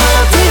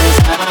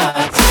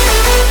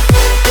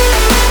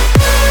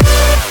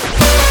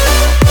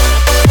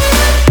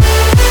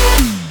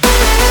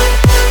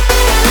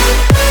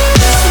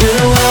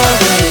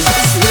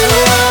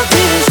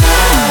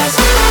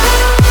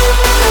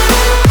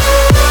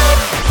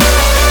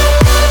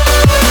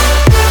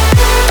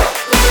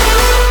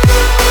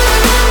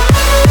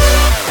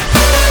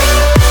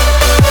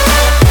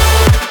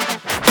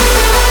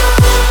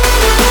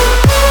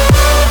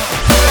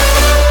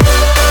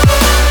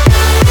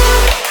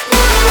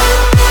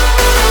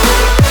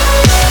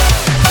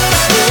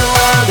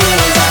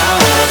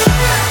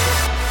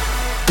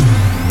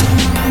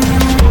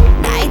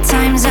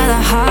 Nighttimes are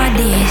the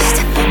hardest.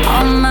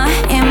 All my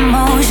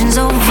emotions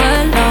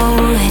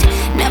overload.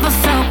 Never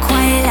felt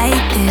quite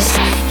like this.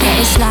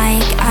 Yeah, it's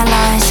like I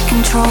lost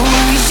control.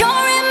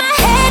 You're in my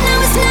head, now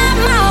it's not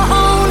my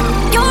own.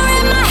 You're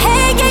in my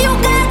head, yeah, you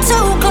got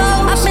too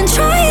close. I've been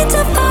trying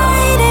to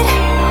fight it,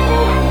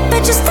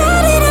 but you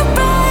started a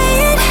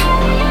riot.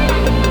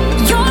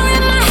 You're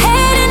in my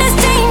head and it's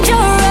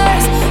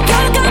dangerous. You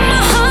got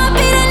my heart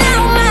beating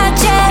out my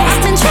chest.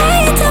 Been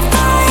trying to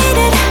fight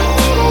it,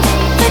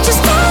 but you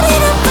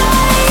started a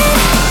riot,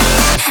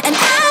 and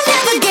I'm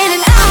never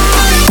getting out.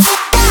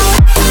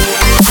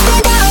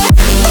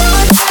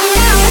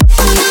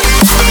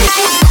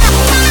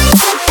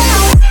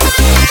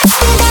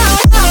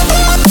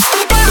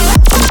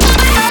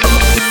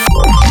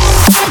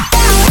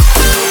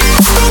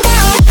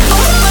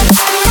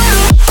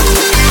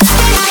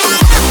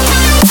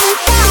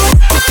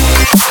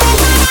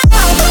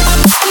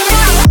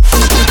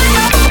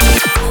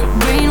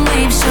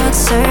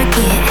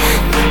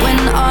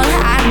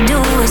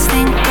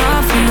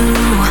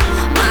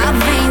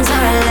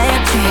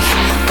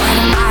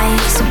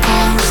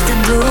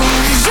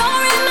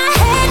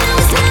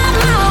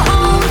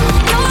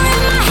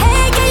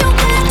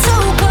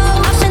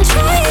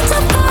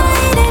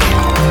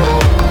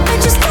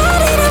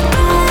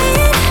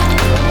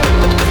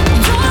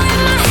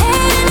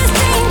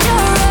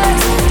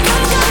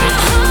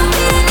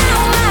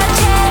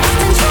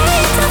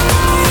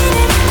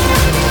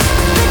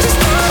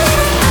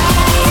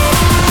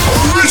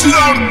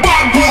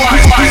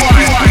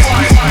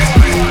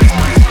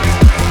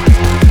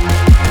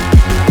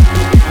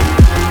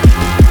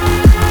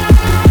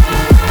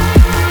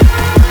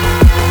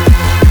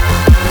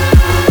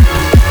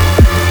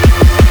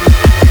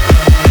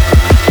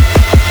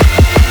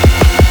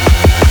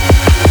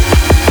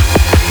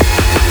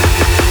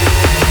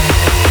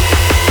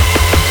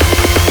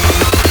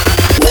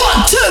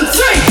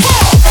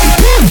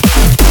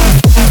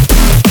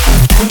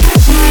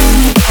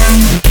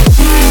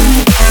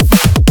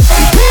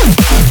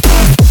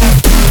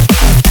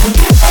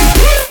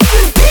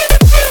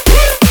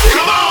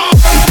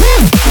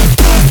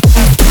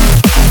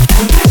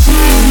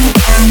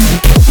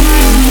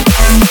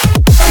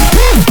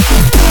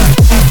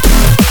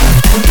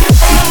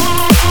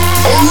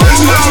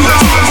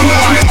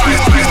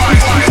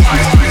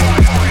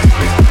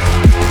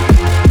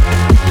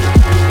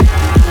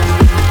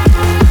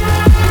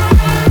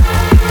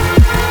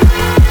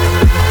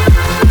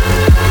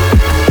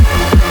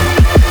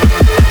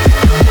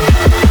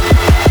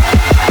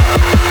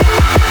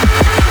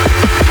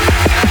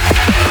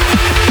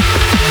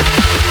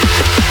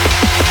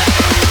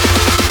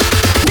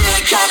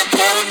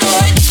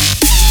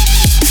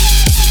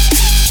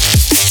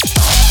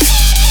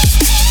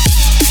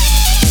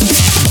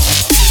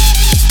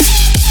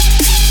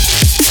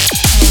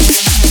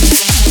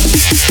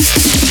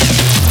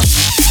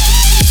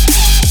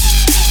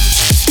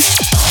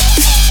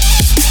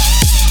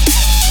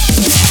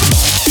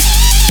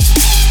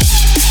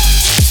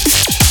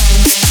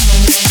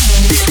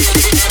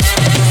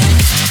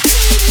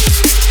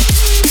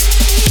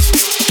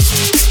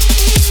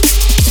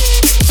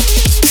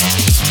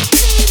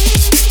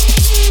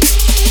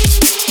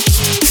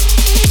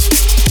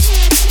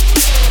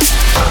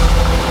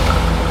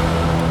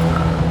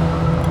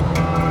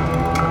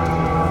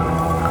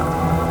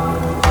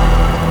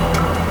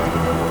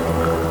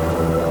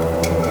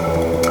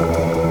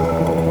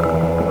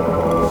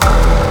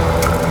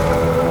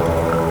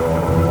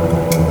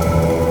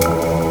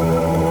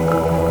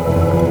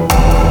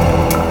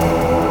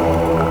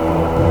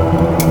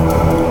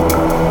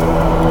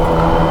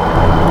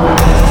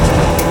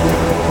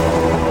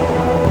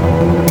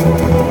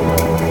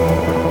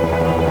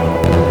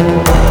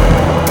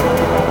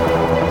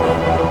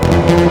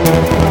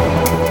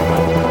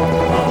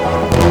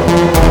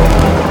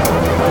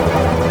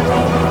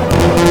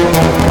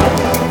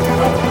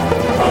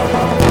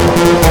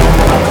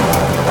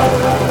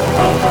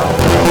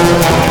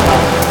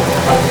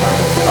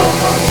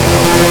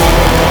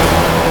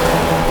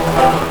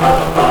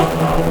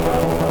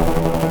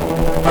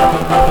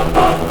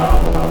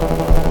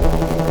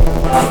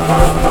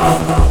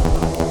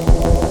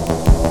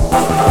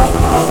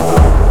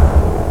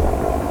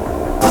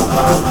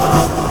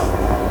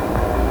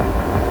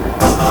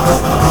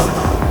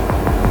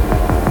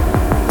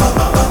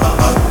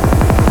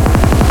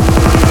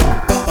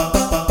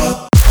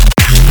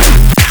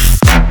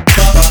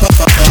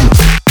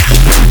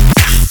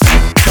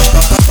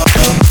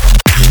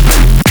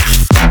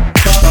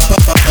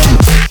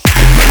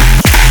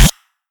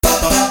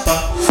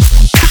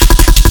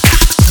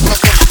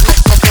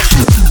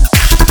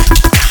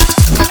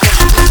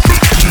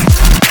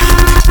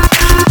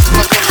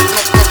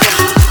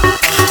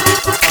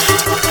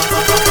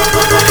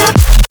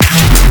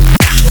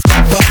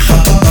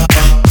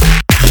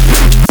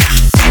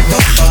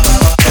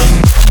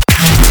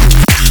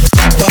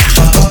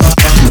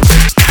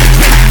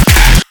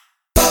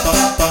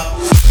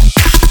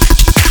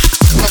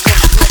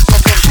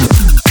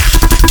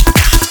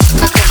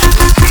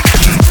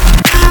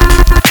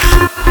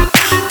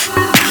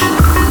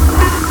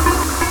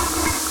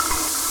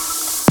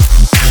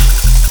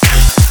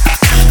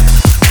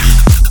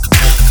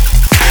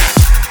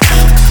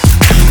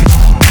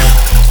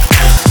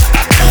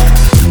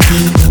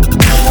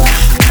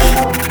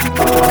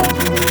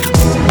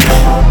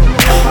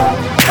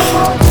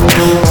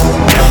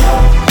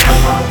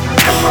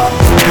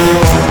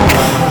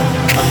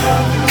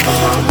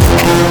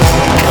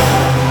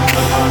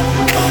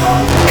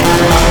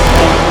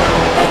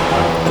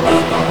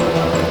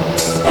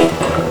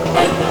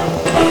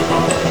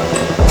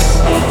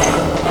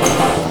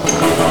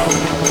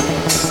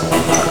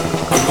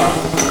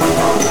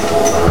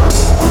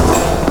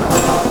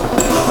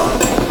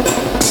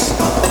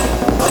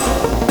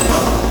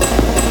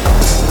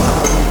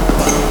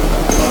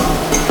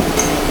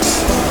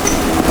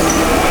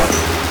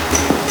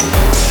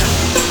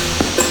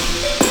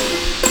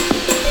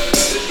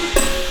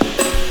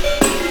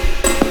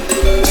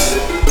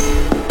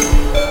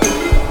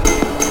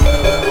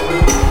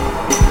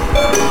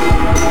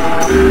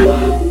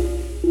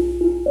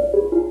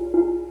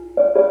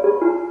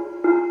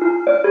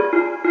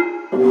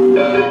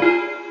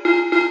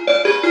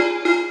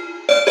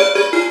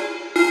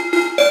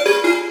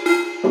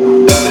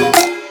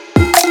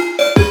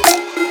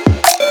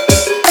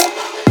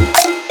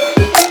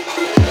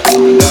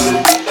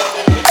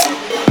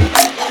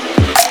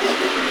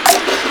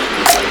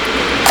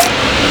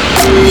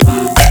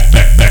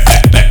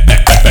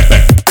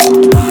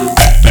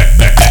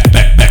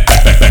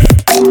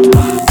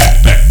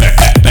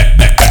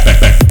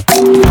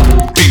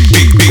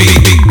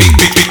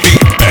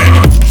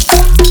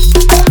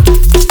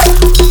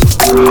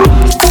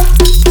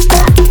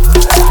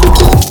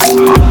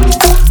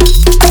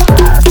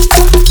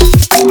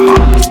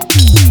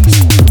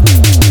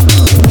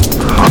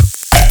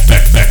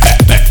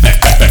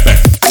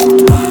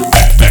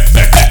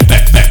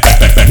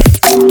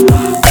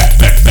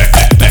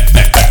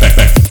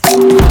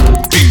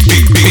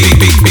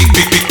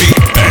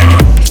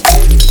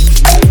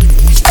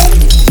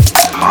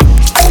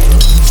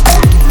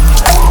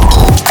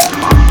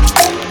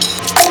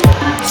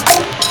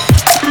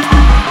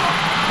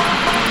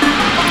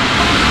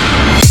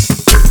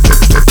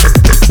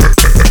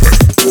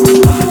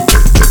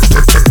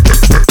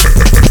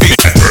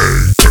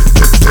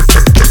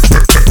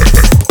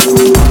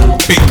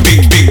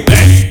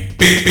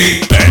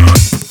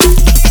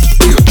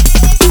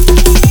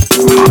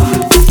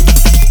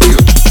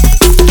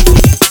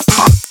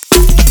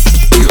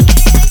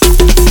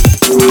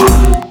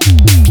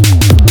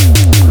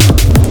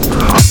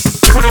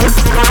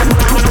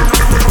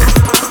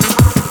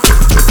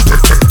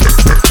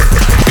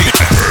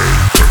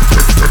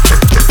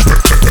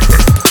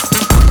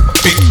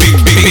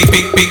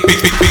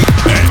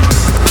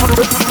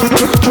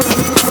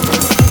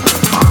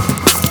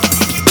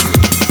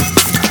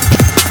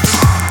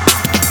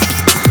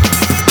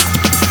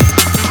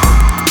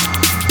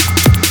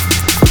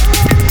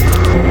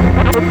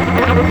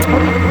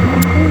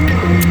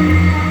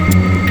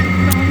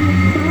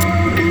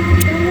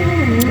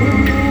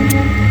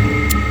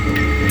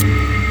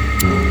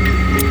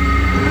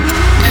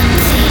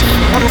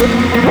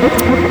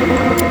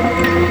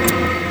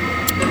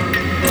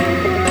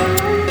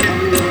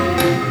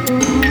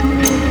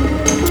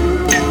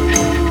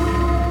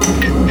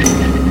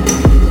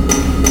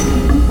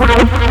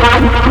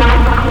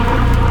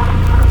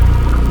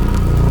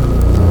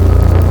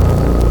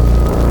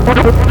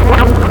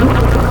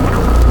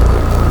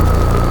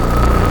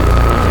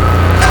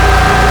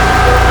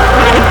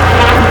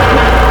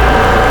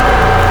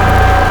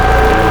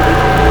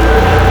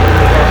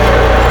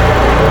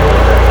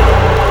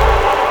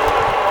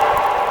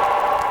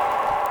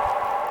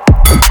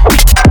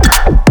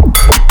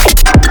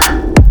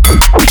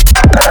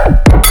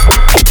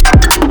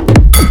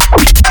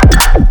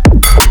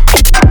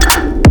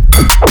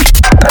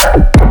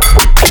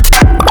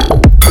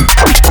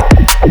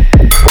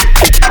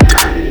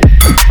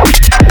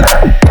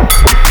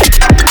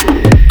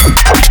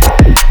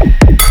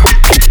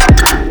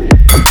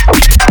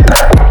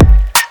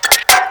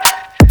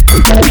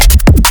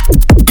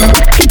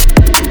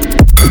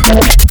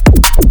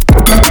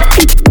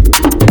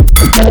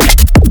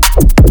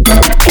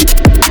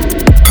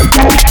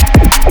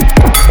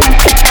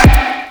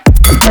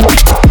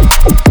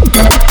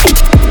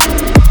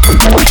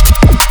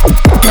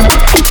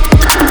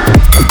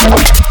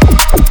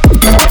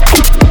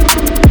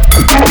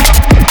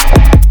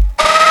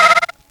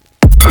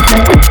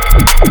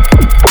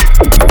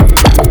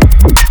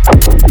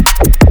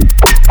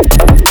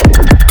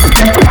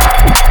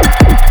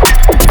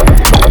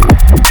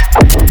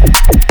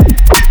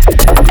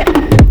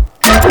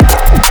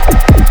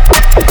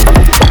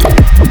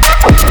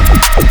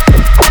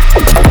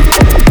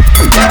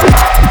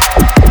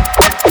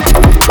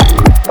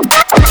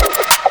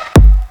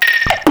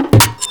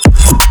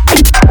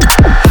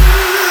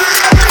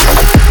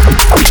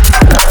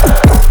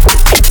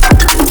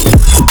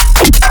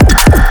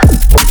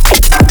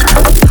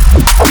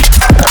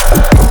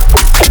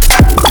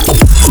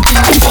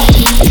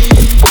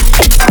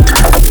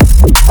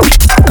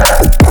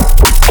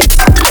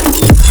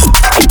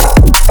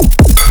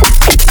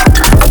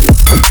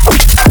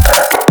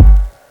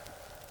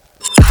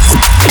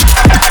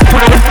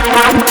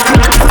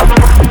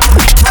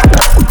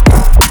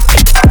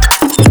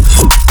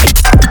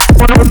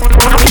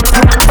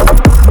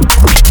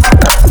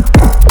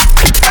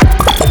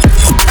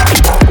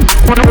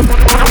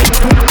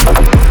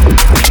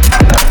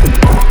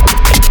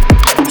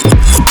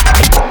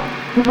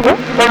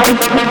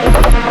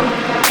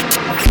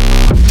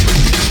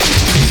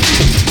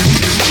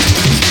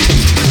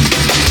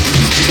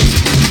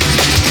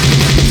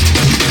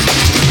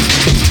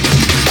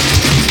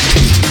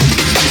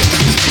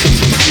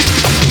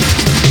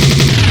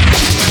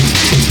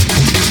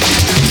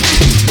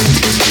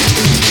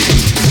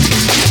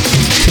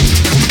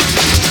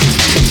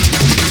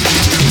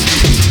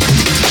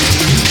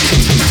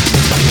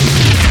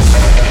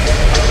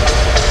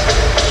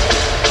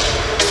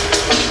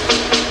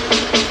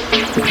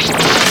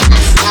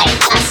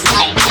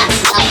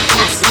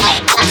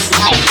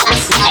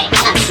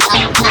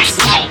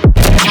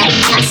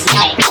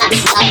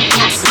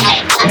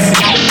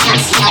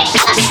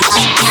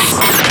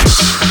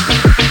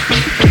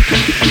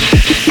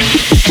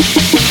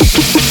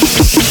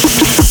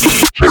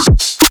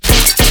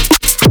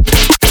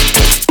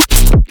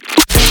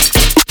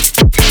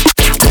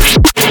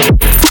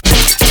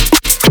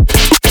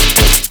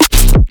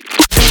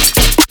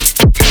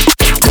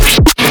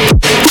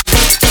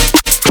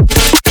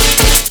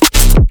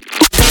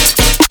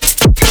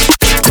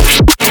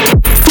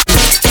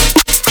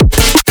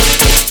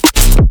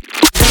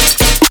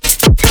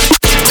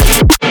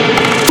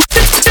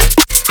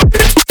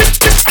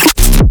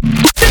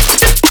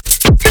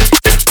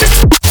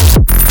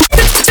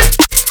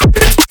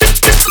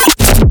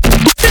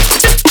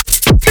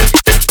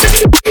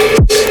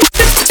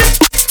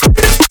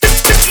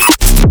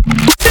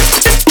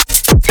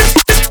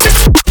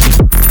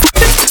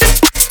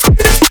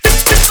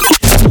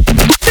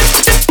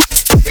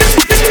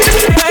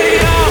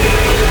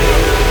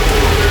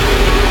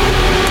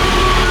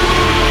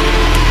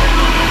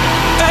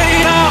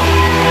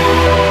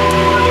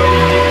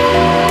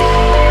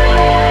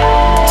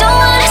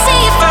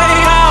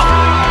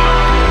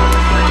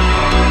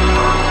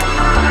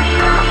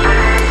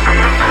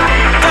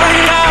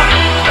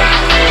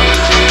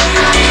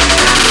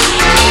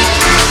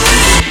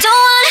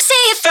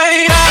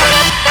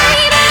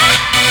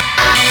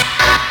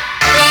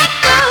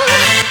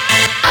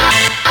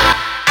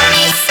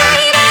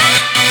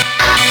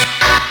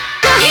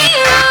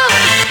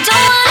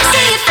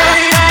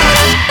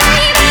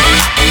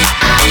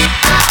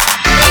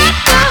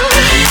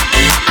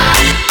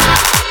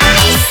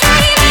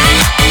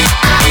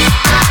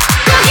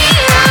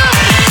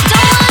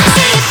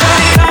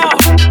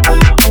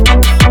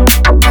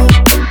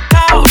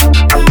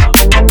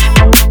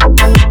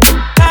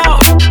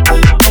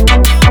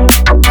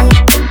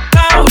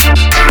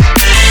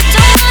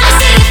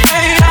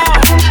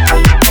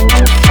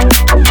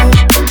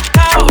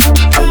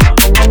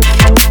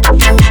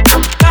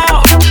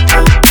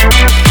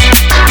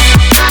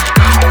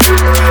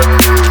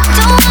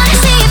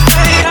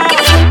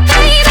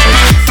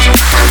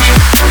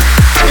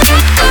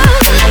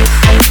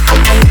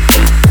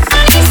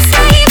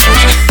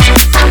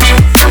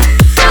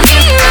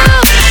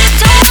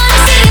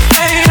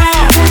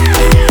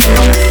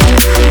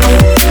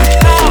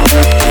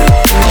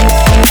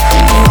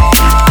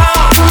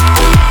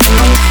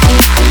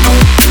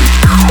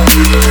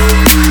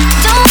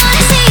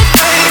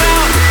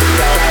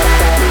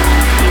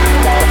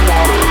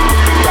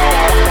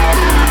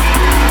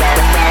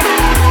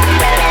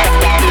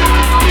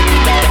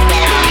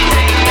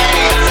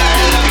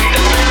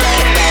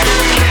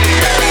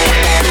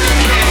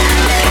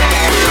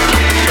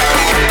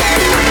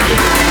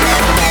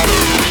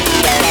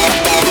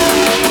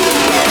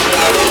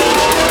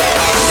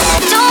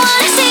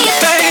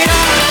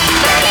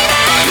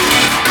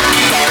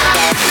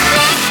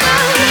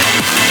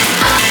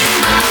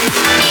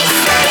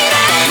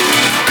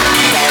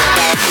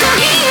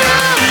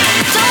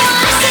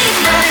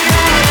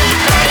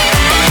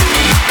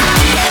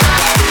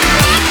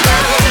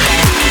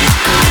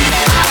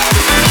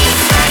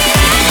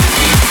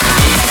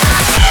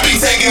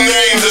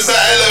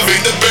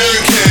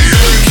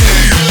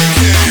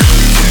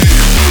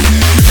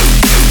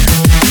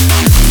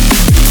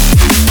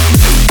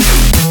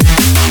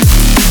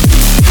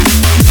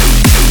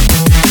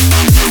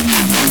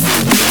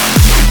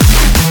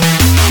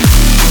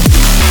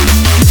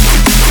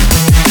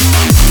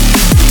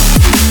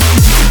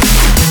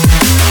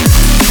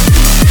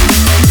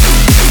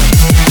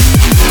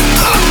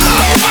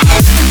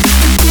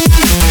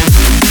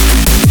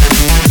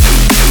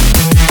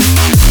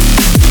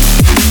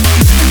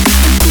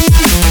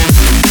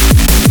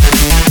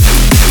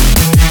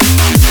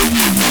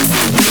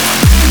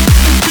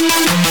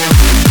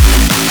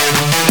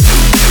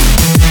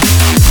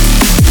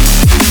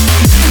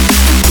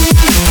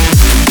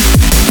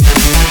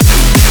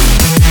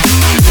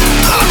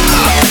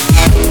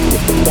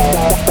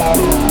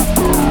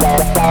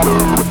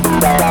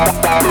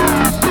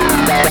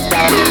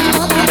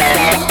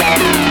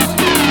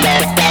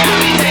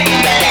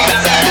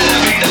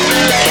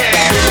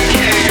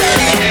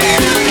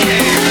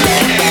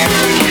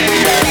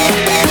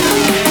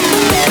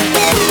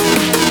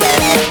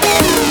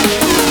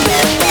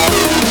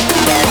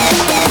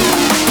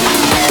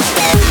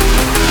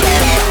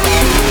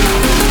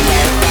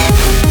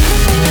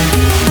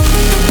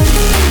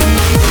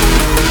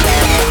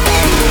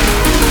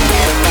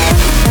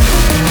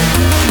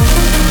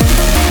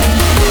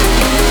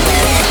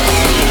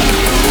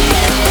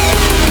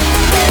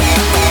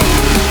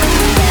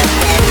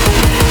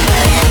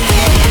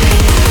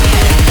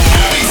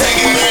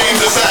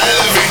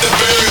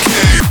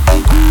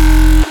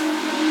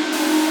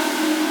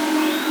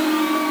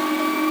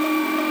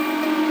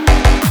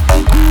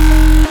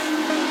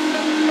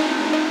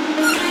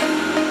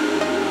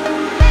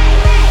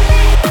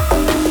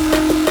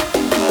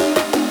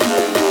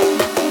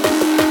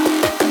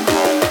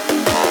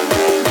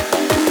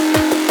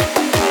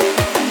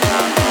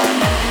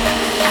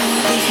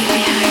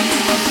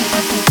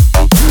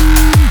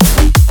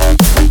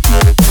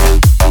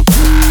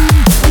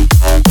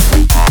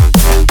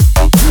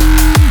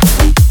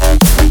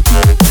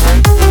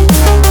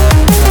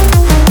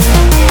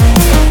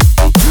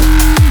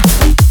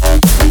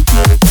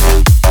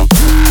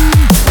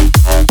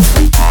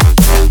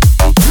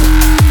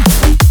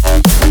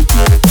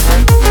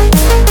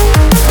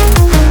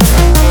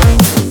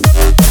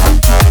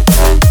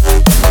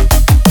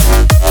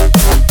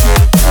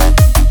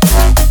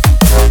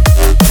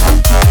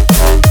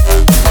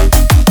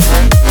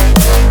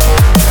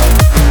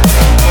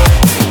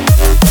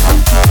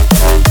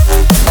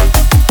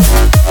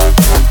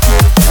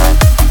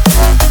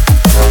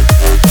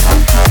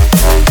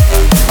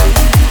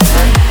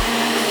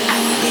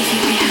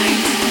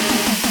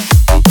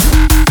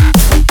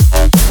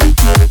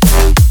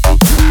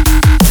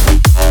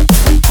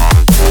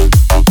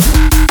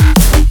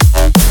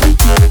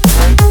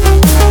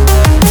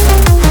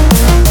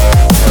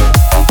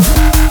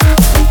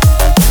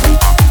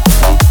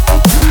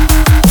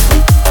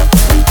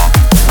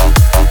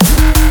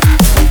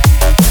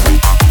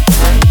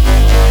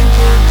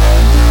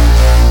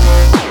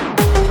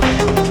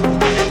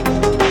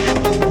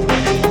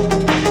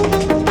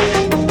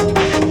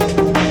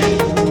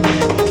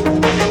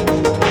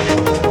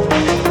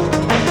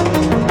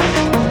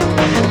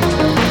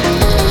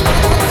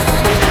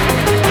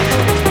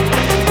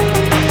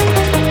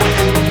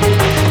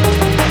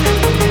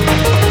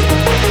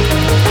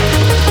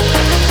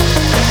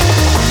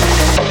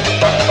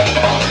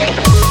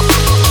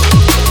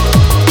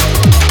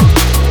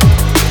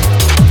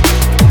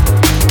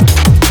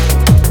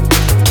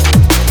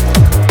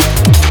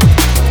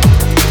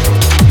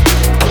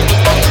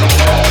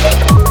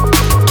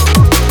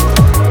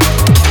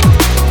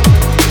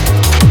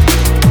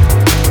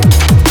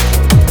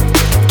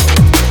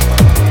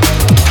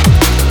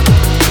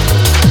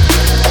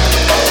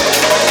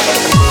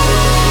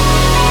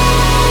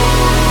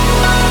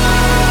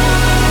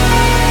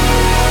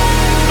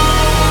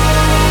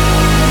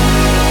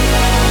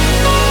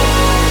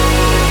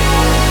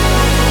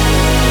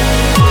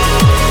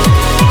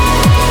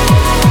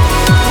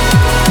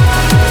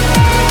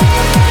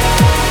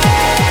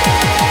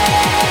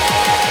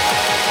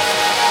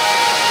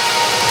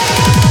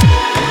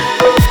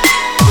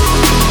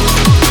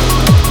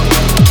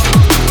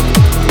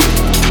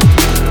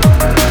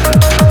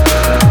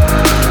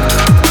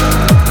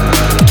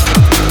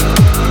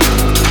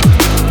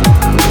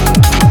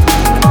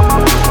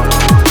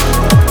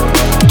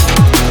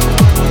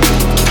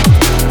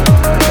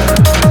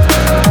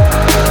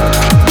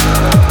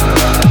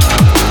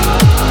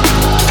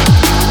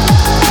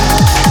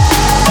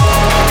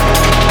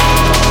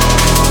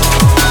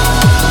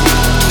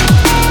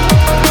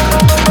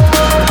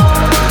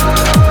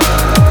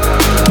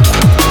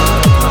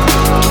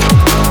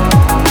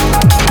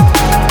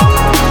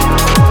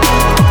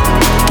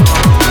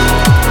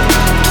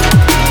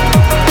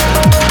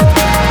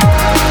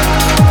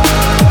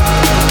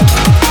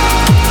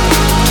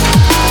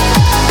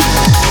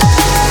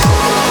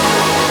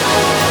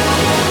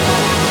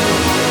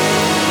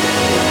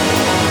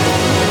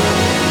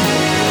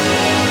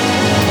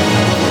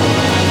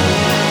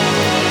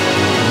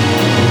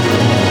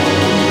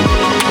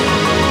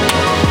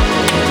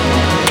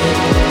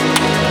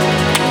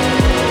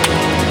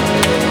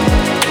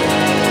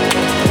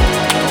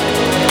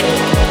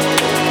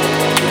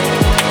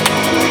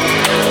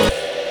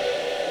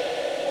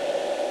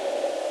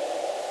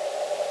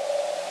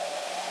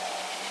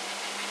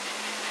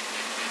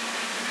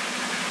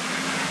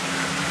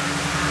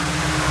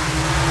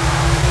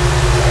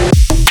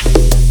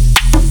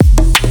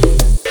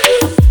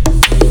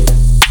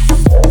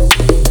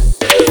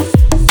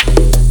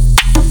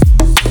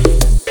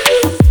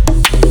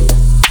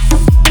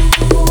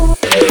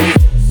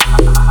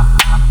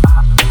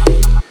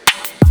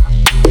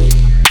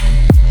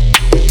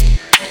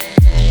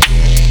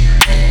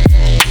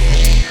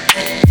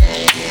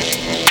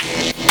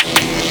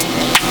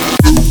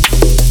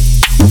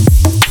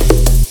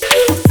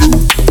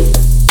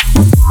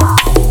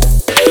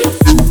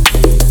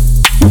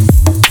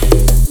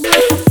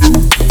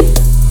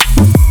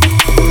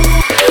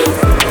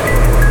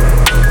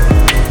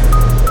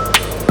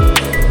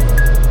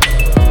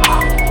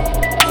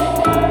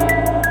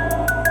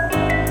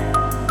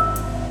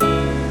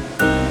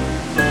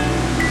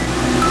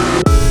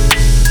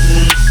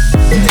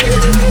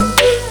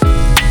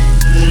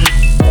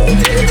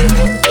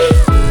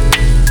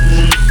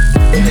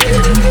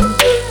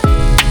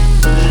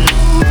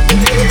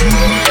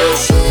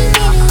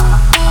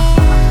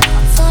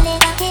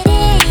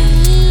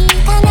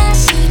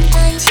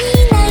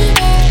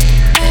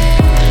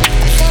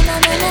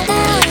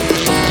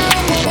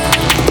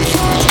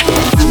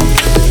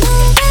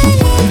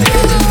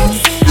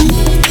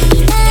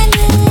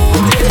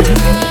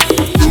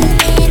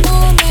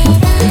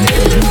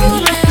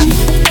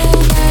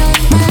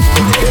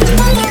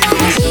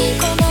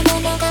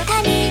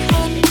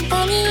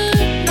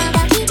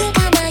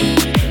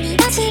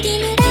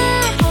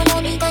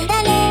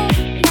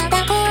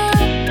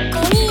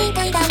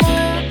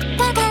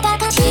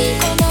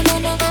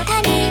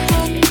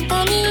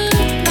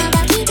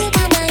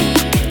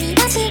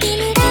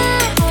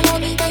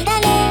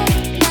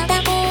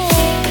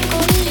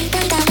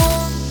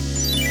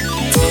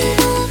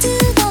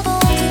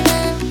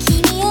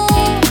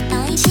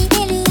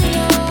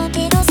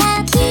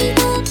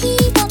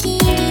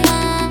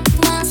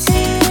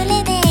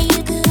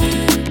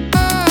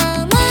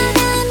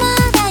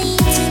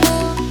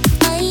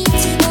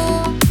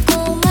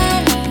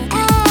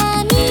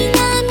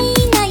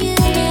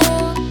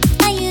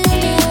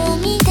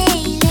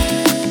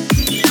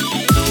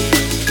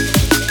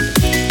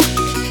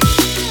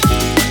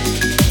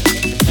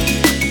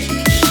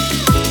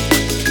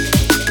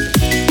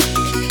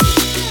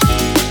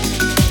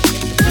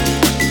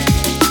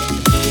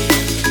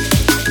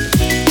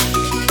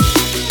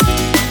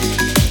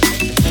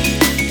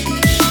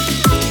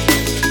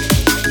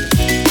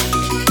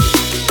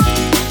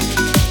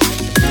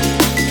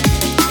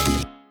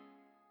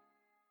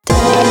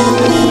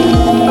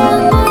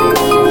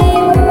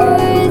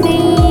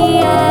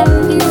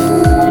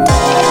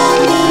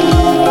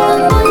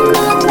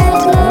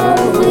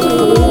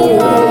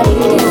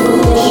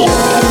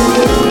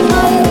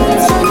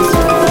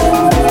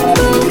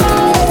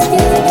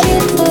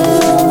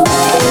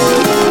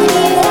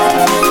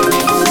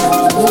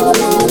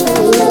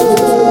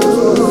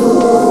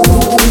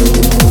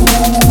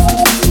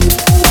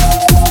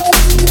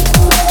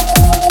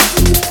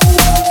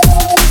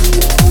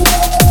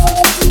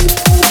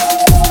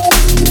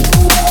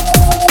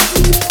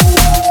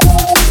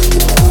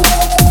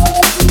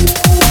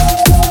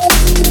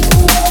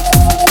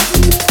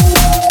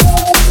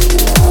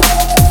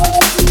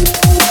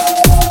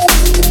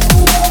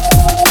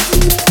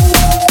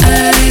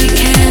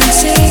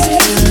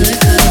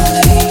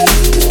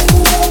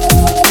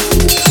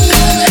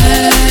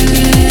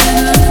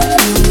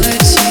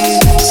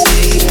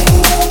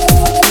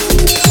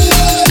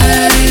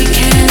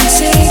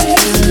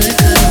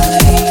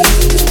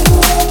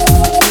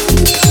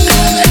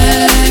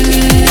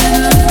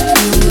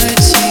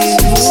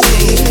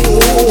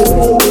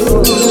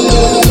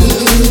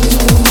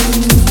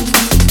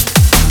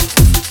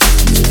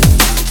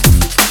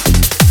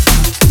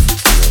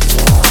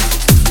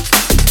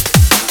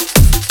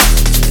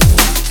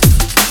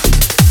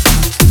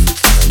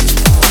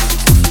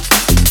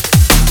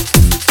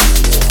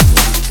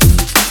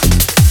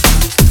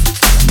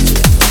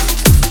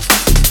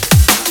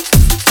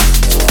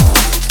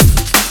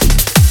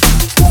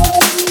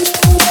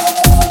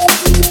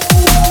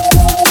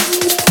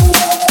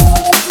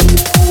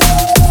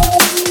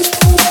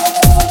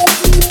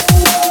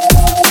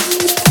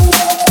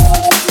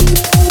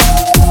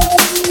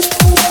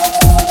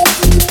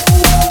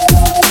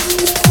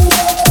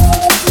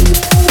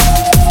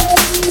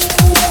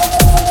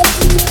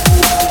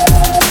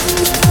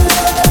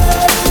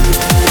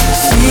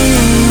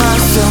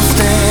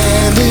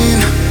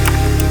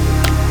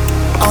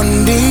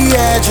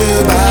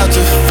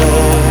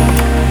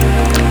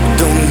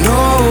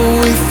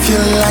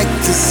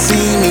 like to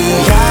see me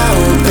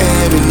out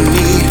there in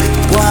need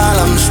while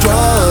I'm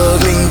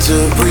struggling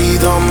to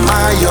breathe on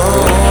my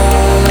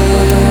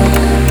own.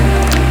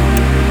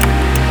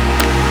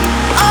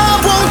 I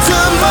won't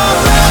turn my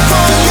back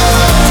on you,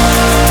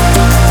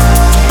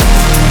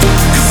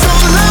 'cause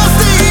your love's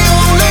the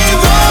only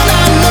one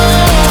I know.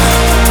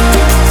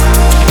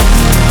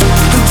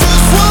 And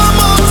just one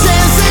more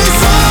chance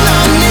is all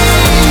I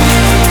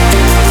need.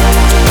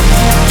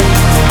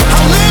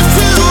 I'll lift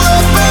you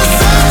up and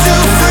set you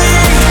free.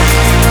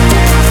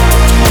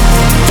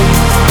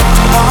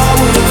 I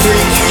will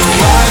take you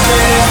right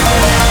there.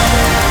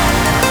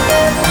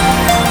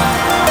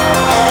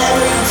 I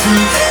will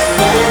take you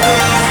right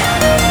there.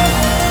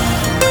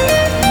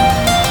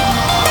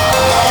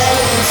 I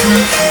will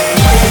take you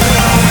right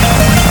there.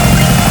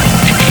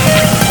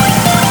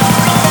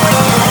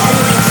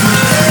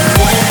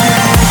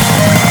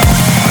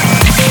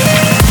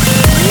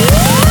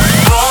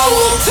 I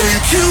will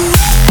take you.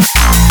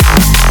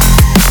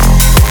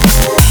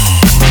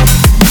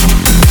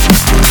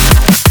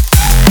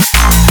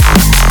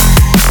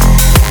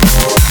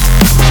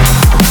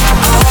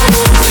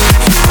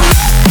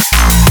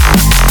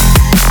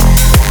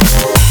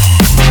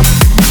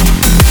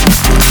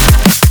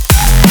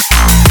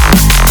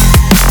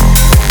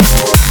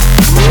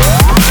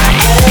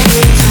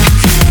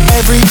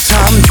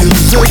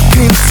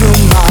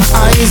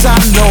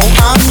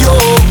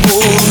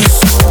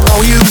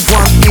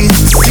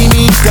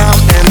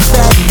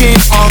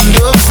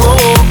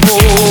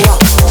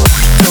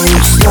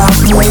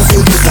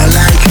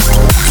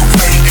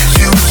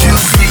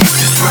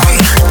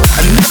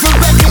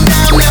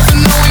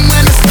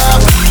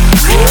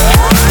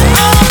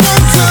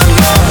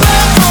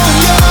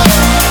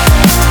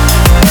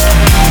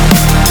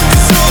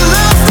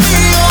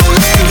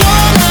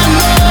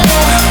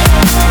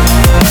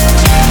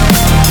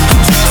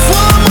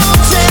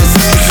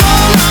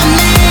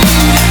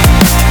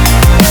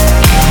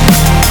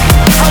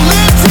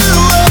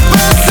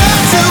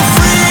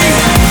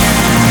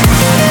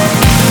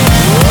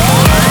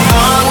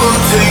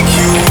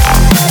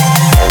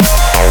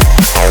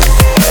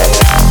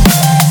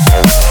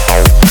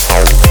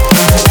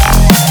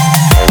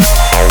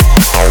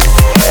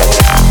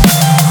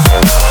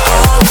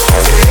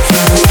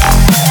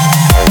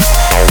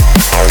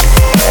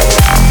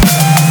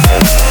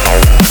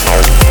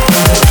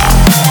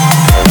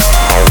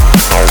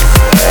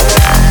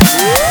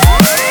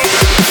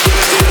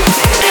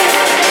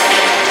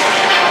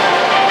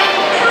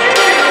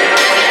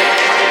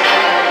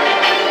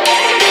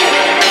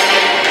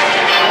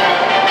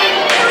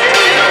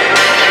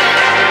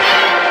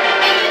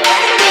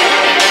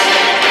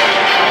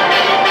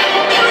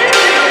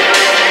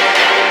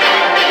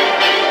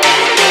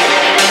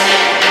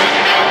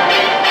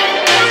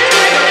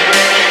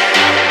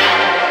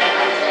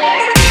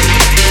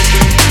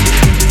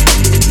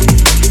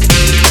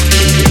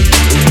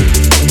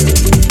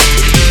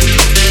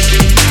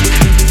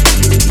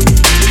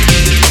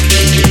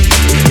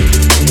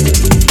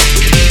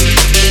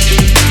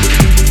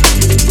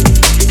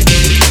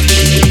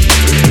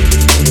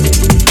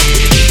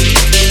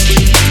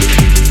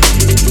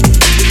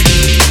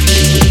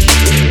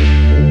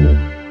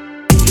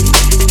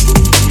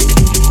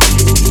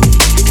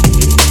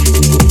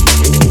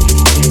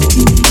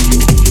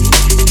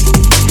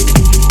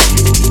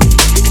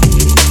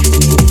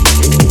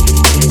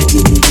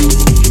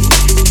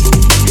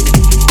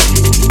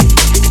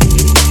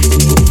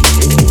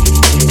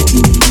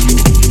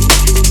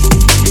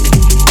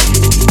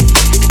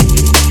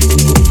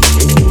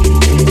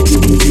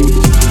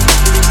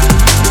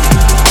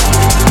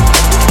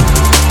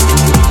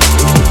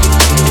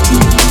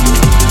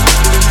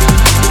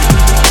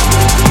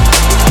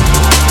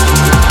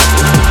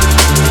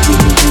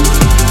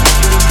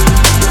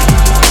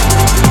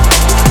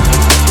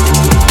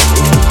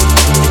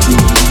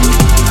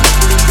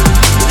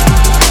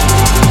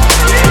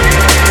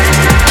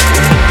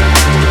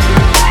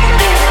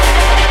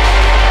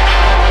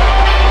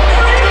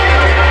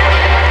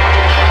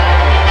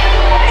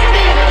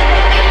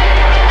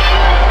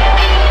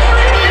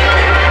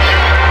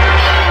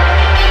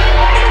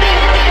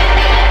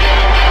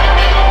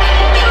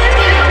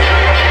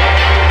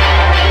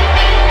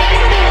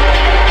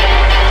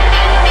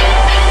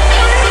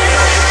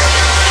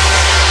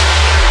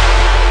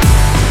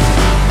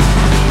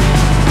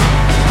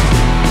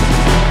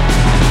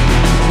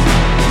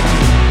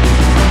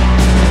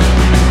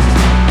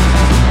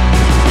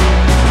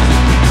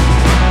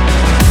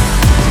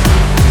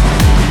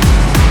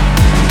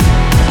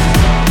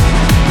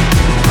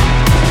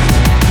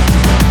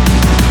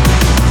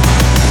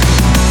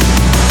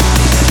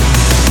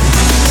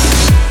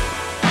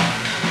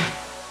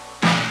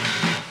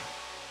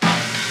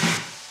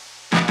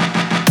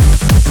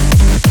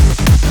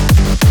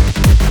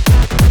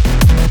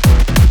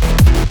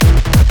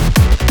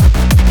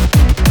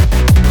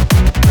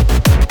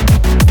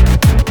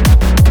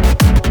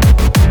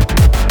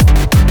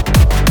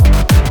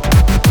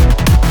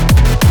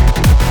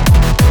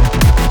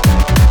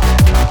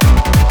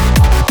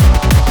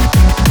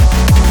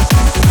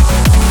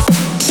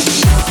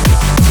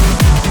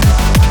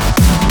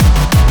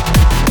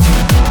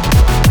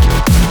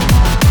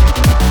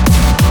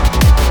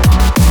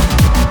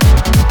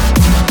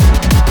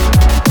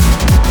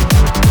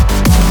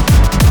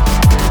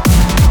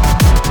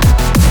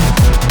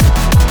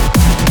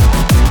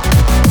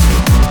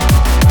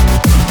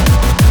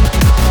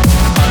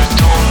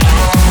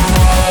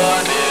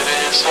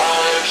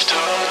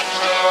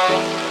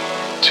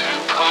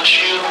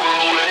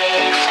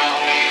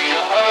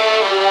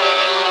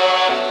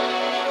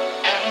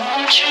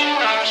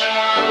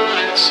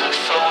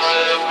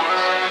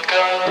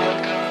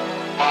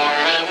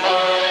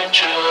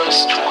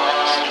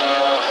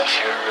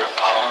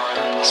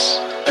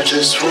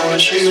 just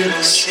want you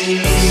to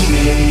see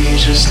me.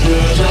 Just know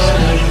that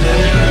I'm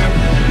there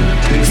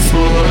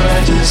before I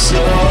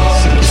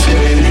dissolve and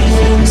fade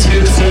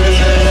into thin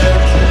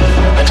air.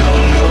 I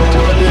don't know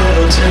what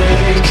it'll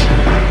take,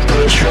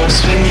 but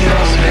trust me,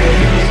 I'll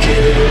make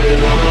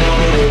it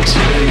all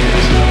to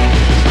you.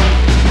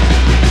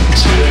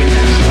 To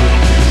you.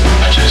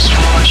 I just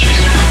want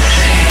you to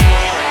see me.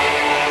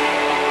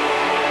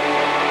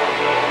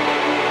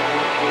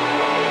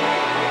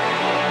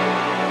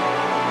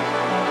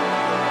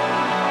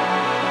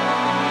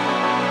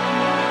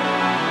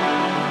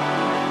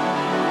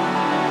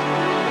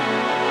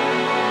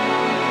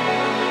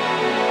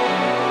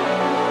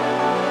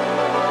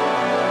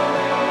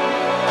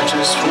 I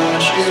just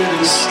want you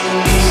to see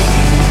me.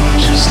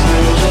 Just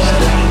know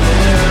that I'm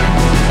there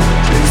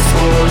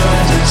before I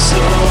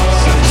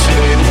dissolve and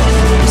fade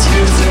into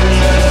thin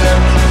air.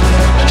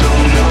 I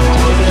don't know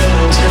what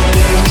it'll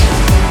take,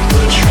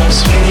 but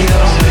trust me,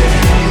 I'll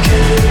make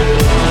it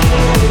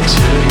all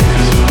to you.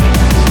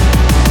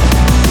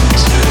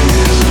 To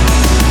you.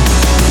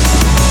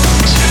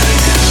 To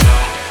you.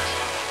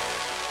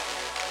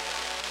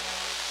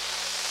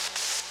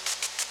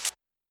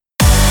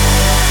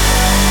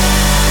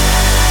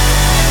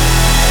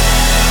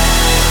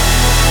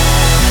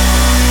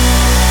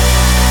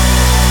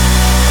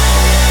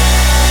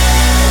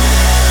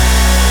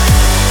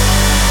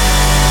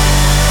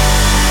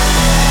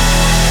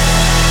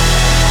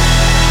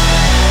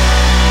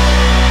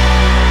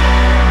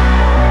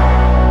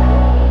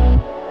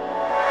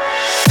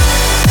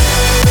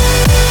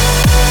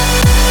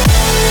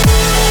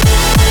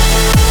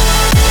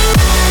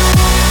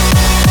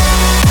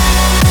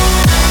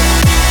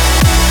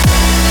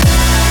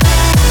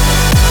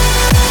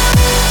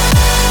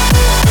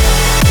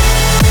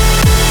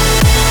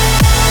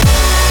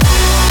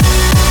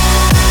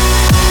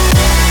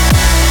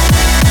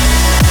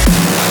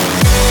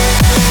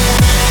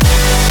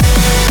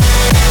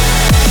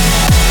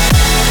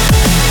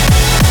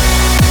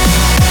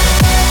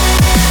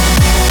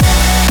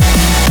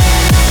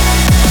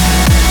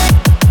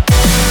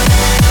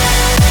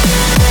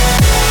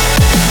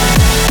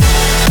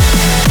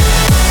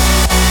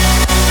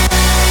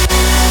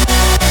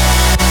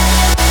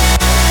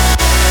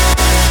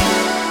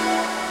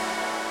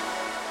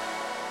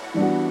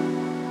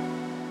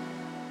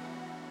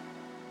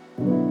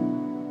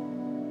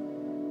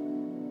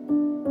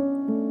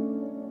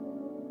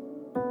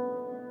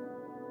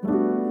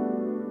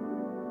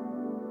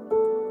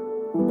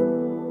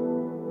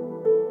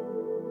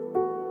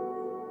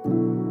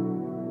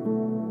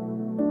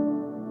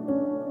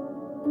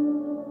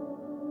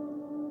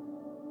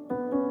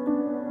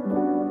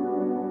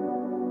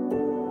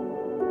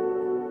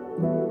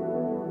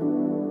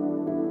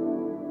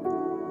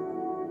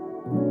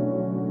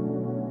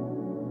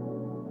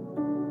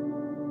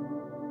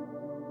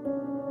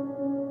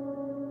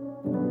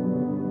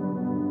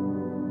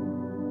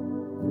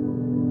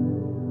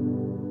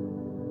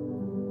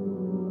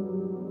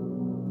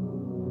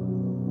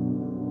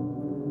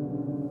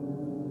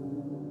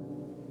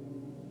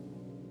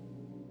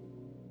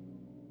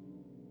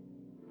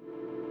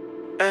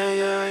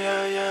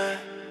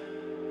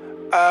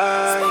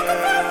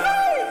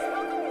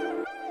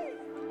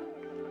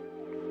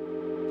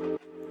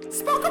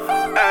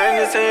 I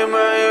ain't saying my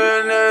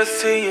ear, never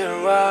see you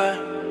right.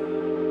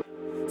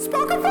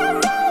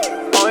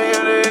 Oh,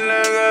 yeah,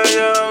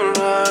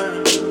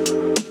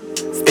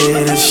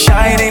 it is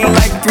shining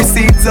like 3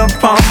 seeds of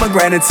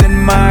pomegranates in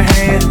my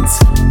hands.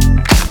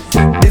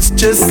 It's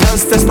just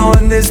us that's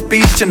on this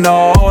beach and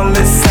all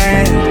this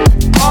sand,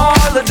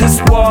 all of this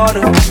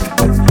water.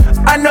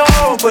 I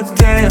know, but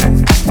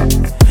damn,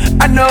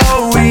 I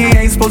know we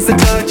ain't supposed to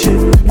touch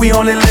it. We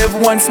only live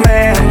once,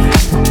 man.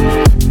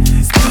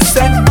 You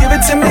said, give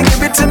it to me,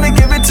 give it to me,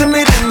 give it to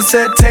me. Then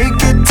said,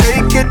 take it,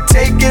 take it,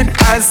 take it.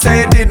 I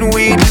said, didn't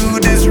we do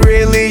this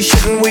really?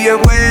 Shouldn't we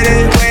have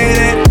waited?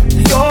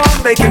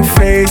 You're making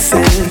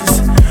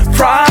faces,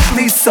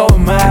 probably so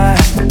am I.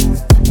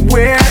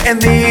 We're in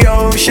the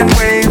ocean,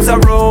 waves are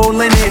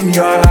rolling in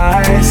your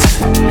eyes.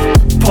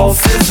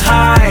 Pulses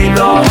high,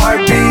 the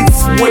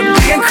heartbeats, we're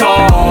being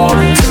called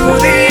to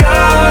the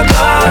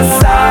other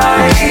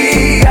side.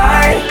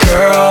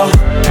 Girl,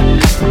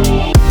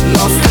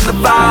 lost in the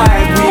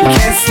vibe, we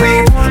can't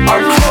sleep,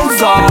 our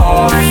clothes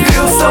off,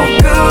 feel so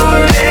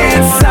good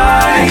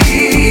inside.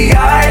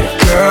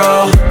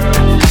 Girl,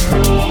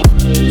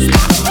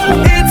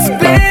 it's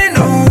been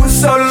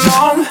so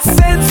long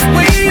since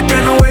we've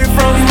been away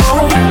from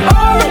home.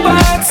 All the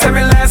vibes,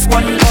 every last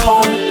one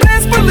gone.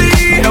 Best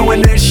believe that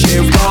when this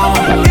shit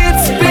gone.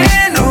 It's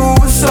been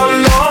so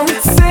long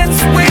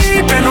since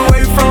we've been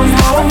away from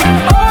home.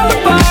 All the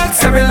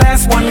vibes, every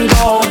last one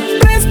gone.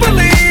 Best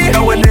believe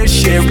that when this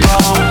shit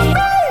gone.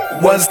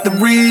 What's the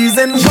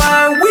reason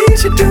why we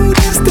should do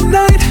this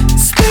tonight?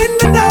 Spend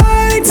the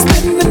night,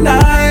 spend the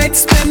night,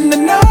 spend the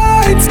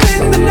night,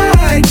 spend the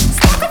night.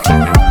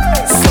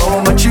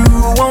 So much you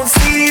won't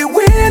see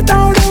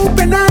without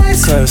open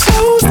eyes.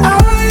 Close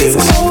eyes,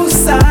 close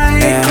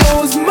sight,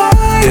 close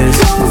mind,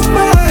 close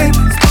mind.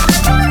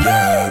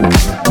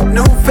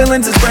 New feeling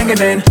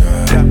listening.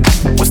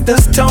 What's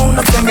this tone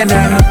I'm singing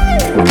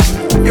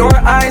in? Your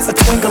eyes are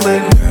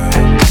twinkling,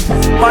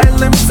 my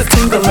limbs are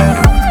tingling.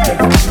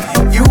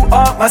 You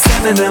are my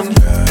synonym.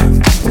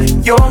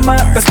 You're my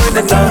best friend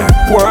in the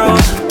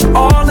world.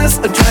 All this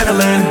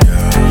adrenaline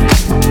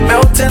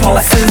melting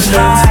like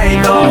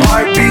high, no.